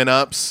the Lemon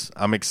Ups.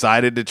 I'm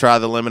excited to try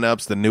the Lemon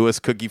Ups, the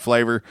newest cookie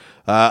flavor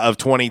of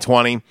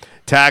 2020.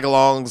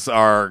 Tagalongs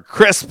are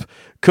crisp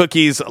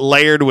cookies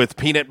layered with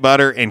peanut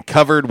butter and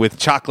covered with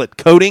chocolate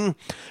coating.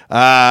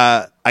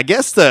 I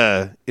guess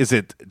is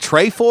it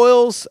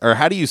trefoils, or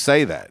how do you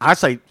say that? I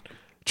say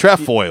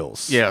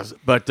trefoils. Yes,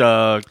 but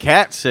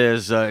Kat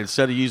says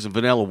instead of using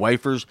vanilla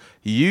wafers,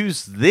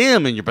 use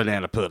them in your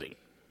banana pudding.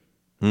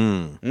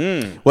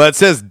 Well, it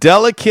says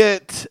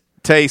delicate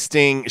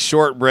tasting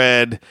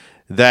shortbread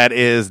that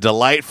is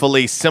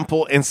delightfully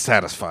simple and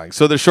satisfying.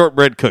 So they're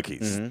shortbread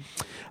cookies.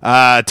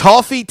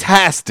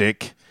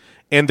 Toffee-tastic,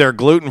 and they're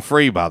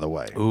gluten-free, by the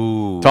way.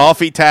 Ooh.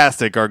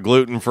 Toffee-tastic are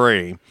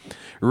gluten-free.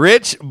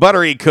 Rich,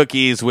 buttery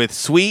cookies with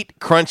sweet,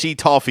 crunchy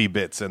toffee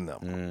bits in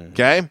them.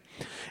 Okay?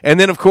 And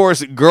then, of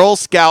course, Girl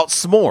Scout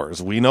s'mores.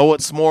 We know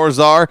what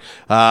s'mores are.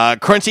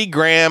 Crunchy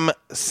graham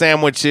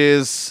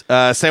sandwiches,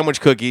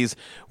 sandwich cookies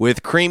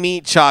with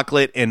creamy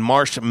chocolate and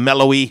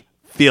marshmallowy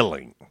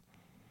filling.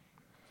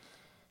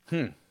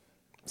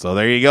 So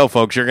there you go,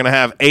 folks. You're going to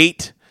have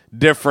 8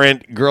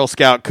 different Girl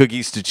Scout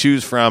cookies to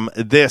choose from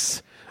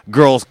this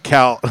Girl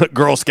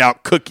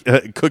Scout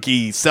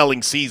cookie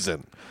selling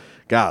season.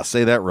 God,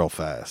 say that real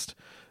fast.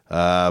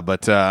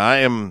 But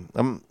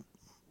I'm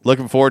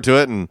looking forward to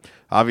it, and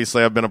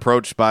obviously I've been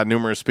approached by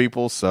numerous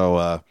people,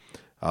 so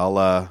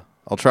I'll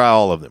try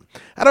all of them.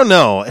 I don't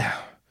know.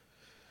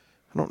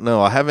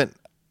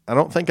 I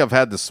don't think I've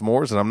had the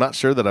s'mores, and I'm not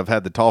sure that I've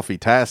had the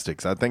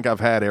toffee-tastics. I think I've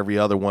had every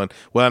other one.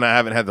 Well, and I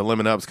haven't had the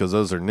lemon ups because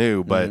those are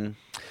new. But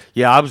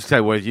yeah, I was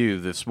saying with you,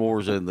 the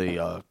s'mores and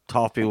the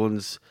toffee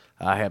ones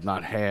I have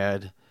not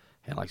had,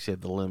 and like I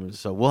said, the lemons.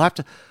 So we'll have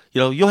to,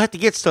 you'll have to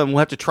get some. We'll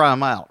have to try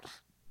them out.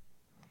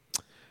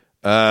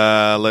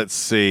 Let's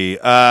see.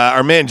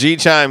 Our man G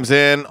chimes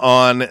in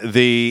on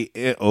the.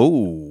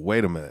 Oh,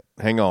 wait a minute.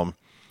 Hang on.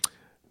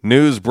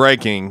 News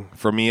breaking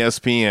from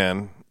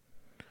ESPN.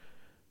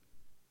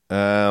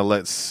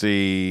 Let's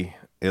see.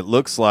 It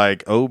looks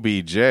like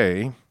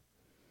OBJ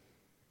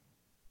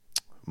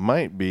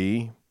might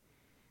be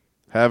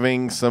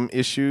having some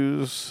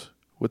issues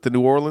with the New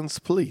Orleans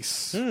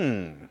police.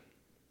 We're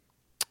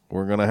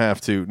going to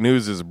have to.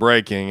 News is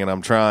breaking, and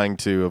I'm trying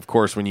to. Of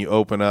course, when you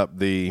open up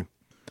the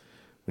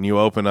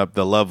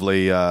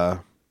lovely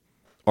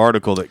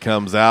article that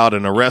comes out,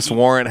 an arrest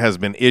warrant has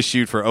been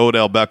issued for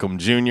Odell Beckham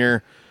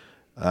Jr.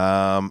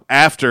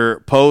 After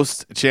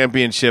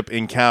post-championship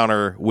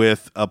encounter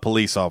with a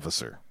police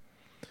officer.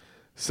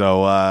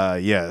 So,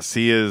 yes,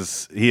 he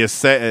is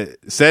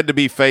said to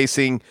be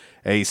facing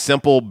a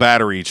simple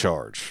battery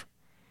charge.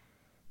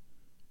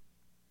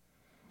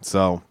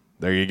 So,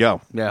 there you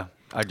go. Yeah,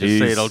 I just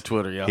say it on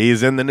Twitter, yeah.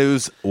 He's in the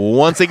news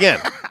once again.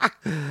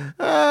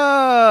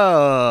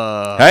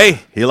 Hey,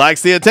 he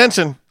likes the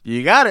attention.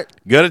 You got it.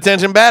 Good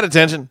attention, bad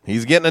attention.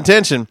 He's getting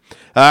attention.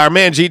 Our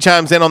man G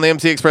chimes in on the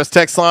MC Express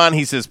text line.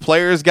 He says,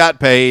 players got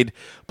paid.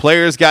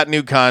 Players got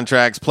new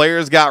contracts.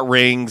 Players got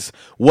rings.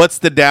 What's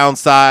the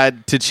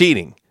downside to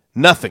cheating?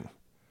 Nothing.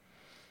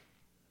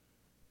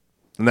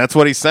 And that's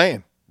what he's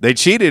saying. They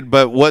cheated,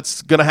 but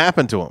what's going to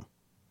happen to them?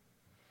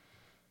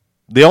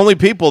 The only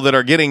people that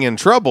are getting in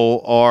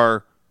trouble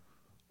are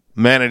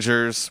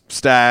managers,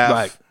 staff.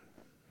 Right.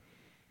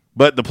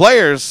 But the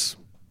players,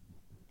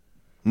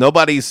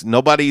 nothing's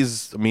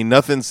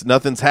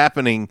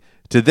happening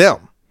to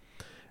them.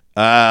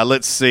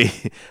 Let's see.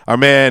 Our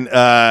man,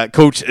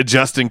 Coach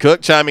Justin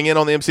Cook, chiming in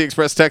on the MC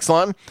Express text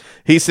line.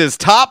 He says,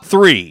 top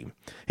 3.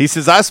 He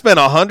says, I spend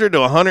 $100 to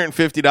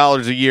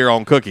 $150 a year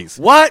on cookies.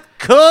 What?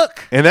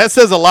 Cook? And that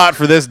says a lot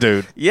for this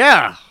dude.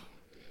 Yeah.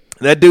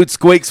 That dude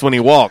squeaks when he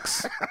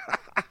walks.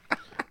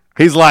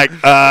 He's like,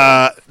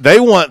 they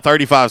want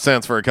 35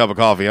 cents for a cup of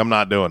coffee. I'm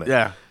not doing it.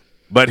 Yeah.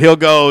 But he'll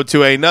go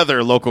to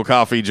another local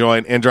coffee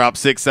joint and drop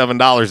 $6,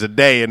 $7 a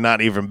day and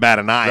not even bat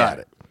an eye at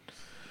it.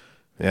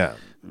 Yeah.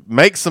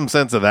 Make some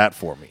sense of that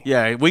for me.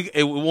 Yeah,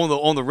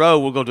 on the road,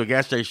 we'll go to a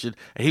gas station,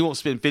 and he won't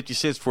spend 50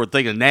 cents for a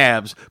thing of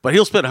nabs, but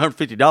he'll spend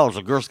 $150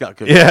 on Girl Scout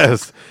cookies.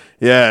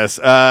 Yes.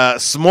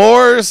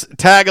 S'mores,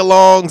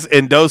 tagalongs,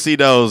 and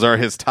do-si-dos are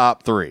his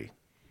top 3.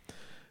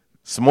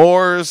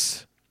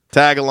 S'mores,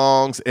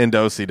 tagalongs, and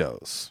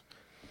do-si-dos.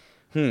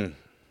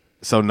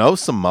 So no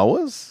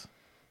Samoas?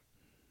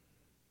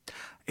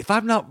 If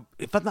I'm not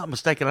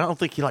mistaken, I don't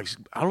think he likes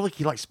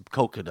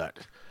coconut.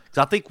 'Cause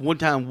I think one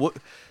time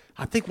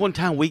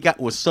we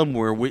was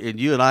somewhere and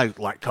you and I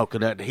like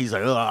coconut, and he's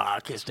like, "Oh, I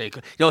can't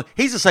stand."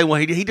 He's the same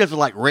way. He doesn't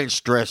like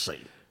ranch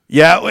dressing.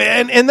 Yeah,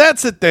 and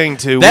that's the thing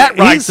too. That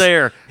right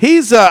there.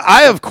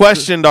 I have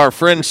questioned our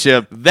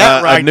friendship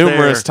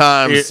numerous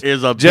times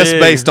is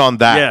based on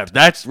that. Yeah,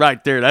 that's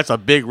right there. That's a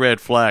big red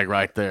flag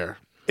right there.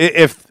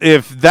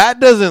 If that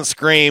doesn't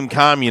scream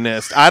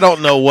communist, I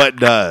don't know what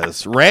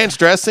does. Ranch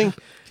dressing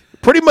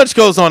pretty much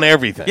goes on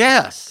everything.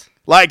 Yes.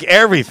 Like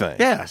everything.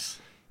 Yes.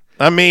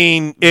 I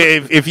mean,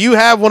 if you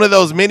have one of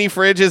those mini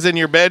fridges in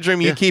your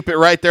bedroom, you keep it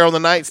right there on the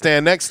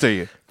nightstand next to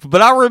you.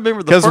 But I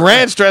remember because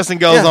ranch dressing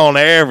goes on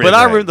everything. But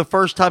I remember the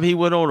first time he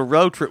went on a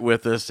road trip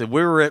with us, and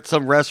we were at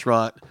some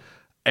restaurant,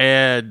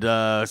 and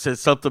said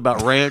something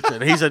about ranch,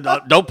 and he said,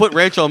 "Don't put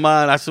ranch on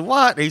mine." I said,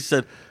 "What?" He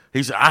said,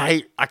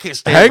 I can't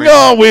stand. Hang ranch.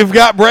 on, we've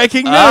got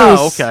breaking news.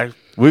 Oh, okay.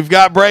 We've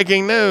got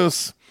breaking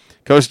news.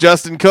 Coach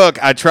Justin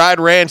Cook, I tried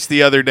ranch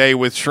the other day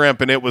with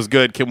shrimp, and it was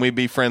good. Can we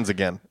be friends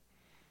again?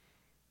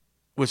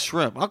 With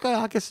shrimp, okay,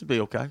 I guess it'd be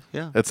okay.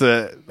 Yeah,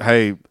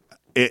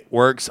 it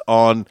works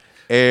on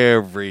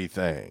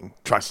everything.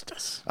 Trust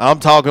us. I'm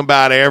talking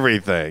about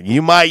everything.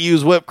 You might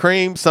use whipped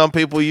cream. Some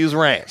people use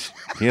ranch.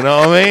 You know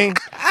what I mean?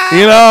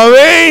 You know what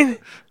I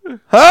mean?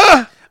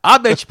 Huh? I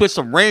bet you put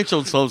some ranch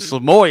on some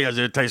Samoyas and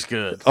it tastes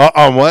good.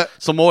 On what?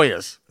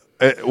 Samoyas.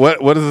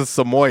 What is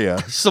a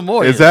Samoya?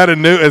 Samoya. Is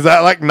that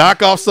like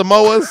knockoff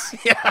Samoas?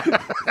 Yeah.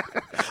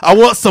 I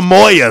want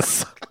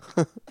Samoyas.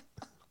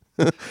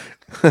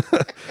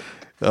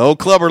 Old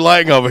Clubber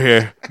Lang over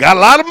here. Got a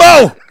lot of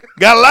mo.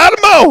 Got a lot of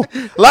mo.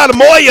 A lot of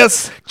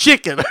moyas.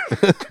 Chicken.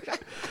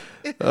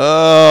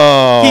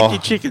 Oh. Keep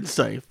your chicken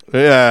safe.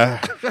 Yeah.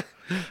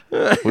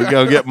 We're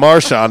going to get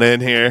Marshawn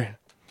in here.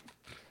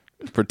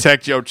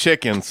 Protect your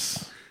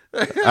chickens.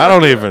 I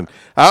don't even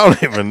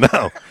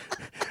know.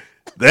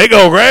 They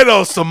go great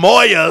on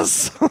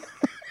Samoyas.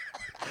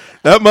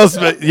 That must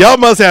be, y'all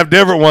must have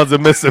different ones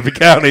in Mississippi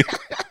County.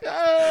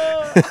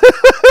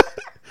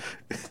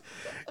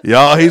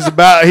 Y'all, he's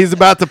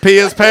about to pee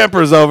his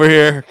Pampers over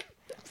here.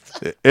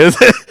 Is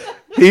it?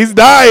 He's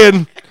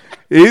dying.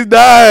 He's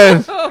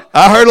dying.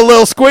 I heard a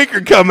little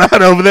squeaker come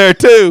out over there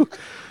too.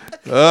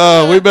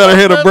 Oh, we better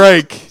hit a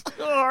break.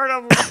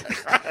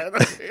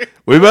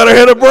 We better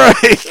hit a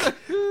break.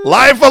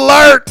 Life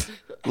alert.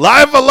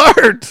 Life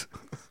alert.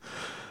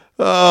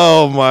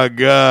 Oh my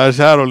gosh,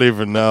 I don't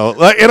even know.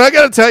 And I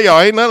got to tell y'all,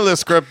 ain't none of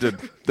this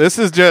scripted. This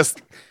is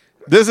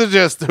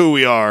just who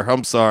we are.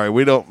 I'm sorry,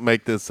 we don't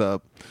make this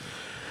up.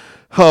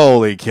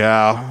 Holy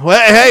cow.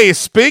 Well, hey,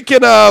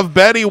 speaking of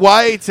Betty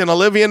White and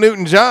Olivia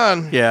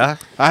Newton-John, yeah,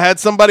 I had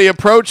somebody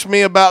approach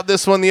me about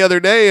this one the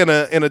other day in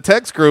a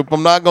text group.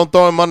 I'm not going to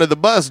throw him under the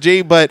bus,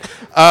 but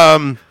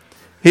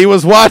he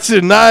was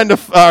watching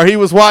Best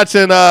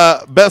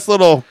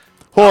Little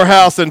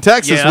Whorehouse in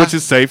Texas, which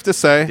is safe to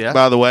say,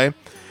 by the way.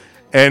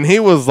 And he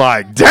was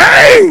like,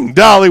 dang,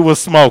 Dolly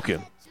was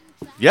smoking.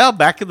 Yeah,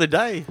 back in the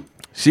day.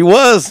 She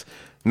was.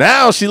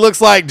 Now she looks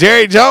like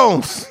Jerry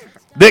Jones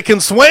that can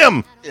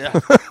swim. Yeah.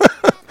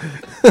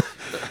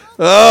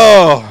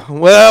 Oh,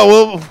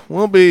 well,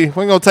 we're going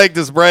to take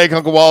this break.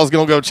 Uncle Wall's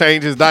going to go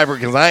change his diaper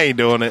because I ain't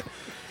doing it.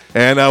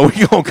 And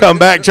we're going to come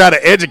back, try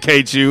to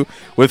educate you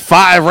with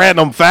 5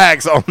 random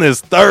facts on this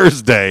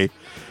Thursday.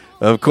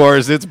 Of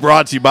course, it's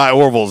brought to you by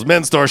Orville's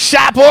Men's Store.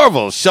 Shop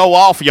Orville's. Show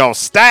off your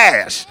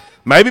stash.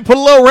 Maybe put a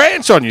little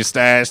ranch on your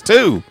stash,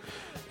 too.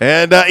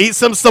 And eat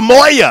some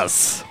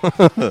Samoyas.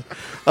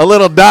 A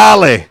little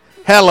Dolly.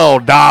 Hello,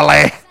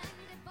 Dolly.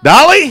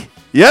 Dolly?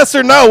 Yes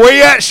or no? Where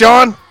you at,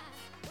 Sean?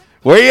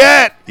 Where you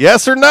at?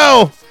 Yes or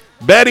no?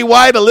 Betty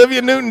White,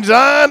 Olivia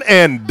Newton-John,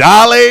 and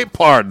Dolly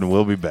Parton.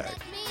 We'll be back.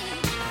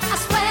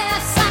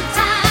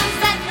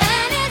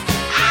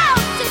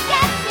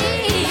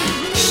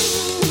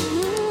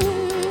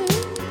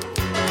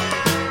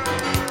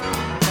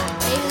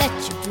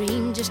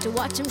 To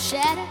watch him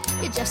shatter.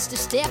 You're just a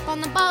step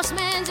on the boss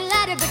man's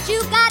ladder, but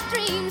you got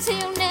dreams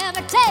he'll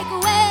never take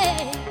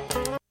away.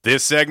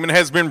 This segment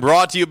has been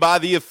brought to you by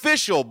the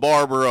official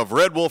barber of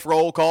Red Wolf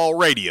Roll Call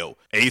Radio,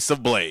 Ace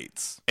of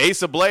Blades.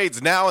 Ace of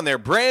Blades now in their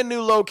brand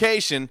new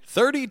location,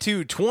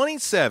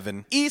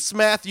 3227 East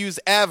Matthews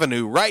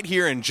Avenue, right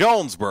here in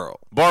Jonesboro.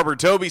 Barber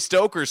Toby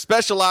Stoker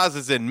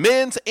specializes in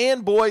men's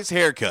and boys'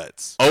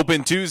 haircuts.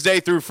 Open Tuesday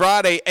through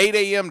Friday, 8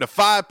 a.m. to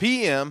 5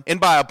 p.m.,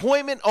 and by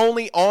appointment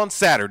only on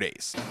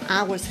Saturdays.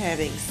 I was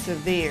having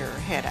severe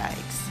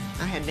headaches.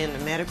 I had been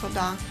to medical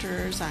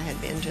doctors. I had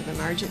been to the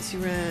emergency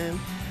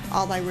room.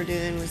 All they were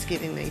doing was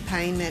giving me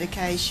pain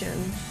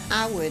medication.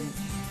 I would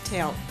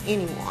tell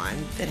anyone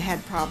that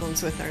had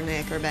problems with their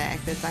neck or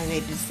back that they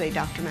needed to see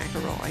Dr.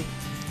 McElroy.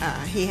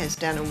 He has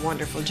done a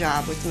wonderful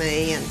job with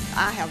me, and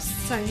I have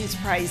sung his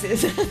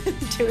praises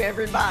to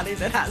everybody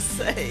that I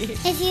see.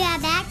 If you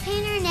have back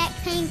pain or neck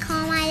pain,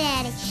 call my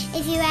daddy.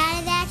 If you're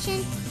out of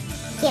action,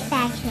 get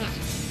back in.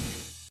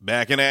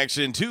 Back in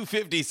action,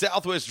 250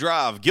 Southwest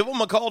Drive. Give them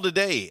a call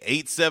today,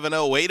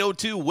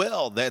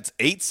 870-802-WELL. That's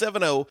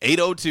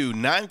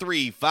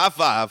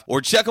 870-802-9355.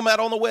 Or check them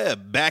out on the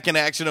web,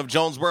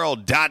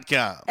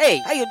 backinactionofjonesboro.com.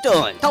 Hey, how you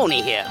doing?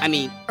 Tony here.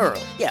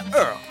 Earl. Yeah,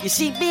 Earl. You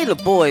see, me and the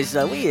boys,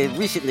 we have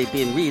recently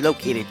been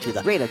relocated to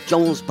the greater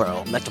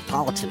Jonesboro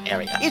metropolitan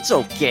area. It's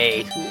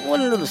okay.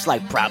 One little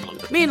slight problem.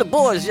 Me and the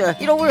boys,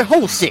 we're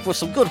homesick for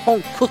some good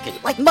home cooking,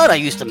 like Mud I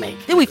used to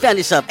make. Then we found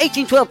this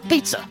 1812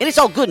 pizza, and it's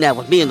all good now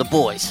with me and the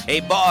boys. Hey,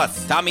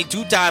 boss, Tommy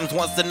 2 Times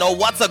wants to know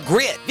what's a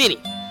grit. Vinny,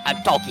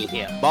 I'm talking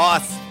here.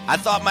 Boss, I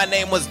thought my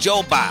name was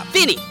Joe Bob.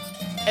 Vinny,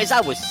 as I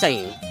was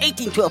saying,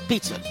 1812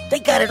 Pizza, they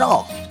got it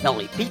all. Not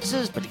only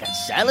pizzas, but they got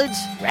salads,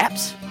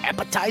 wraps,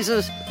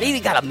 appetizers. They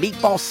even got a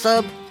meatball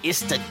sub. It's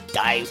to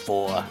die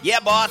for. Yeah,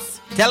 boss.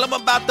 Tell them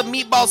about the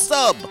meatball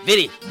sub.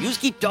 Vinny, you just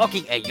keep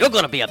talking and you're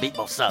gonna be a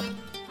meatball sub.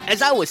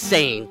 As I was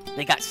saying,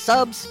 they got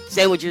subs,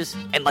 sandwiches,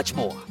 and much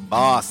more.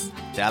 Boss,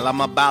 tell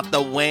them about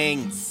the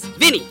wings.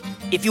 Vinny,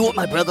 if you want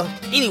my brother,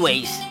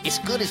 anyways, it's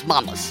good as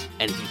Mama's.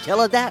 And if you tell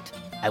her that,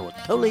 I will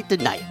totally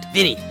deny it.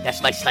 Vinny,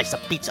 that's my slice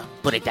of pizza.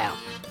 Put it down.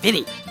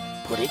 Vinny,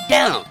 put it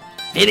down.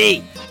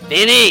 Vinny!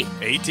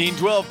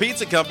 1812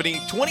 Pizza Company,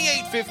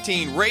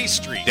 2815 Ray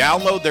Street.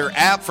 Download their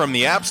app from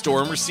the App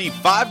Store and receive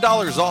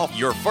 $5 off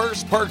your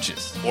first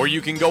purchase. Or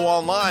you can go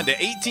online to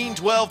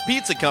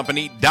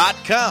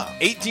 1812pizzacompany.com.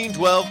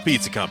 1812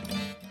 Pizza Company.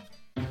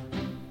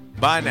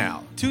 By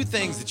now, 2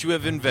 things that you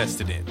have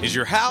invested in is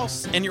your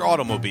house and your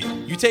automobile.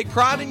 You take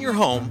pride in your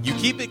home, you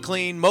keep it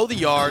clean, mow the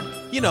yard,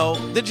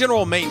 the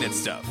general maintenance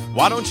stuff.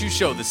 Why don't you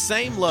show the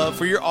same love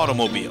for your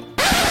automobile?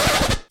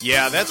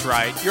 Yeah, that's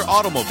right, your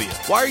automobile.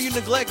 Why are you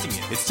neglecting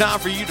it? It's time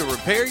for you to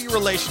repair your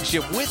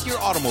relationship with your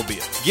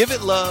automobile. Give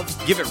it love,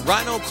 give it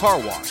Rhino Car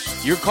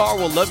Wash. Your car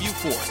will love you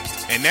for it.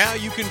 And now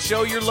you can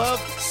show your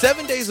love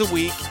 7 days a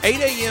week, 8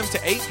 a.m. to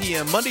 8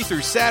 p.m. Monday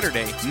through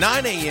Saturday,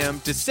 9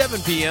 a.m. to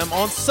 7 p.m.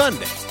 on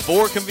Sunday.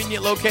 4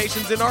 convenient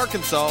locations in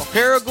Arkansas,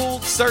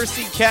 Paragould,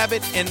 Searcy,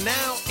 Cabot, and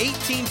now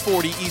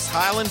 1840 East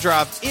Highland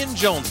Drive in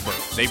Jonesboro.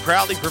 They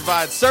proudly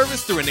provide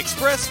service through an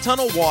express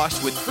tunnel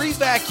wash with free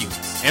vacuums.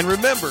 And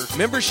remember,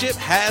 membership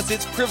has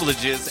its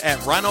privileges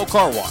at Rhino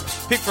Car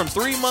Wash. Pick from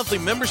 3 monthly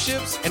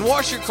memberships and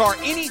wash your car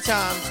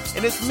anytime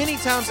and as many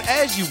times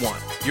as you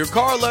want. Your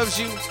car loves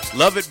you,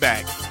 love it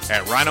back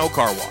at Rhino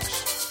Car Wash.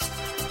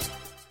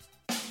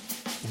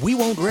 We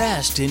won't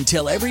rest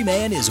until every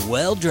man is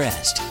well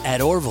dressed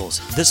at Orville's,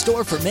 the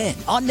store for men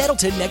on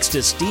Nettleton next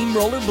to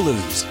Steamroller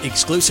Blues.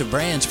 Exclusive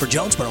brands for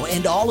Jonesboro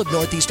and all of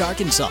Northeast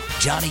Arkansas.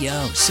 Johnny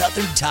O,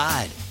 Southern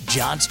Tide,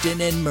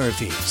 Johnston and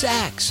Murphy,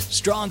 Saks,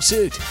 Strong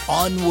Suit,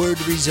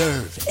 Onward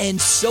Reserve, and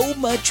so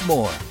much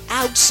more.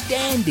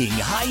 Outstanding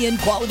high-end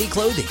quality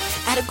clothing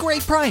at a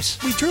great price.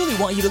 We truly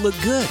want you to look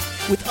good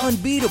with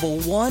unbeatable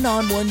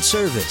one-on-one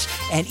service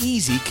and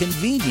easy,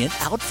 convenient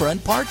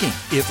out-front parking.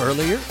 If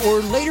earlier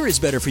or later is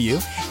better for you,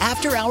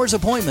 after-hours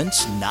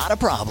appointments, not a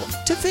problem.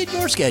 To fit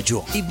your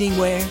schedule. Evening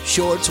wear,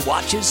 shorts,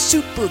 watches,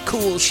 super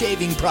cool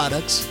shaving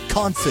products,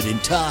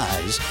 confident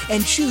ties,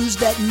 and shoes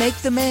that make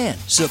the man.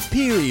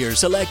 Superior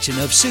selection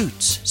of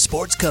suits,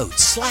 sports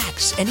coats,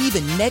 slacks, and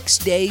even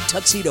next-day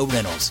tuxedo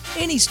rentals.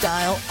 Any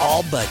style,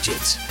 all budgets.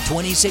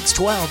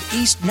 2612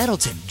 East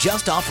Nettleton,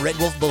 just off Red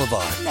Wolf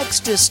Boulevard,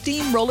 next to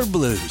Steamroller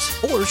Blues.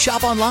 Or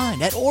shop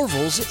online at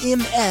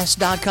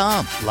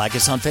orvillesms.com. Like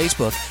us on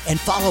Facebook and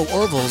follow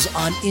Orville's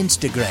on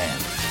Instagram.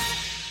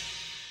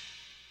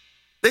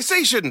 They say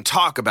you shouldn't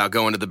talk about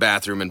going to the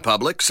bathroom in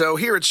public, so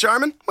here at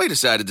Charmin, we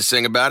decided to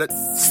sing about it.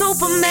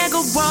 Super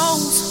mega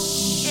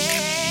rolls.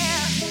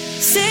 Yeah.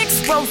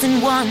 6 rolls in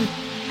one.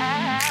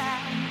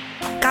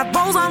 Got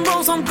rolls on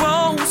rolls on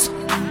rolls.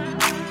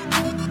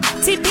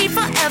 TP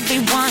for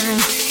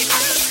everyone.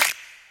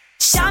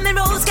 Charmin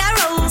rolls got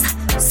rolls.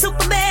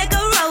 Super mega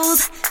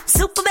rolls.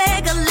 Super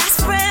mega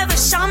lasts forever.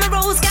 Charmin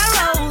rolls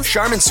got rolls.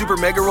 Charmin Super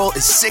Mega Roll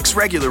is 6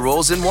 regular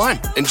rolls in one.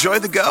 Enjoy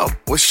the go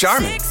with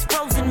Charmin. 6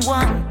 rolls in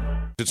one.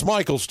 It's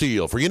Michael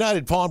Steele for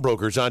United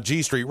Pawnbrokers on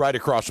G Street right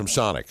across from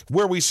Sonic,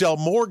 where we sell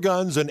more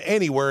guns than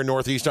anywhere in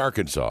Northeast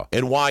Arkansas.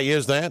 And why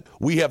is that?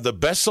 We have the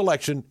best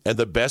selection and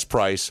the best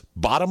price,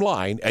 bottom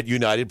line, at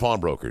United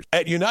Pawnbrokers.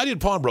 At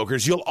United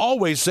Pawnbrokers, you'll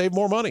always save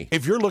more money.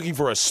 If you're looking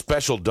for a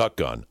special duck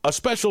gun, a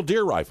special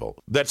deer rifle,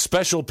 that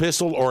special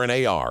pistol, or an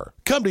AR,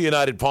 come to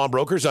United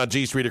Pawnbrokers on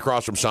G Street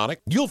across from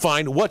Sonic. You'll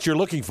find what you're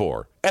looking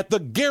for at the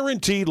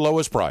guaranteed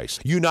lowest price.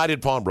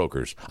 United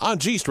Pawnbrokers on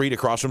G Street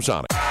across from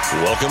Sonic.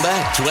 Welcome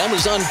back to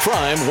Amazon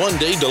Prime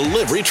one-day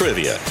delivery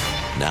trivia.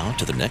 Now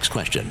to the next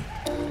question.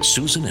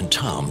 Susan and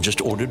Tom just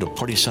ordered a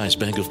party-sized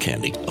bag of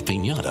candy, a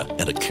piñata,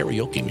 and a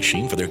karaoke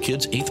machine for their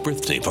kid's 8th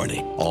birthday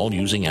party, all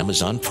using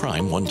Amazon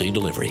Prime one-day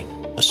delivery.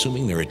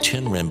 Assuming there are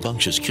 10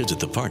 rambunctious kids at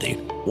the party,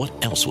 what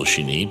else will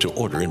she need to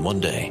order in one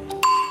day?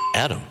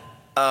 Adam.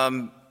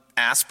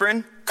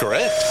 Aspirin?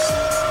 Correct.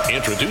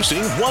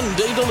 Introducing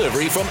one-day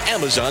delivery from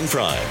Amazon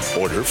Prime.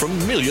 Order from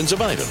millions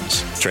of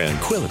items.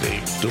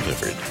 Tranquility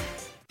delivered.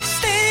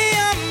 Stay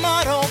on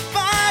Auto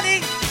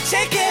Body.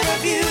 Take care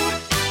of you.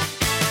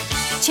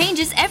 Change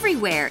Changes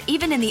everywhere,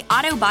 even in the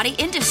auto body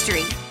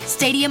industry.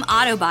 Stadium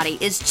Auto Body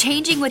is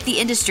changing with the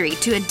industry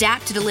to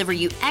adapt to deliver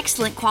you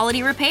excellent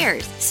quality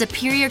repairs,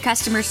 superior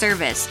customer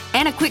service,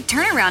 and a quick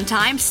turnaround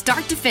time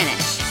start to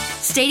finish.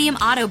 Stadium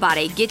Auto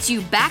Body gets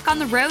you back on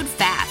the road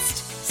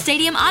fast.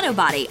 Stadium Auto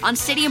Body on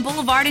Stadium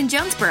Boulevard in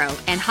Jonesboro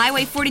and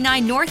Highway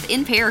 49 North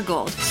in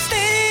Paragould.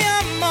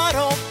 Stadium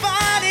Auto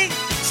Body,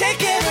 take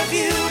care of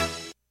you.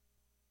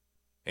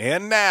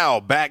 And now,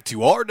 back to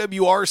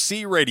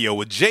RWRC Radio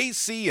with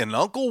JC and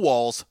Uncle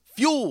Walls,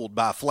 fueled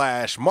by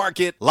Flash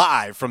Market,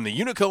 live from the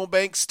Unico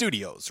Bank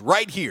Studios,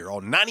 right here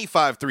on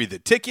 95.3 The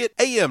Ticket,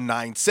 AM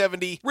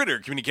 970, Ritter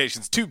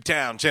Communications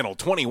Tubetown Channel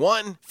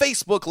 21,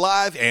 Facebook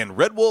Live, and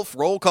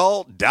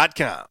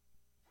RedWolfRollCall.com.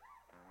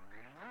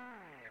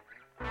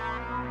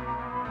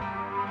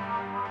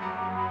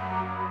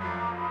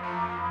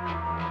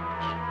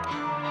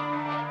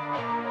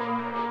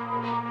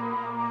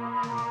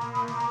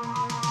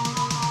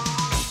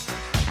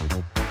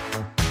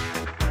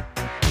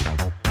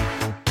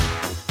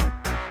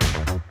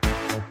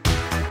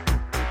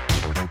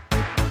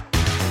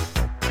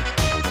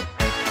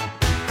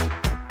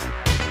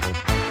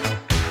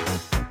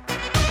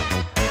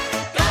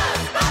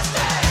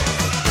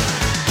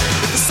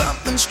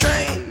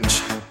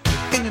 Strange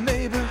in your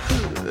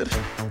neighborhood.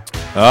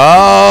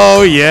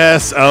 Oh,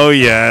 yes. Oh,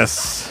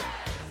 yes.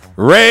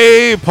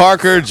 Ray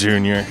Parker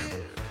Jr.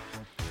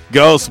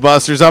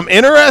 Ghostbusters. I'm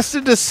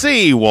interested to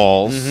see,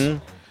 Walls.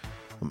 I'm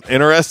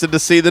interested to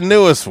see the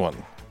newest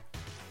one.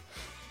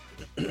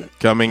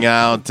 Coming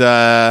out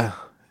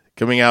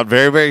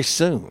very, very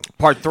soon.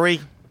 Part 3.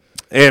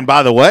 And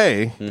by the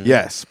way,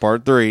 yes,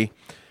 part 3.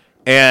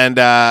 And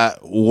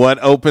what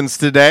opens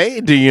today?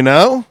 Do you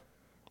know?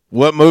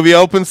 What movie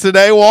opens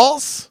today,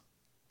 Walls?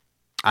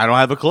 I don't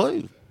have a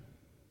clue.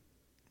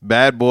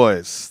 Bad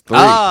Boys 3.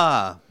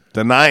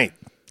 Tonight.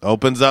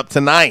 Opens up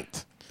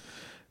tonight.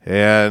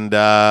 And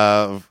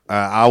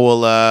I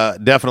will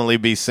definitely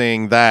be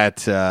seeing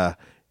that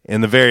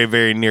in the very,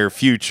 very near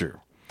future.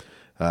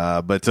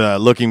 But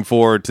looking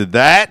forward to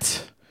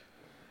that.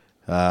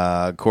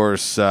 Of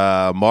course,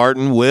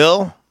 Martin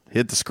will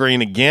hit the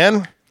screen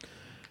again.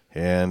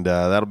 And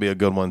that'll be a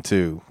good one,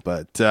 too.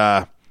 But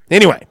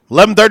anyway,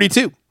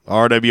 11:32.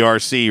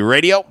 RWRC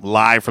Radio,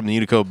 live from the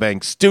Unico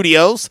Bank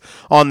Studios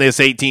on this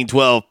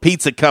 1812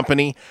 Pizza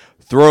Company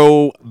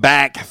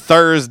Throwback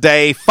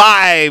Thursday.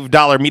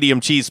 $5 medium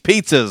cheese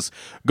pizzas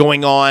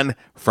going on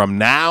from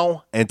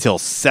now until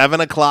 7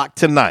 o'clock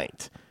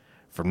tonight.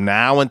 From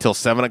now until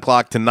 7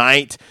 o'clock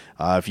tonight.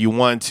 If you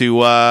want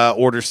to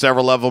order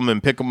several of them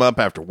and pick them up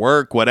after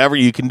work, whatever,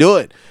 you can do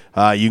it.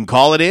 You can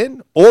call it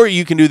in, or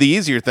you can do the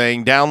easier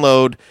thing,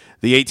 download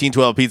the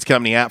 1812 Pizza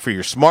Company app for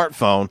your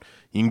smartphone.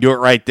 You can do it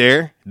right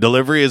there.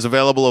 Delivery is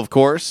available, of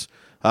course,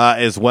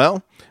 as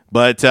well.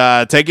 But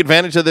take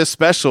advantage of this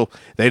special.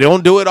 They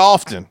don't do it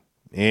often.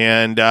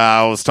 And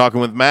I was talking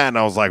with Matt, and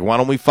I was like, why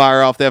don't we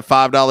fire off that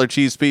 $5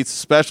 cheese pizza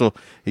special?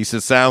 He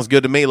said, sounds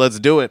good to me. Let's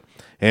do it.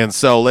 And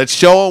so let's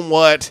show them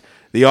what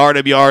the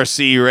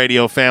RWRC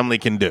radio family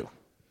can do.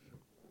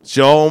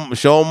 Show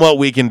them what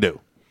we can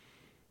do.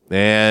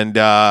 And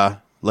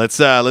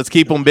let's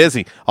keep them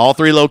busy. All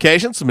 3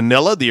 locations,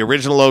 Manila, the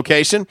original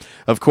location.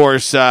 Of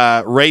course,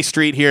 Ray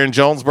Street here in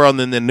Jonesboro, and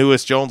then the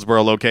newest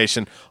Jonesboro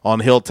location on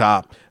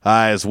Hilltop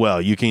as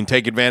well. You can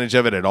take advantage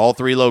of it at all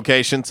 3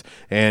 locations,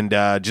 and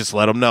just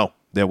let them know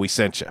that we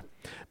sent you.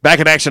 Back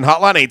in action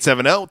hotline,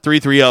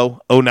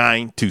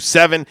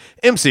 870-330-0927.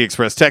 MC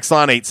Express text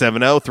line,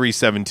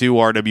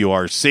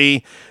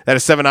 870-372-RWRC. That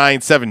is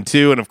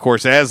 7972. And, of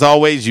course, as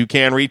always, you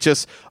can reach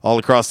us all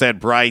across that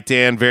bright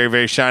and very,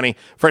 very shiny,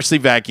 freshly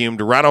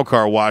vacuumed Rhino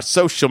Car Wash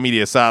social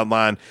media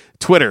sideline,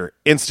 Twitter,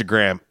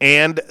 Instagram,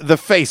 and the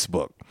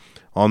Facebook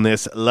on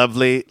this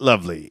lovely,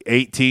 lovely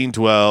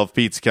 1812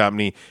 Pizza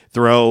Company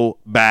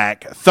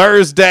Throwback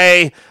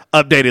Thursday.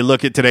 Updated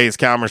look at today's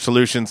Commerce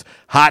Solutions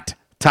hot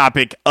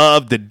topic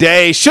of the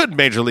day. Should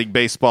Major League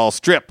Baseball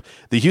strip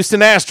the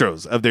Houston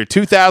Astros of their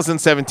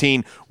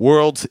 2017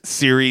 World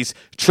Series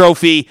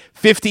trophy?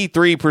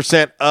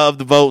 53% of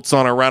the votes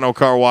on our Rhino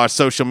Car Wash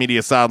social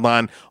media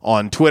sideline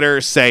on Twitter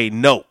say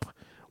nope.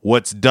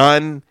 What's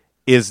done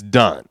is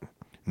done.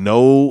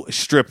 No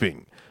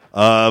stripping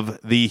of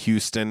the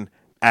Houston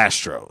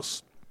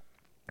Astros.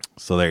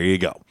 So there you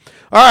go.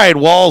 All right,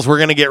 Walls, we're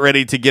going to get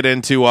ready to get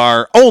into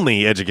our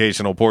only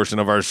educational portion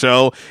of our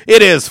show.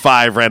 It is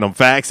 5 Random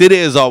Facts. It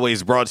is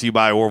always brought to you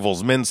by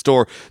Orville's Men's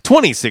Store,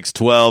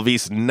 2612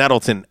 East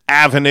Nettleton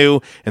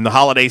Avenue. And the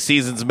holiday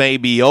seasons may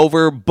be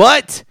over,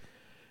 but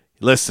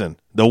listen,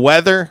 the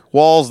weather,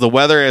 Walls, the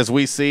weather as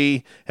we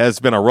see has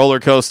been a roller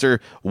coaster.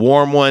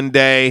 Warm one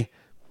day,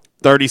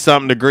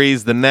 30-something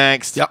degrees the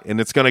next, and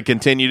it's going to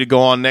continue to go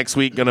on next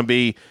week. Going to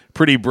be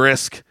pretty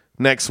brisk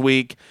next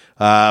week.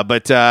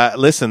 But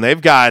listen,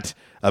 they've got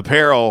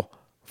apparel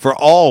for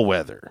all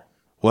weather.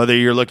 Whether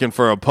you're looking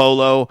for a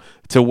polo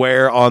to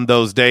wear on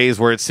those days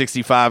where it's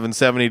 65 and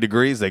 70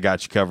 degrees, they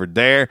got you covered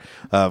there.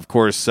 Of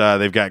course,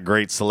 they've got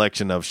great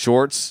selection of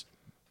shorts.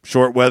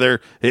 Short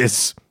weather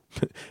is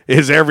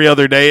is every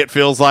other day, it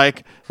feels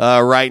like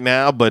right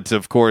now. But,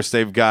 of course,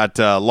 they've got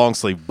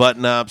long-sleeve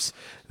button-ups.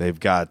 They've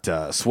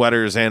got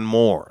sweaters and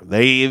more.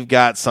 They've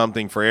got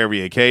something for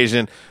every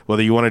occasion.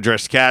 Whether you want to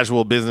dress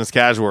casual, business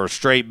casual, or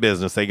straight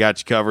business, they got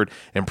you covered.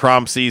 And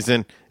prom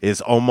season is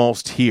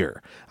almost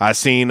here. I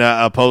seen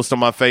a post on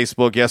my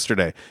Facebook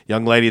yesterday.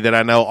 Young lady that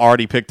I know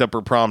already picked up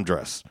her prom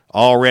dress.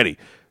 Already.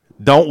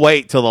 Don't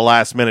wait till the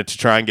last minute to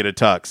try and get a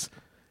tux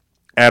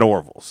at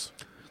Orville's.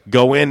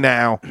 Go in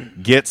now,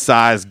 get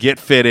size, get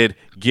fitted,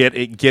 get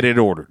it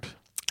ordered.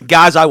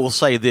 Guys, I will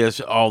say this,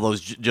 all those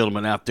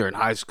gentlemen out there in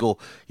high school,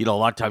 a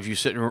lot of times you're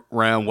sitting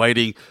around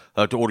waiting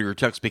to order your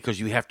tux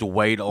because you have to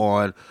wait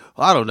on,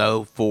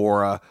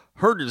 for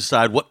her to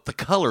decide what the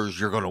colors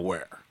you're going to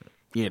wear.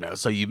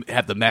 So you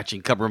have the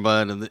matching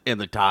cummerbund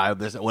and the tie,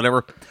 this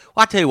whatever.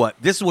 Well, I tell you what,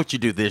 this is what you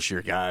do this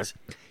year, guys.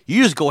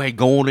 You just go ahead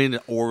go on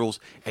into Orioles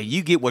and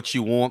you get what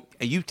you want,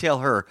 and you tell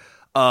her,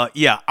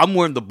 I'm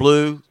wearing the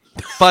blue.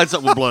 Find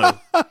something blue.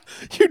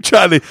 You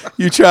trying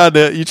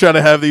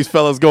to have these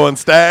fellas going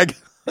stag?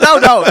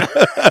 No.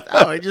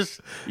 You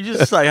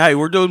just say, hey,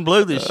 we're doing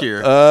blue this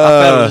year. I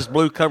found this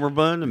blue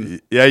cummerbund.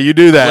 And you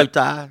do that. Blue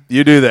tie.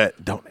 You do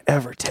that. Don't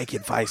ever take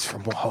advice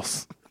from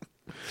Walls.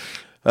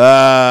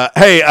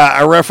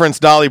 I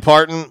referenced Dolly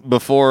Parton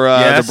before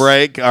the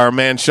break. Our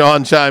man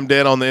Sean chimed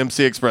in on the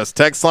MC Express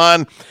text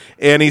line,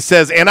 and he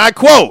says, and I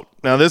quote,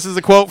 now this is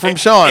a quote from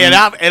Sean,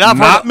 I've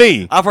not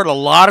me. I've heard a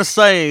lot of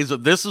sayings,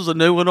 but this is a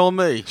new one on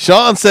me.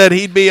 Sean said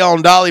he'd be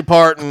on Dolly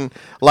Parton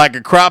like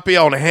a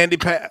crappie on a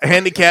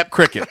handicap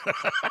cricket.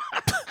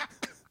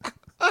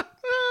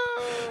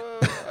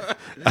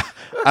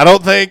 I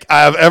don't think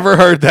I've ever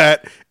heard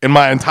that in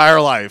my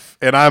entire life,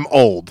 and I'm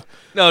old.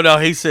 No,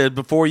 he said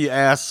before you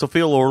ask,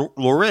 Sophia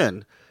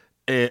Loren,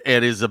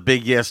 it is a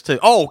big yes too.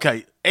 Oh,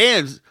 okay,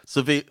 and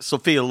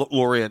Sophia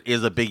Loren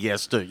is a big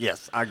yes too.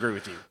 Yes, I agree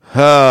with you.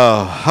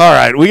 Oh, all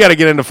right. We got to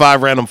get into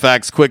 5 random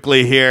facts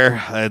quickly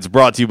here. It's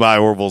brought to you by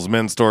Orville's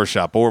Men's Store.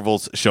 Shop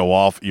Orville's. Show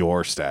off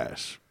your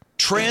stash.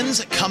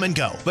 Trends come and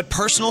go, but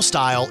personal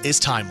style is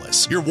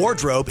timeless. Your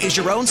wardrobe is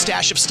your own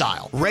stash of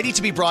style, ready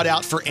to be brought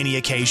out for any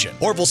occasion.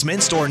 Orville's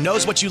Men's Store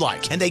knows what you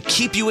like, and they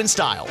keep you in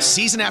style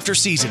season after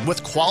season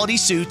with quality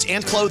suits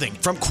and clothing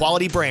from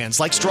quality brands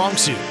like Strong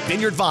Suit,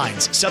 Vineyard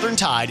Vines, Southern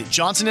Tide,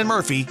 Johnson &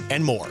 Murphy,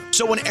 and more.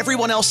 So when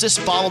everyone else is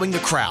following the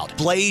crowd,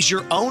 blaze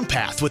your own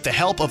path with the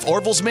help of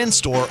Orville's Men's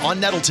Store on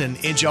Nettleton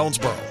in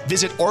Jonesboro.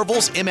 Visit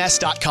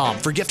orvillesms.com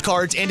for gift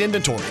cards and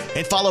inventory,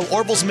 and follow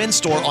Orville's Men's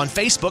Store on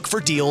Facebook for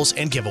deals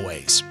and giveaways.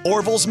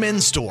 Orville's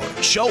Men's Store.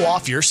 Show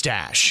off your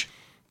stash.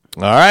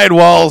 All right,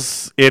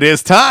 Walls. It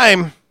is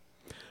time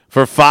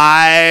for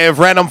 5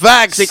 random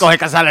facts. Cinco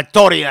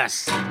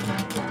aleatorias.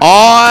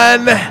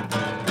 On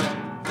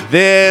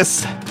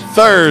this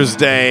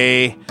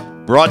Thursday,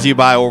 brought to you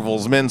by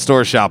Orville's Men's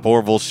Store. Shop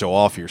Orville's. Show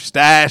off your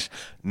stash.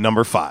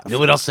 Number 5.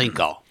 Número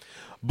 5.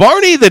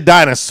 Barney the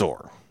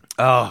dinosaur.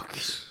 Oh,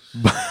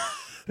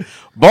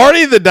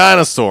 Barney the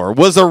dinosaur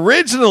was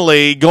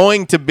originally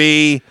going to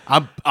be...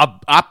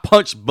 I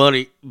punched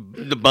Barney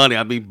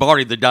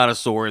the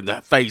dinosaur in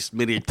the face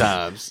many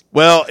times.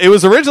 Well, it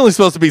was originally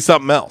supposed to be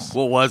something else.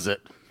 What was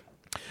it?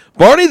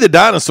 Barney the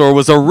dinosaur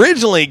was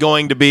originally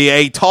going to be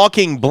a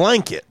talking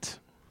blanket.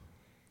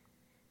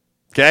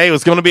 Okay, it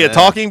was going to be a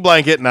talking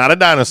blanket, not a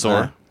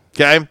dinosaur.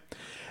 Okay?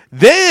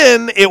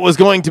 Then it was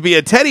going to be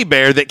a teddy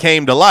bear that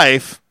came to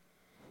life.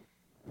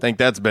 I think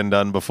that's been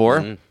done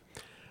before. Mm-hmm.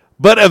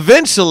 But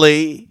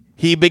eventually,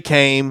 he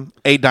became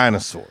a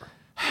dinosaur.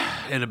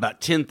 And about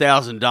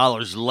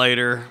 $10,000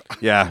 later.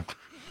 Yeah.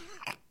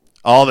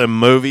 All them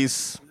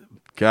movies.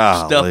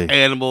 Golly. Stuffed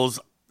animals.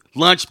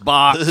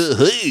 Lunchbox.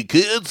 Hey,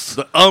 kids.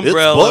 The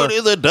umbrella. It's Barney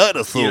the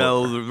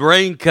dinosaur. The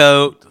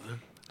raincoat.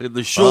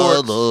 The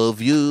shorts. I love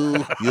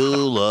you.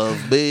 You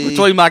love me.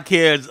 Between my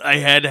kids, I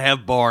had to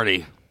have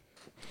Barney.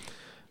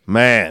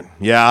 Man,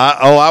 yeah.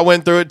 I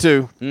went through it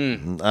too.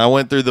 I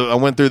went through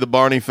the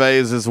Barney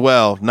phase as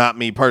well. Not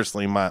me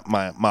personally,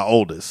 my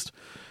oldest,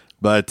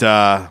 but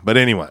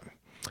anyway.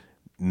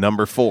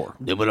 Number 4.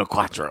 Numero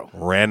 4.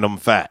 Random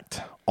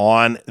fact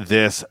on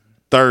this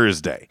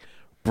Thursday,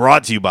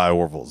 brought to you by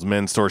Orville's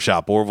Men's Store.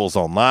 Shop Orville's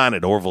online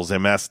at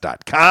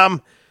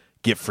orvillesms.com.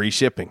 Get free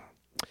shipping.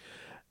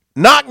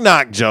 Knock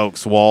knock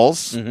jokes,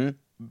 Walls,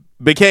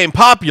 became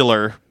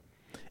popular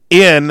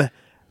in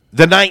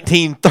the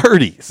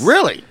 1930s.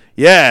 Really?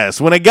 Yes.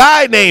 When a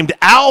guy named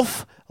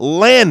Alf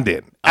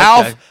Landon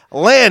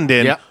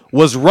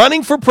was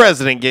running for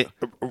president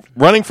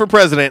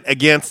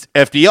against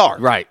FDR.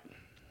 Right.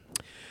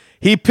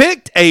 He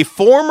picked a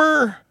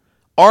former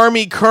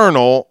Army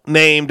colonel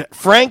named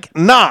Frank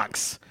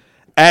Knox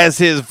as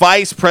his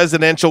vice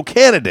presidential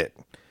candidate.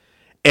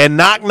 And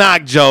knock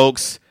knock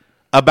jokes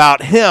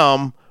about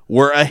him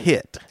were a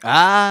hit.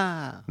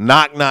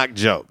 Knock knock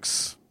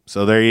jokes.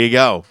 So there you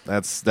go.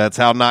 That's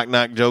how knock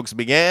knock jokes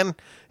began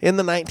in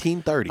the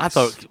 1930s. I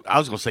thought I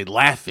was going to say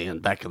laugh-in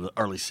back in the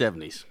early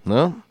 70s.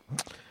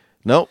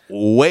 No,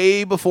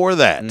 way before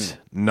that.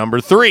 Number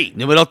 3.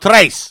 Número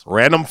 3.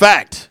 Random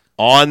fact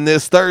on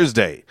this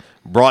Thursday,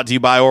 brought to you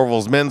by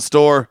Orville's Men's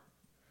Store.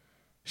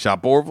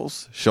 Shop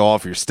Orville's, show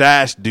off your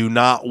stash. Do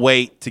not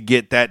wait to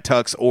get that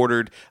tux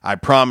ordered. I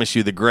promise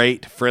you the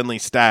great, friendly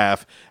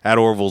staff at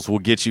Orville's will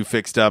get you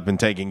fixed up and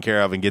taken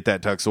care of and get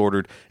that tux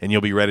ordered, and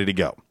you'll be ready to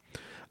go.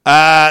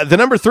 The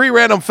number 3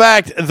 random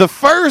fact, the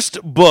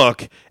first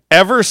book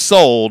ever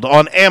sold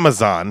on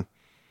Amazon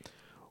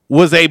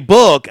was a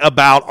book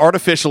about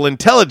artificial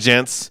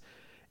intelligence,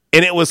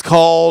 and it was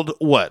called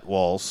what,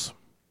 Walls?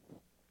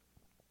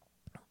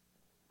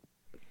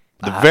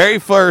 The very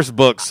first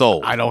book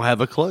sold. I don't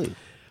have a clue.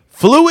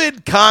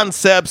 Fluid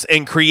Concepts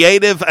and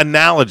Creative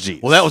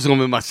Analogies. Well, that was going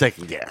to be my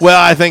second guess.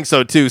 Well, I think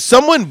so, too.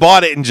 Someone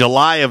bought it in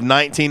July of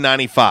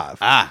 1995.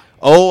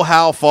 Oh,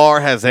 how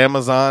far has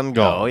Amazon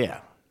gone? Oh, yeah.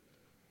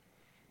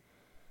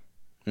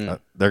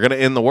 They're going to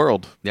end the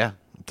world. Yeah.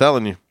 I'm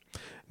telling you.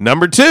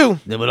 Number 2.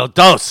 Número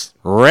dos.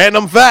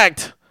 Random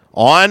fact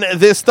on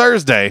this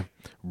Thursday.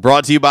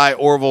 Brought to you by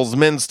Orville's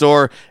Men's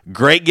Store.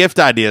 Great gift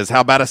ideas.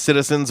 How about a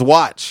Citizen's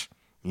Watch?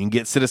 You can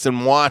get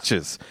Citizen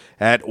Watches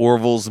at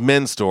Orville's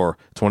Men's Store,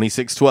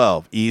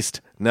 2612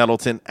 East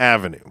Nettleton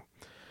Avenue.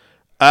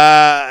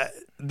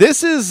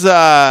 This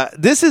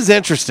is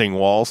interesting,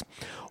 Walls.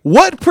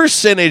 What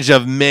percentage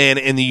of men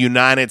in the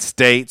United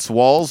States,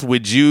 Walls,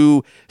 would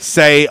you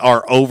say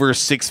are over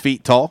 6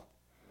 feet tall?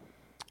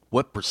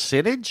 What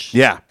percentage?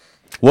 Yeah.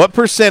 What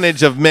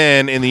percentage of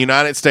men in the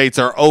United States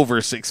are over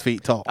 6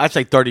 feet tall? I'd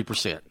say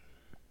 30%.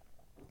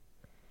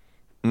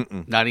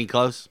 Not even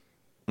close?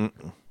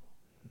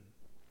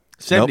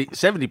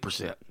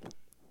 70%.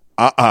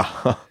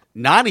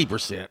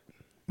 90%.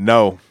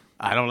 No.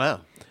 I don't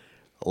know.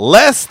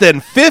 Less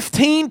than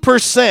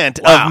 15%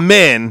 of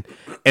men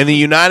in the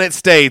United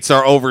States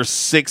are over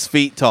 6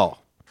 feet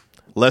tall.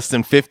 Less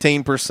than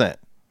 15%.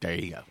 There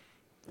you go.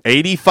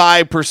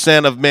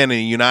 85% of men in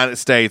the United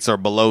States are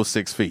below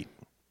 6 feet.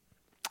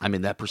 I'm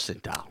in that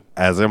percentile.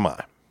 As am I.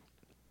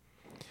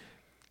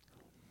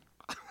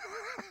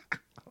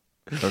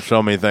 Don't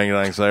show me anything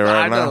I can say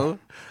right now.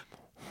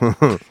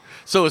 Know.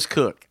 So is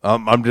Cook.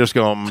 I'm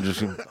gonna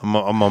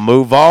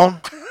move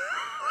on.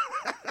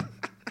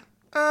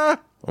 I'm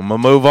gonna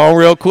move on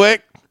real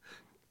quick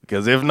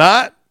because if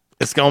not,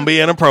 it's gonna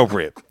be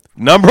inappropriate.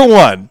 Number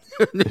 1,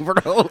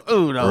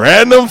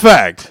 random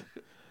fact.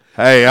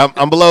 Hey,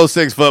 I'm below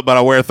 6 foot, but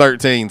I wear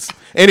 13s.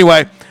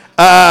 Anyway,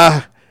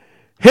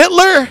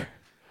 Hitler,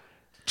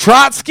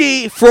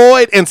 Trotsky,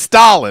 Freud, and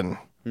Stalin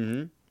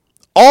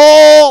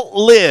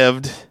all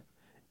lived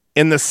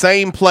in the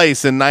same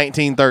place in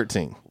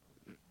 1913.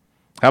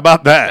 How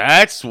about that?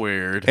 That's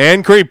weird.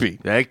 And creepy.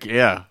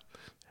 Yeah.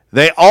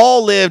 They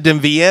all lived in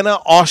Vienna,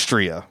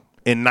 Austria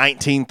in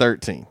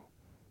 1913.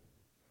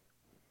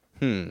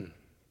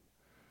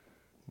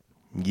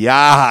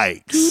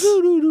 Yikes.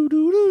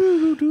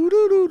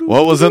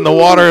 What was in the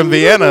water in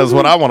Vienna is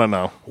what I want to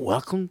know.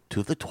 Welcome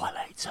to the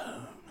Twilight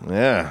Zone.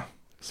 Yeah.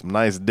 Some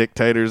nice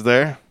dictators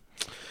there.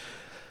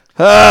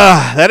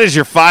 That is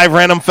your 5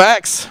 random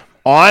facts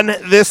on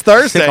this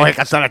Thursday.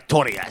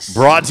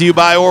 Brought to you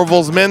by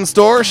Orville's Men's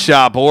Store.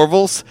 Shop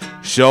Orville's.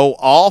 Show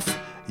off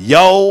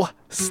yo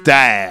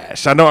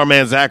stash. I know our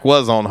man Zach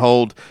was on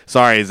hold.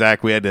 Sorry,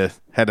 Zach. We had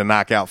to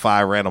knock out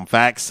 5 random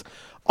facts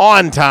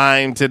on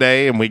time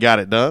today, and we got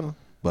it done.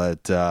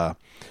 But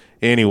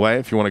anyway,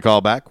 if you want to call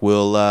back,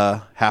 we'll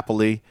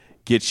happily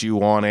get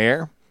you on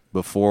air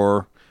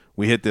before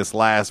we hit this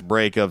last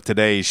break of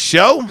today's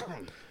show.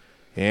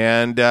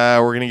 And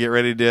we're going to get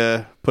ready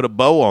to put a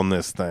bow on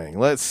this thing.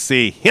 Let's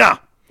see. Yeah.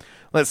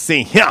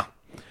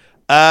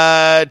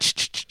 Our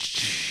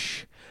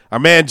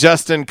man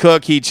Justin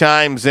Cook, he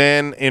chimes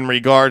in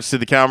regards to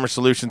the Calmer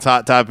Solutions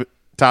hot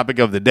topic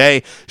of the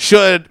day.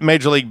 Should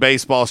Major League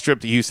Baseball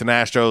strip the Houston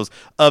Astros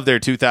of their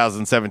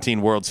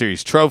 2017 World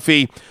Series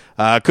trophy?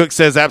 Cook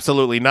says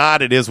absolutely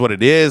not. It is what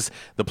it is.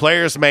 The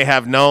players may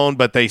have known,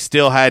 but they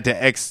still had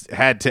to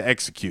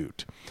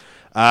execute.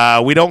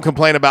 We don't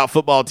complain about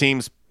football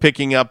teams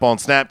picking up on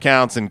snap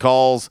counts and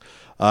calls,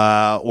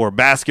 or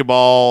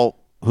basketball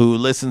who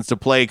listens to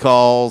play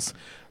calls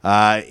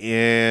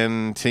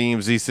in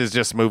teams. He says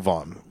just move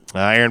on.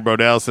 Aaron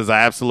Brodell says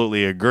I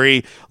absolutely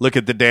agree. Look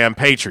at the damn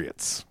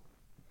Patriots.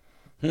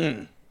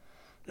 If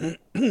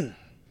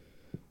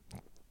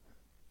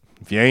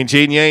you ain't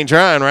cheating, you ain't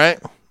trying, right?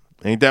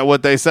 Ain't that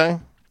what they say?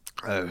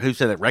 Who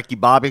said that? Ricky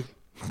Bobby?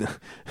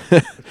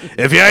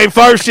 If you ain't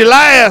first, you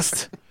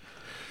last.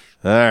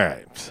 All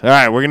right.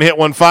 We're going to hit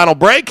one final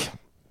break.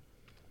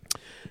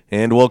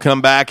 And we'll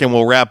come back and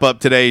we'll wrap up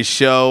today's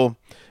show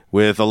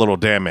with a little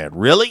Damn It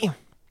Really?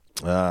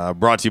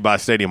 Brought to you by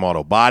Stadium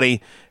Auto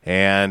Body.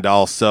 And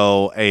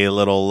also a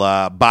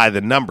little By the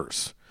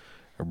Numbers.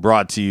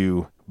 Brought to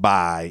you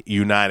by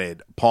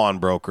United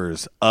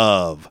Pawnbrokers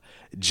of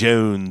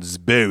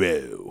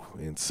Jonesboro.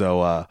 And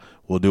so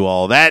we'll do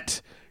all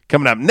that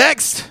coming up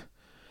next.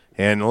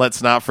 And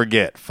let's not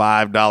forget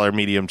 $5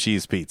 medium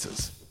cheese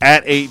pizzas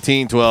at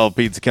 1812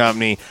 Pizza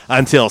Company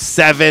until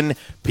 7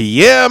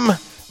 p.m.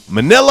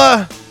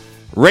 Manila,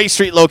 Ray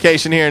Street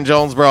location here in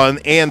Jonesboro,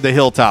 and the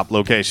Hilltop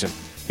location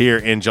here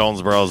in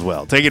Jonesboro as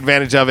well. Take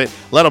advantage of it.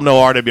 Let them know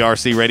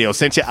RWRC Radio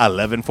sent you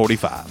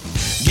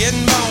 1145.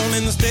 Getting born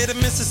in the state of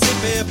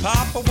Mississippi.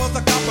 Papa was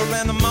a copper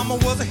and the mama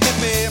was a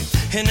hippie.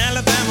 In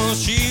Alabama,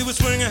 she would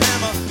swing a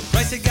hammer.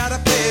 Price you gotta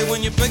pay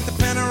when you break the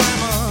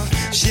panorama.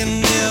 She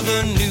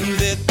never knew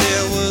that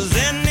there was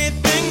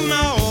anything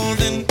more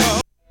than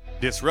gold.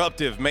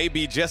 Disruptive may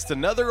be just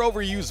another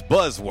overused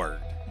buzzword,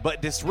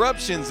 but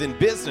disruptions in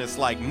business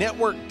like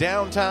network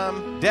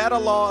downtime, data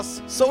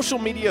loss, social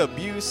media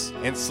abuse,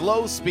 and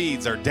slow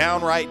speeds are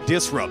downright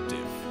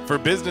disruptive. For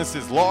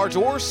businesses large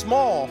or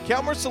small,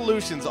 Calmer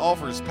Solutions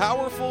offers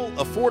powerful,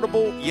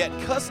 affordable, yet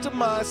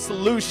customized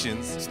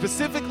solutions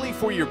specifically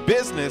for your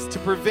business to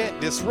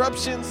prevent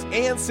disruptions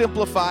and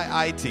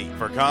simplify IT.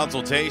 For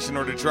consultation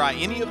or to try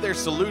any of their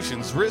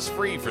solutions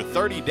risk-free for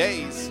 30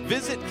 days,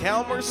 visit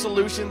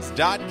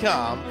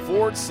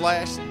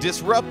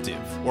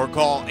calmersolutions.com/disruptive or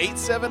call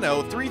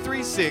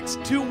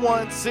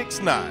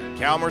 870-336-2169.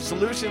 Calmer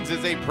Solutions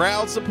is a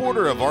proud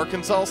supporter of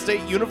Arkansas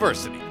State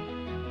University.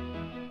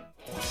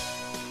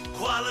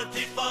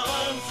 Quality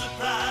farm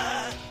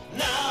supply,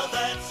 now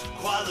that's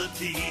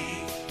quality.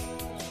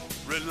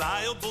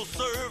 Reliable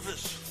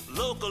service,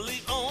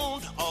 locally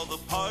owned, all the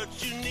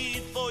parts you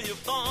need for your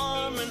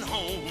farm and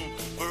home.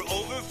 For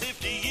over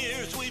 50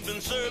 years we've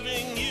been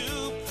serving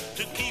you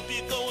to keep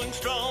you going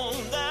strong,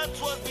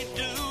 that's what we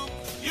do.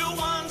 Your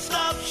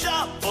one-stop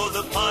shop for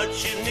the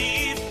parts you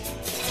need.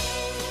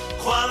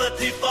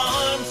 Quality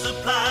farm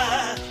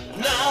supply,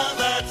 now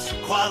that's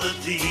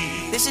quality.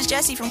 This is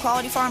Jessie from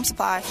Quality Farm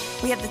Supply.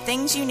 We have the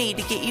things you need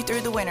to get you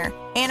through the winter.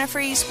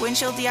 Antifreeze,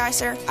 windshield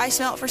deicer,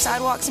 ice melt for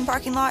sidewalks and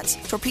parking lots,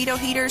 torpedo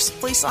heaters,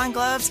 fleece line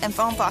gloves, and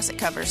foam faucet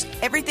covers.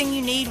 Everything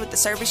you need with the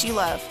service you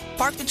love.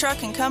 Park the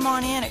truck and come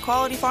on in at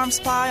Quality Farm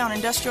Supply on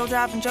Industrial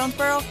Drive in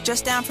Jonesboro,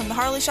 just down from the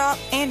Harley Shop,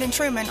 and in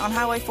Truman on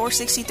Highway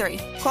 463.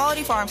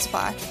 Quality Farm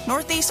Supply,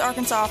 Northeast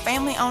Arkansas,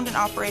 family owned and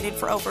operated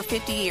for over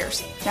 50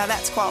 years. Now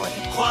that's quality.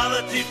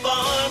 Quality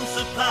Farm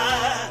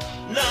Supply,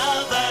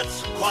 now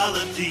that's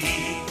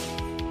quality.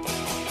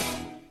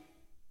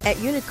 At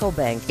Unico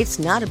Bank, it's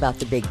not about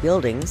the big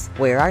buildings,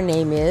 where our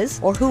name is,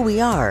 or who we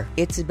are.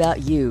 It's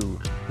about you,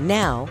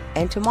 now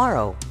and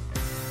tomorrow.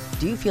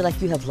 Do you feel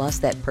like you have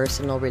lost that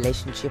personal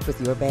relationship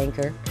with your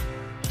banker?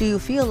 Do you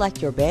feel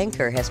like your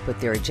banker has put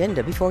their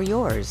agenda before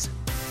yours?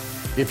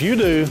 If you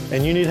do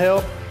and you need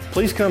help,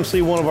 please come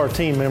see one of our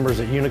team members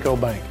at Unico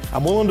Bank.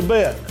 I'm willing to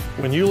bet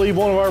when you leave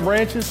one of our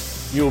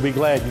branches, you will be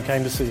glad you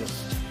came to see us.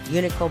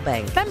 Unico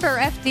Bank. Member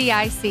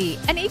FDIC,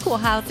 an equal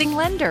housing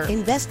lender.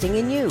 Investing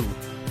in you.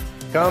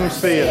 Come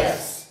see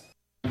us.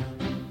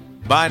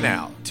 By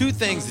now, two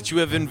things that you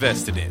have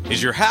invested in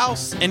is your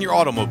house and your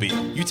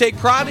automobile. You take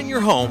pride in your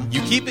home,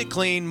 you keep it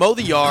clean, mow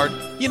the yard,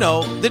 you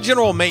know, the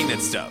general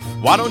maintenance stuff.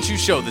 Why don't you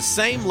show the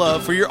same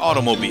love for your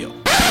automobile?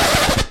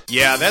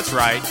 Yeah, that's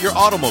right, your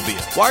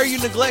automobile. Why are you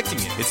neglecting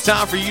it? It's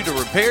time for you to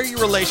repair your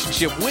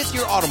relationship with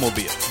your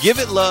automobile. Give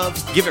it love,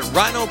 give it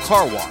Rhino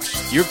Car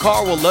Wash. Your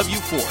car will love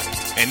you for it.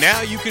 And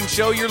now you can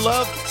show your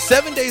love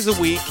 7 days a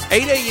week,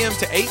 8 a.m.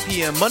 to 8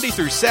 p.m. Monday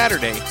through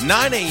Saturday,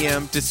 9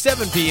 a.m. to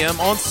 7 p.m.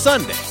 on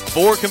Sunday.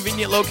 4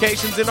 convenient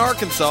locations in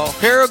Arkansas: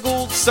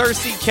 Paragould,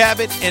 Searcy,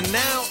 Cabot, and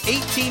now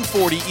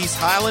 1840 East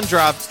Highland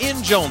Drive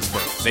in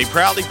Jonesboro. They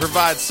proudly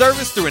provide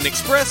service through an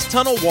express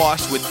tunnel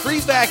wash with free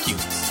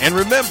vacuums. And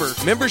remember,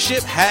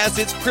 membership has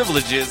its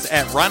privileges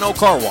at Rhino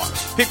Car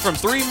Wash. Pick from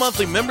 3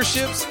 monthly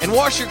memberships and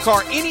wash your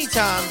car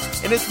anytime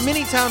and as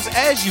many times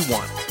as you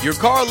want. Your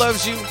car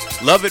loves you,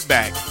 love it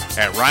back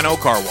at Rhino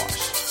Car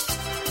Wash.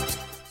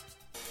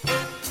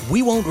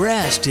 We won't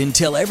rest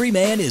until every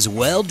man is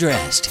well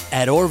dressed.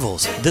 At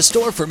Orville's, the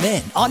store for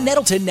men, on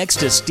Nettleton next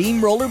to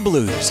Steamroller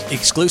Blues.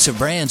 Exclusive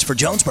brands for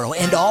Jonesboro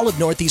and all of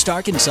Northeast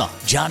Arkansas.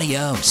 Johnny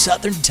O,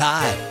 Southern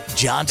Tide,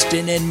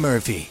 Johnston and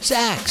Murphy,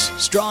 Saks,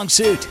 Strong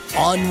Suit,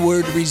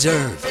 Onward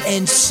Reserve,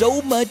 and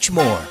so much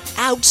more.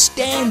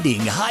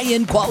 Outstanding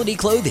high-end quality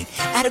clothing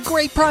at a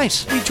great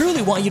price. We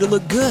truly want you to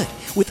look good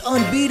with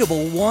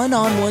unbeatable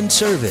one-on-one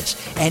service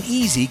and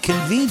easy,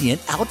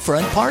 convenient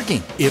out-front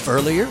parking. If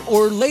earlier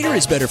or later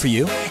is better for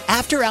you,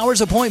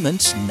 after-hours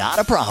appointments, not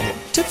a problem.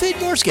 To fit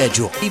your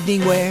schedule.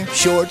 Evening wear,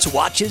 shorts,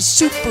 watches,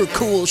 super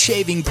cool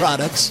shaving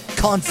products,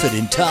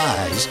 confident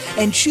ties,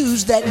 and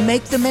shoes that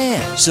make the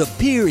man.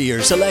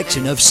 Superior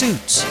selection of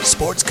suits,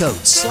 sports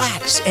coats,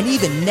 slacks, and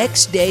even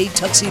next-day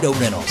tuxedo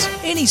rentals.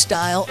 Any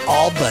style,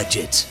 all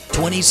budgets.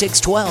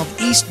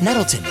 2612 East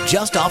Nettleton,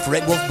 just off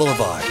Red Wolf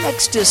Boulevard,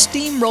 next to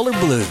Steamroller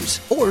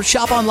Blues. Or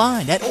shop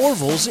online at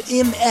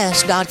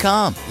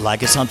orvillesms.com.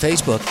 Like us on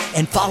Facebook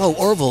and follow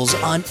Orville's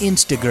on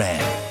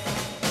Instagram.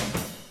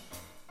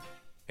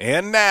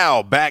 And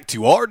now, back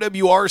to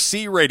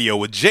RWRC Radio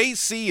with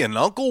JC and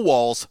Uncle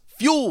Walls,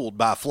 fueled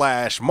by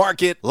Flash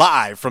Market,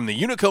 live from the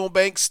Unico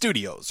Bank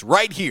Studios,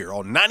 right here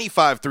on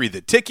 95.3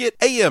 The Ticket,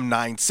 AM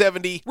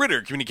 970,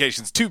 Ritter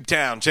Communications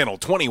Tubetown Channel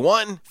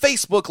 21,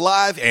 Facebook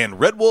Live, and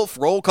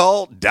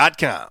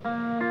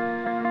RedWolfRollCall.com.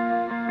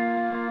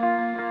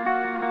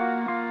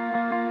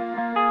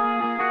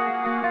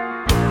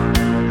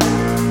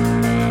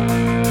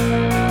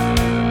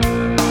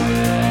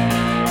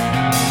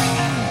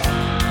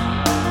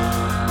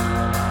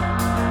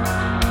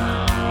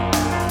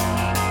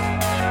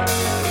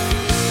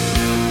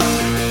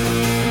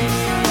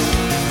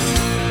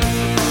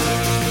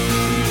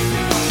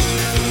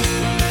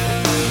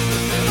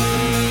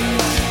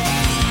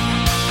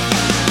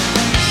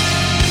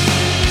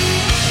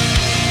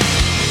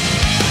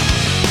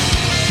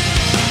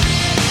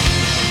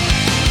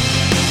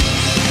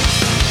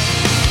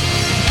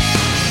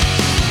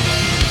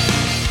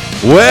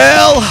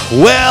 Well,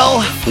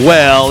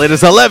 it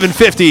is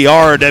 1150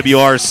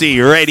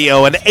 RWRC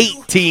Radio and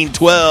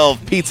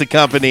 1812 Pizza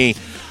Company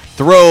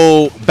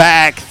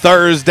Throwback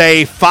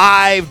Thursday.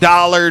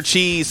 $5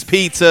 cheese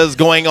pizzas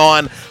going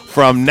on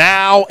from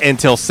now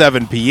until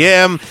 7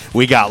 p.m.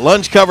 We got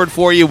lunch covered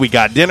for you. We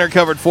got dinner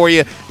covered for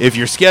you. If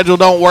your schedule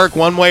don't work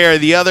one way or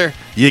the other,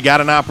 you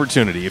got an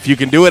opportunity. If you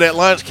can do it at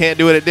lunch, can't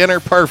do it at dinner,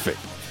 perfect.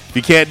 If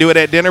you can't do it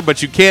at dinner,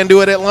 but you can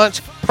do it at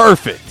lunch,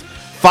 perfect.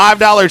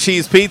 $5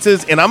 cheese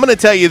pizzas, and I'm going to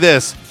tell you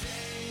this,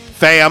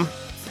 fam.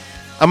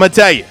 I'm going to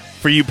tell you,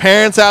 for you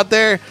parents out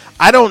there,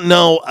 I don't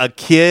know a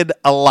kid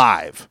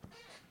alive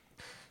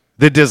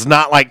that does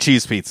not like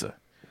cheese pizza.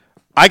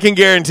 I can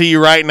guarantee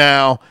you right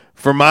now,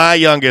 for my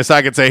youngest,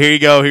 I could say, here you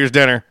go, here's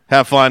dinner,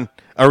 have fun,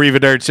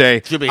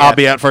 arrivederci, I'll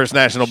be at First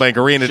National Bank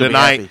Arena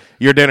tonight,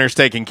 your dinner's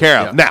taken care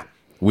of. Yeah. Now,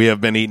 we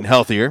have been eating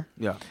healthier,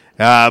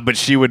 but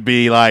she would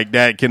be like,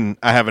 Dad, can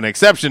I have an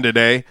exception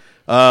today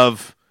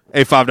of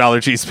a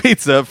 $5 cheese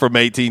pizza from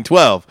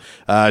 1812.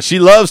 She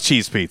loves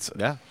cheese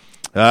pizza.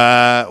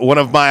 Yeah. One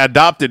of my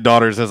adopted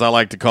daughters, as I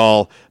like to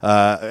call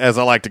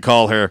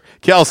her,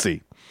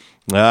 Kelsey.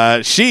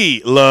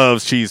 She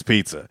loves cheese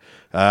pizza.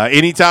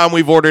 Anytime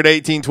we've ordered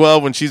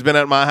 1812 when she's been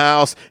at my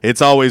house,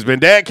 it's always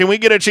been, Dad, can we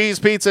get a cheese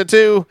pizza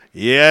too?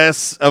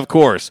 Yes, of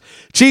course.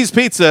 Cheese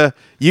pizza,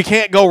 you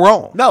can't go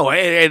wrong. No,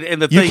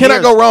 and the thing you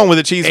cannot go wrong with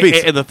a cheese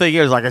pizza. And the thing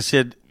is, like I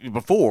said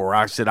before,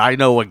 I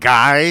know a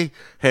guy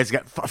has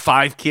got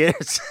 5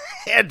 kids,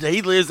 and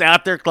he lives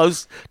out there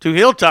close to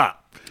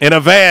Hilltop. In a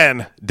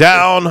van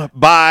down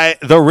by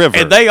the river.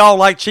 And they all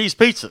like cheese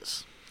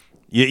pizzas.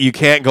 You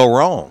can't go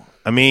wrong.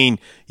 I mean,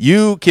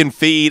 you can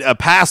feed a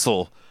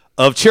passel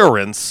of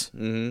children's,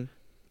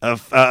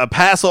 a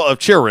passel of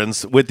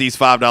children's with these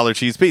 $5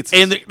 cheese pizzas.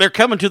 And they're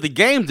coming to the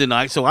game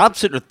tonight, so I'm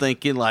sitting there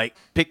thinking, like,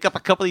 pick up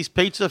a couple of these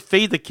pizzas,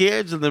 feed the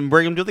kids, and then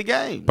bring them to the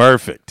game.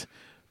 Perfect.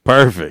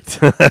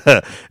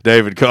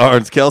 David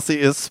Carnes,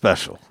 Kelsey is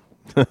special.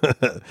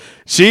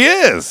 She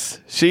is.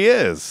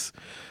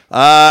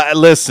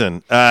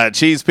 Listen,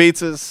 cheese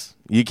pizzas.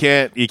 You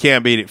can't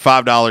beat it.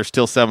 $5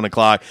 till 7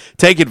 o'clock.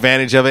 Take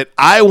advantage of it.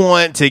 I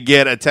want to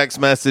get a text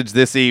message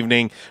this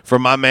evening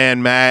from my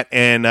man Matt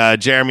and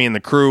Jeremy and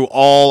the crew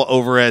all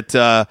over at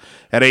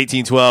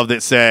 1812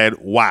 that said,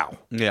 "Wow,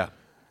 yeah,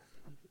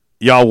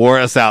 y'all wore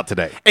us out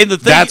today." And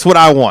that's what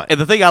I want.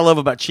 And the thing I love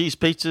about cheese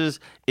pizzas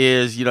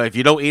is, if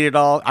you don't eat it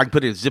all, I can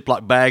put it in a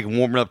Ziploc bag and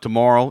warm it up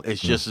tomorrow.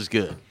 It's just as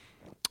good.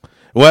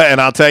 Well,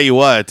 and I'll tell you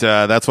what,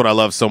 that's what I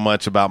love so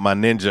much about my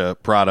Ninja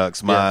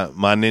products, my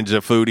Ninja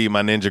Foodie,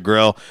 my Ninja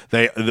Grill.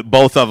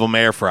 Both of them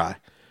air fry.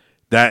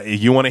 That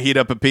you want to heat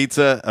up a piece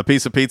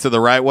of pizza the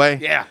right way?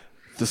 Yeah.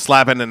 Just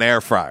slap it in an air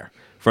fryer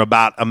for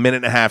about a minute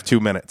and a half, 2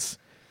 minutes.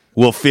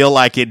 Will feel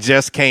like it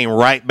just came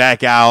right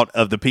back out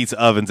of the pizza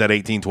ovens at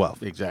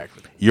 1812.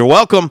 Exactly. You're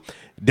welcome.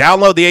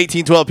 Download the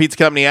 1812 Pizza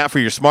Company app for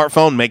your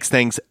smartphone. Makes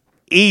things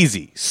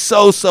easy.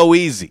 So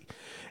easy.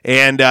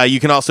 And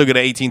you can also go to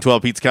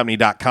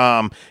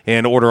 1812pizzacompany.com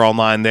and order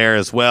online there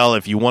as well.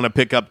 If you want to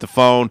pick up the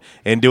phone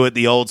and do it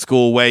the old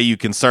school way, you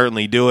can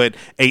certainly do it.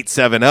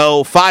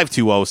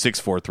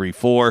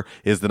 870-520-6434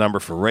 is the number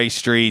for Ray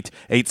Street.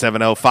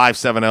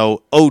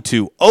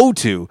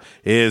 870-570-0202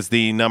 is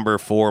the number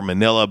for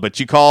Manila. But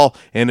you call,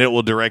 and it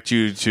will direct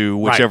you to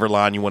whichever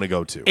line you want to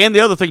go to. And the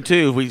other thing,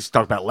 too, we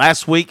talked about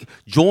last week,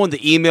 join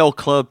the email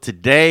club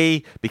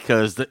today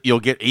because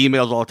you'll get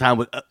emails all the time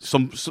with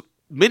some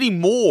many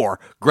more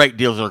great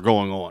deals that are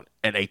going on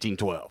at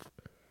 1812.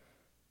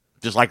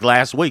 Just like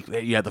last week,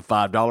 you had the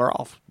 $5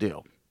 off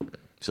deal.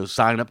 So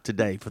sign up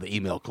today for the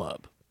email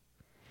club.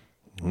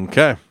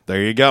 Okay,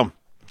 there you go.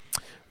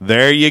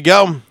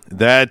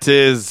 That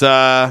is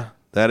your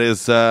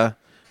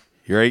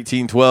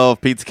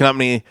 1812 Pizza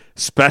Company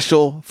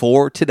special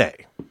for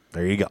today.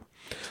 There you go.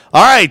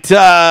 All right,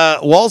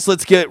 Walls,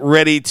 let's get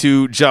ready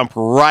to jump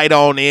right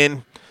on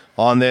in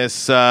on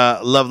this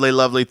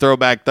lovely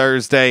Throwback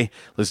Thursday.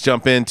 Let's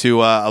jump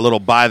into a little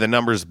By the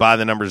Numbers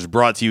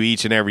brought to you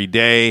each and every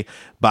day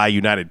by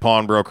United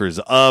Pawnbrokers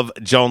of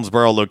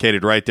Jonesboro,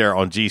 located right there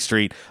on G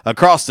Street,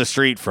 across the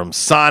street from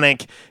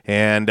Sonic.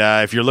 And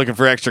if you're looking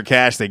for extra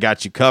cash, they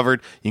got you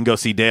covered. You can go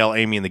see Dale,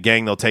 Amy, and the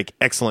gang. They'll take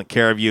excellent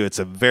care of you. It's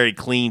a very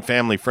clean,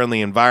 family-friendly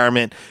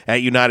environment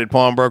at United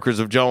Pawnbrokers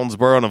of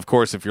Jonesboro. And, of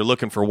course, if you're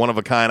looking for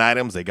one-of-a-kind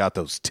items, they got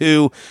those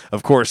too.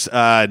 Of course,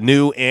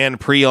 new and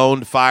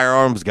pre-owned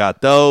firearms,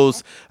 got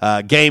those.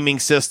 Gaming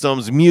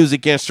systems,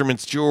 music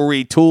instruments,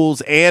 jewelry,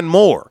 tools, and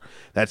more.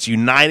 That's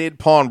United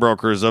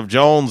Pawnbrokers of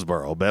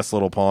Jonesboro, best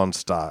little pawn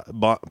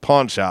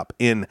shop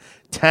in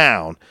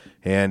town.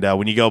 And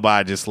when you go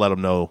by, just let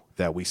them know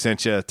that we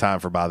sent you. Time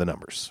for By the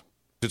Numbers.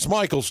 It's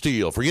Michael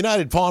Steele for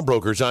United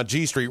Pawnbrokers on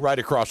G Street right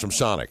across from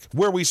Sonic,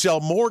 where we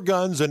sell more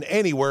guns than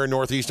anywhere in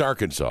Northeast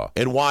Arkansas.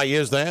 And why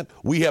is that?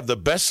 We have the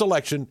best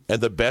selection and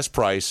the best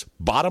price,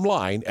 bottom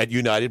line, at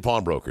United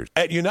Pawnbrokers.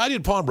 At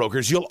United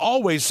Pawnbrokers, you'll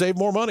always save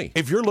more money.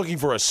 If you're looking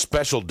for a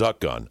special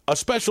duck gun, a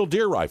special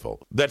deer rifle,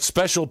 that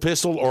special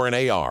pistol, or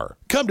an AR,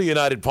 Come to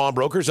United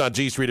Pawnbrokers on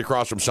G Street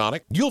across from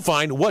Sonic. You'll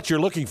find what you're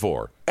looking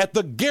for at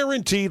the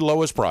guaranteed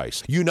lowest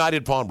price.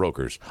 United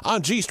Pawnbrokers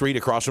on G Street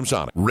across from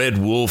Sonic. Red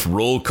Wolf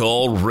Roll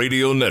Call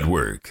Radio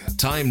Network.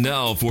 Time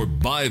now for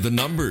By the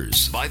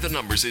Numbers. By the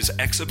Numbers is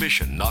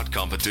exhibition, not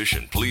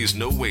competition. Please,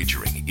 no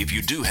wagering. If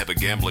you do have a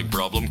gambling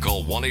problem,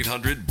 call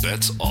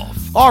 1-800-BETS-OFF.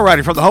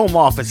 Alrighty, from the home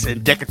office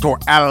in Decatur,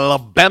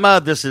 Alabama,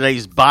 this is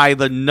today's By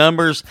the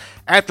Numbers.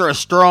 After a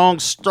strong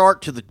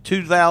start to the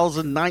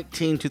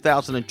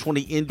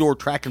 2019-2020 indoor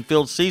track and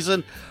field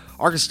season,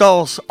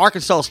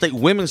 Arkansas State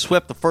women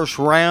swept the first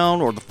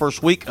round or the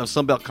first week of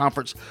Sunbelt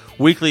Conference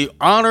Weekly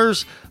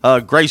Honors.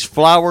 Grace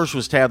Flowers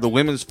was to have the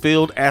Women's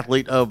Field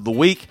Athlete of the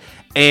Week.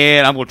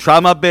 And I'm going to try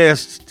my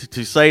best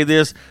to say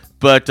this,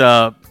 but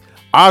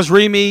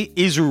Ozrimi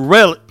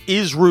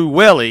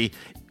Izrueli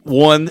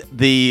won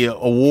the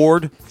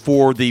award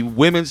for the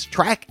Women's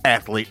Track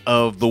Athlete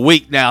of the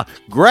Week. Now,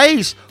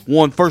 Grace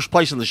won first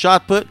place in the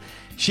shot put.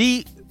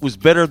 She was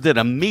better than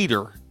a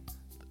meter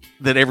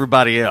than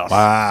everybody else.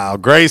 Wow,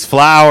 Grace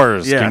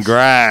Flowers, yes.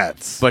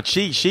 Congrats. But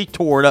she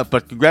tore it up,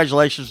 but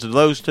congratulations to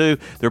those two.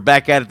 They're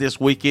back at it this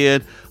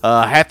weekend.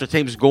 Half the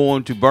team's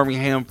going to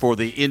Birmingham for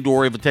the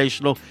Indoor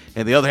Invitational,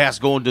 and the other half's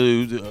going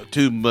to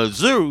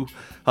Mizzou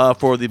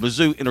for the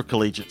Mizzou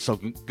Intercollegiate. So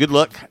good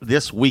luck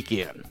this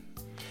weekend.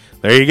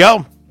 There you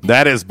go.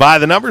 That is By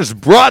the Numbers,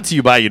 brought to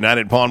you by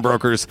United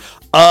Pawnbrokers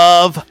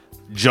of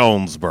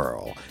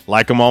Jonesboro.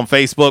 Like them on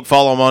Facebook,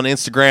 follow them on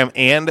Instagram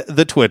and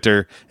the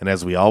Twitter. And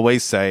as we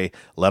always say,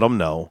 let them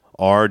know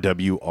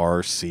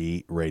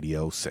RWRC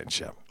Radio sent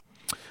you.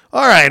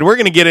 All right, we're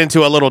going to get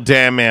into a little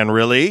Damn Man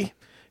Really.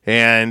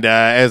 And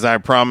as I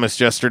promised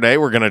yesterday,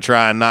 we're going to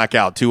try and knock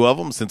out two of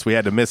them since we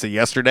had to miss it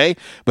yesterday.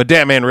 But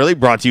Damn Man Really,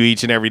 brought to you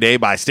each and every day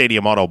by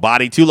Stadium Auto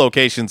Body. 2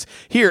 locations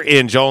here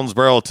in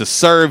Jonesboro to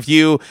serve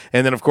you.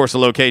 And then, of course, a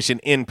location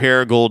in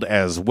Paragould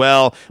as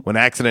well. When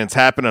accidents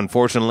happen,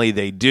 unfortunately,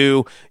 they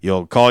do.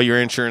 You'll call your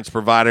insurance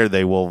provider.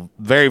 They will,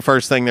 very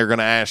first thing they're going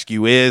to ask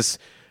you is,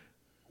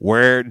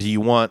 where do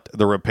you want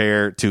the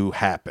repair to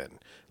happen?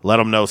 Let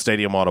them know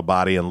Stadium Auto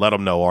Body and let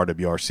them know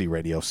RWRC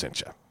Radio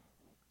sent you.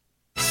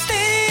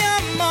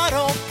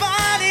 Auto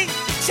Body,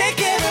 take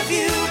care of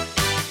you.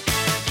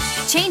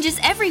 Changes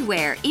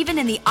everywhere, even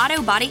in the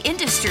auto body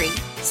industry.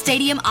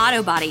 Stadium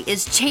Auto Body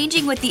is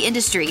changing with the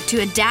industry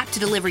to adapt to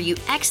deliver you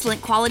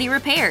excellent quality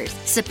repairs,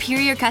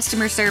 superior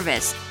customer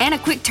service, and a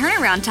quick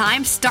turnaround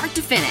time start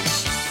to finish.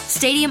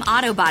 Stadium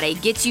Auto Body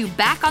gets you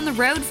back on the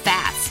road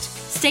fast.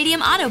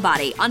 Stadium Auto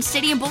Body on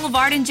Stadium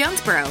Boulevard in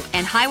Jonesboro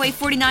and Highway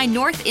 49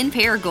 North in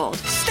Paragould.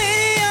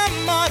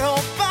 Stadium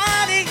Auto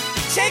Body,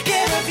 take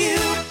care of you.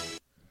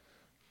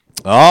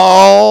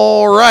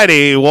 All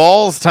righty,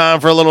 Walls, time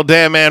for a little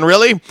Damn Man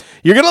Really.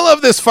 You're going to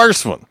love this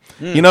first one.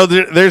 You know,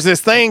 there's this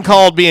thing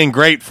called being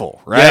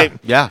grateful, right?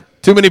 Yeah.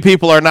 Too many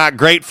people are not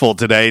grateful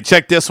today.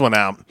 Check this one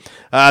out.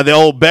 The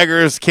old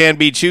beggars can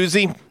be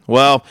choosy.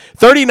 Well,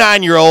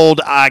 39-year-old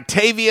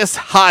Octavius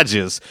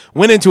Hodges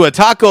went into a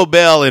Taco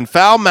Bell in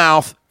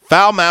Falmouth,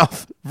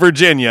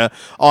 Virginia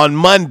on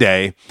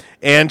Monday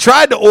and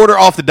tried to order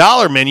off the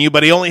dollar menu,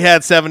 but he only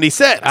had 70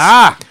 cents.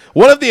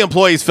 One of the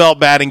employees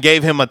felt bad and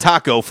gave him a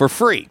taco for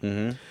free.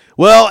 Mm-hmm.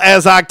 Well,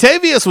 as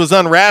Octavius was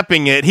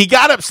unwrapping it, he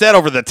got upset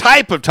over the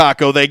type of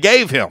taco they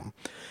gave him,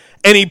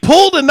 and he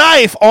pulled a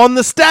knife on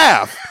the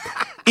staff,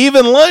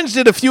 even lunged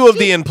at a few of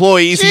the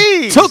employees.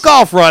 He took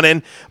off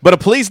running, but a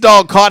police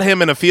dog caught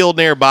him in a field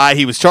nearby.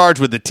 He was charged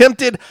with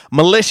attempted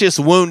malicious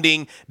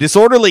wounding,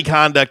 disorderly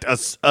conduct,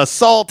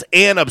 assault,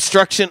 and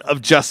obstruction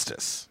of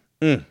justice.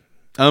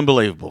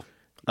 Unbelievable.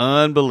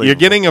 You're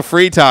getting a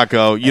free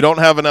taco. You don't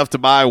have enough to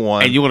buy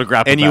one. And you want to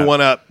grab and you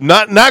want to,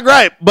 not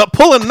gripe, but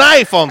pull a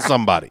knife on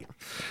somebody.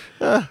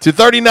 To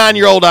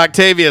 39-year-old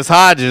Octavius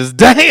Hodges,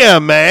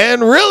 damn,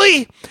 man,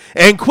 really?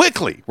 And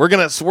quickly, we're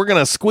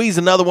gonna squeeze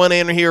another one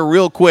in here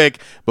real quick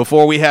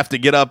before we have to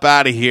get up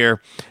out of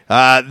here.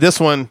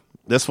 This one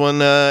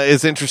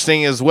is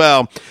interesting as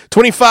well.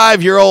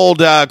 25-year-old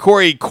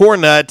Corey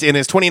Cornut and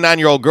his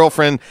 29-year-old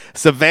girlfriend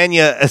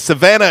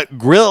Savannah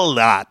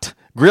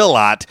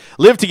Grillot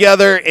lived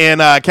together in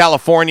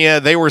California.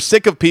 They were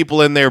sick of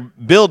people in their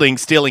building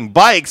stealing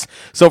bikes,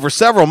 so for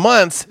several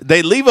months,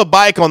 they leave a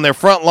bike on their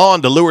front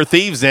lawn to lure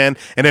thieves in,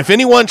 and if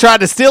anyone tried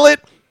to steal it,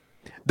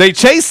 they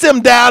chased them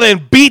down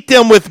and beat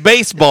them with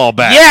baseball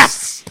bats.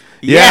 Yes!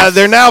 Yeah,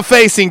 they're now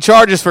facing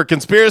charges for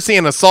conspiracy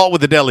and assault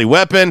with a deadly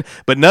weapon,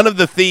 but none of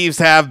the thieves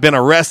have been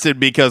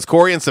arrested because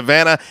Corey and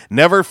Savannah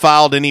never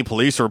filed any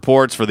police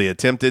reports for the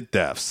attempted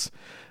thefts.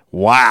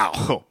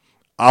 Wow.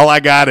 All I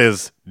got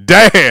is,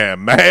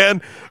 damn,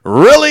 man,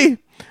 really?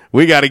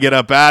 We got to get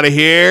up out of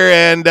here.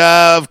 And,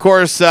 of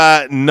course,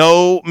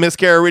 no Miss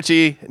Kara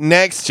Ritchie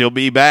next. She'll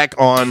be back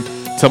on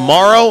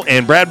tomorrow.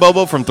 And Brad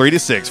Bobo from 3 to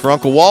 6. For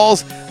Uncle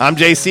Walls, I'm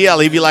JC. I'll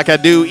leave you like I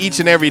do each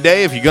and every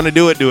day. If you're going to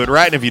do it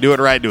right. And if you do it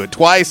right, do it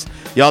twice.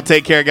 Y'all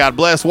take care. God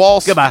bless.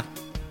 Walls. Goodbye.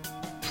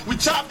 We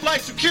top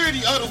flight security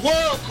of the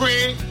world,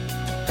 Craig.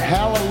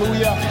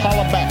 Hallelujah.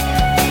 Holla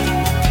back.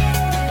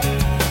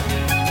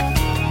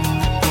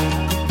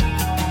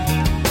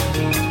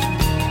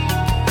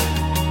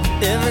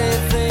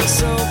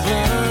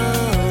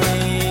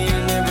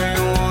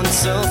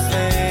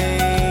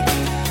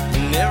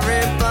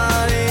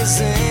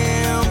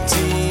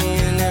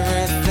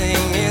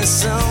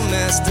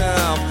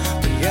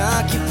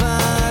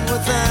 occupied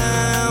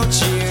without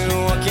you.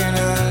 What can I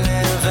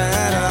live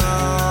at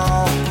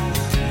all?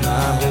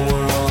 My whole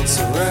world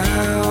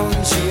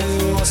surrounds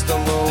you. I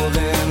stumble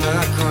then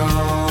I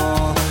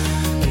crawl.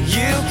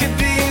 You could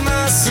be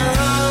my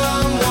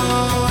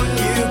someone,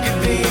 you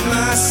could be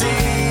my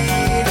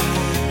seed.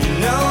 You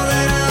know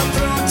that I'll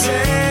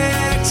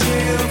protect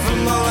you from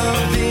all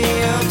of the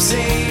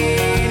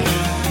obscene.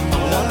 I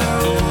wonder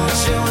what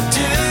you're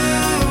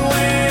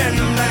doing.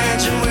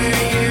 Imagine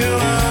where you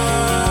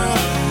are.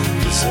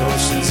 There's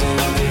oceans in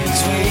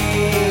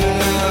between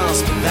us,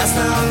 but that's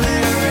not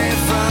very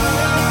far.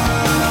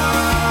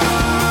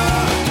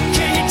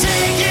 Can you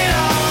take it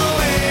all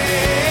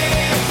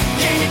away?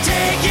 Can you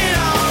take it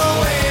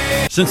all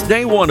away? Since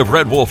day one of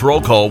Red Wolf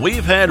Roll Call,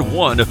 we've had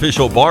one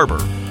official barber.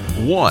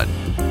 One.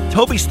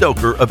 Toby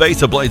Stoker of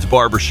Ace of Blades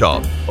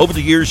Barbershop. Over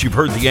the years, you've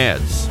heard the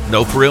ads.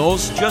 No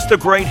frills, just a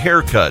great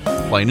haircut,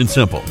 plain and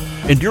simple.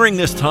 And during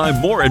this time,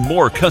 more and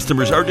more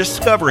customers are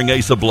discovering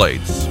Ace of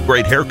Blades.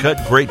 Great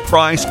haircut, great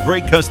price,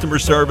 great customer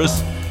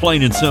service,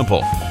 plain and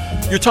simple.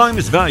 Your time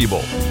is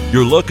valuable.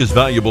 Your look is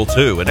valuable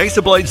too, and Ace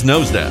of Blades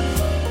knows that.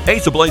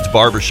 Ace of Blades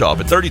Barbershop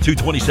at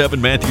 3227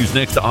 Matthews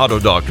next to Auto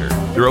Doctor.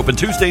 They're open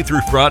Tuesday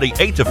through Friday,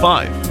 8 to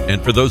 5.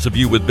 And for those of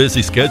you with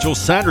busy schedules,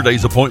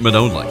 Saturday's appointment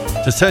only.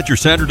 To set your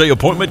Saturday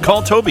appointment,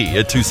 call Toby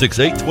at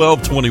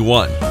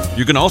 268-1221.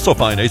 You can also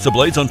find Ace of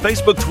Blades on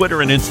Facebook,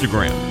 Twitter, and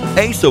Instagram.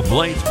 Ace of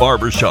Blades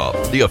Barbershop,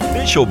 the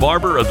official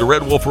barber of the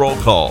Red Wolf Roll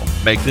Call.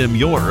 Make them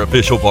your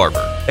official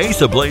barber.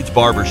 Ace of Blades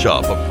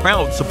Barbershop, a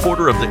proud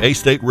supporter of the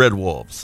A-State Red Wolves.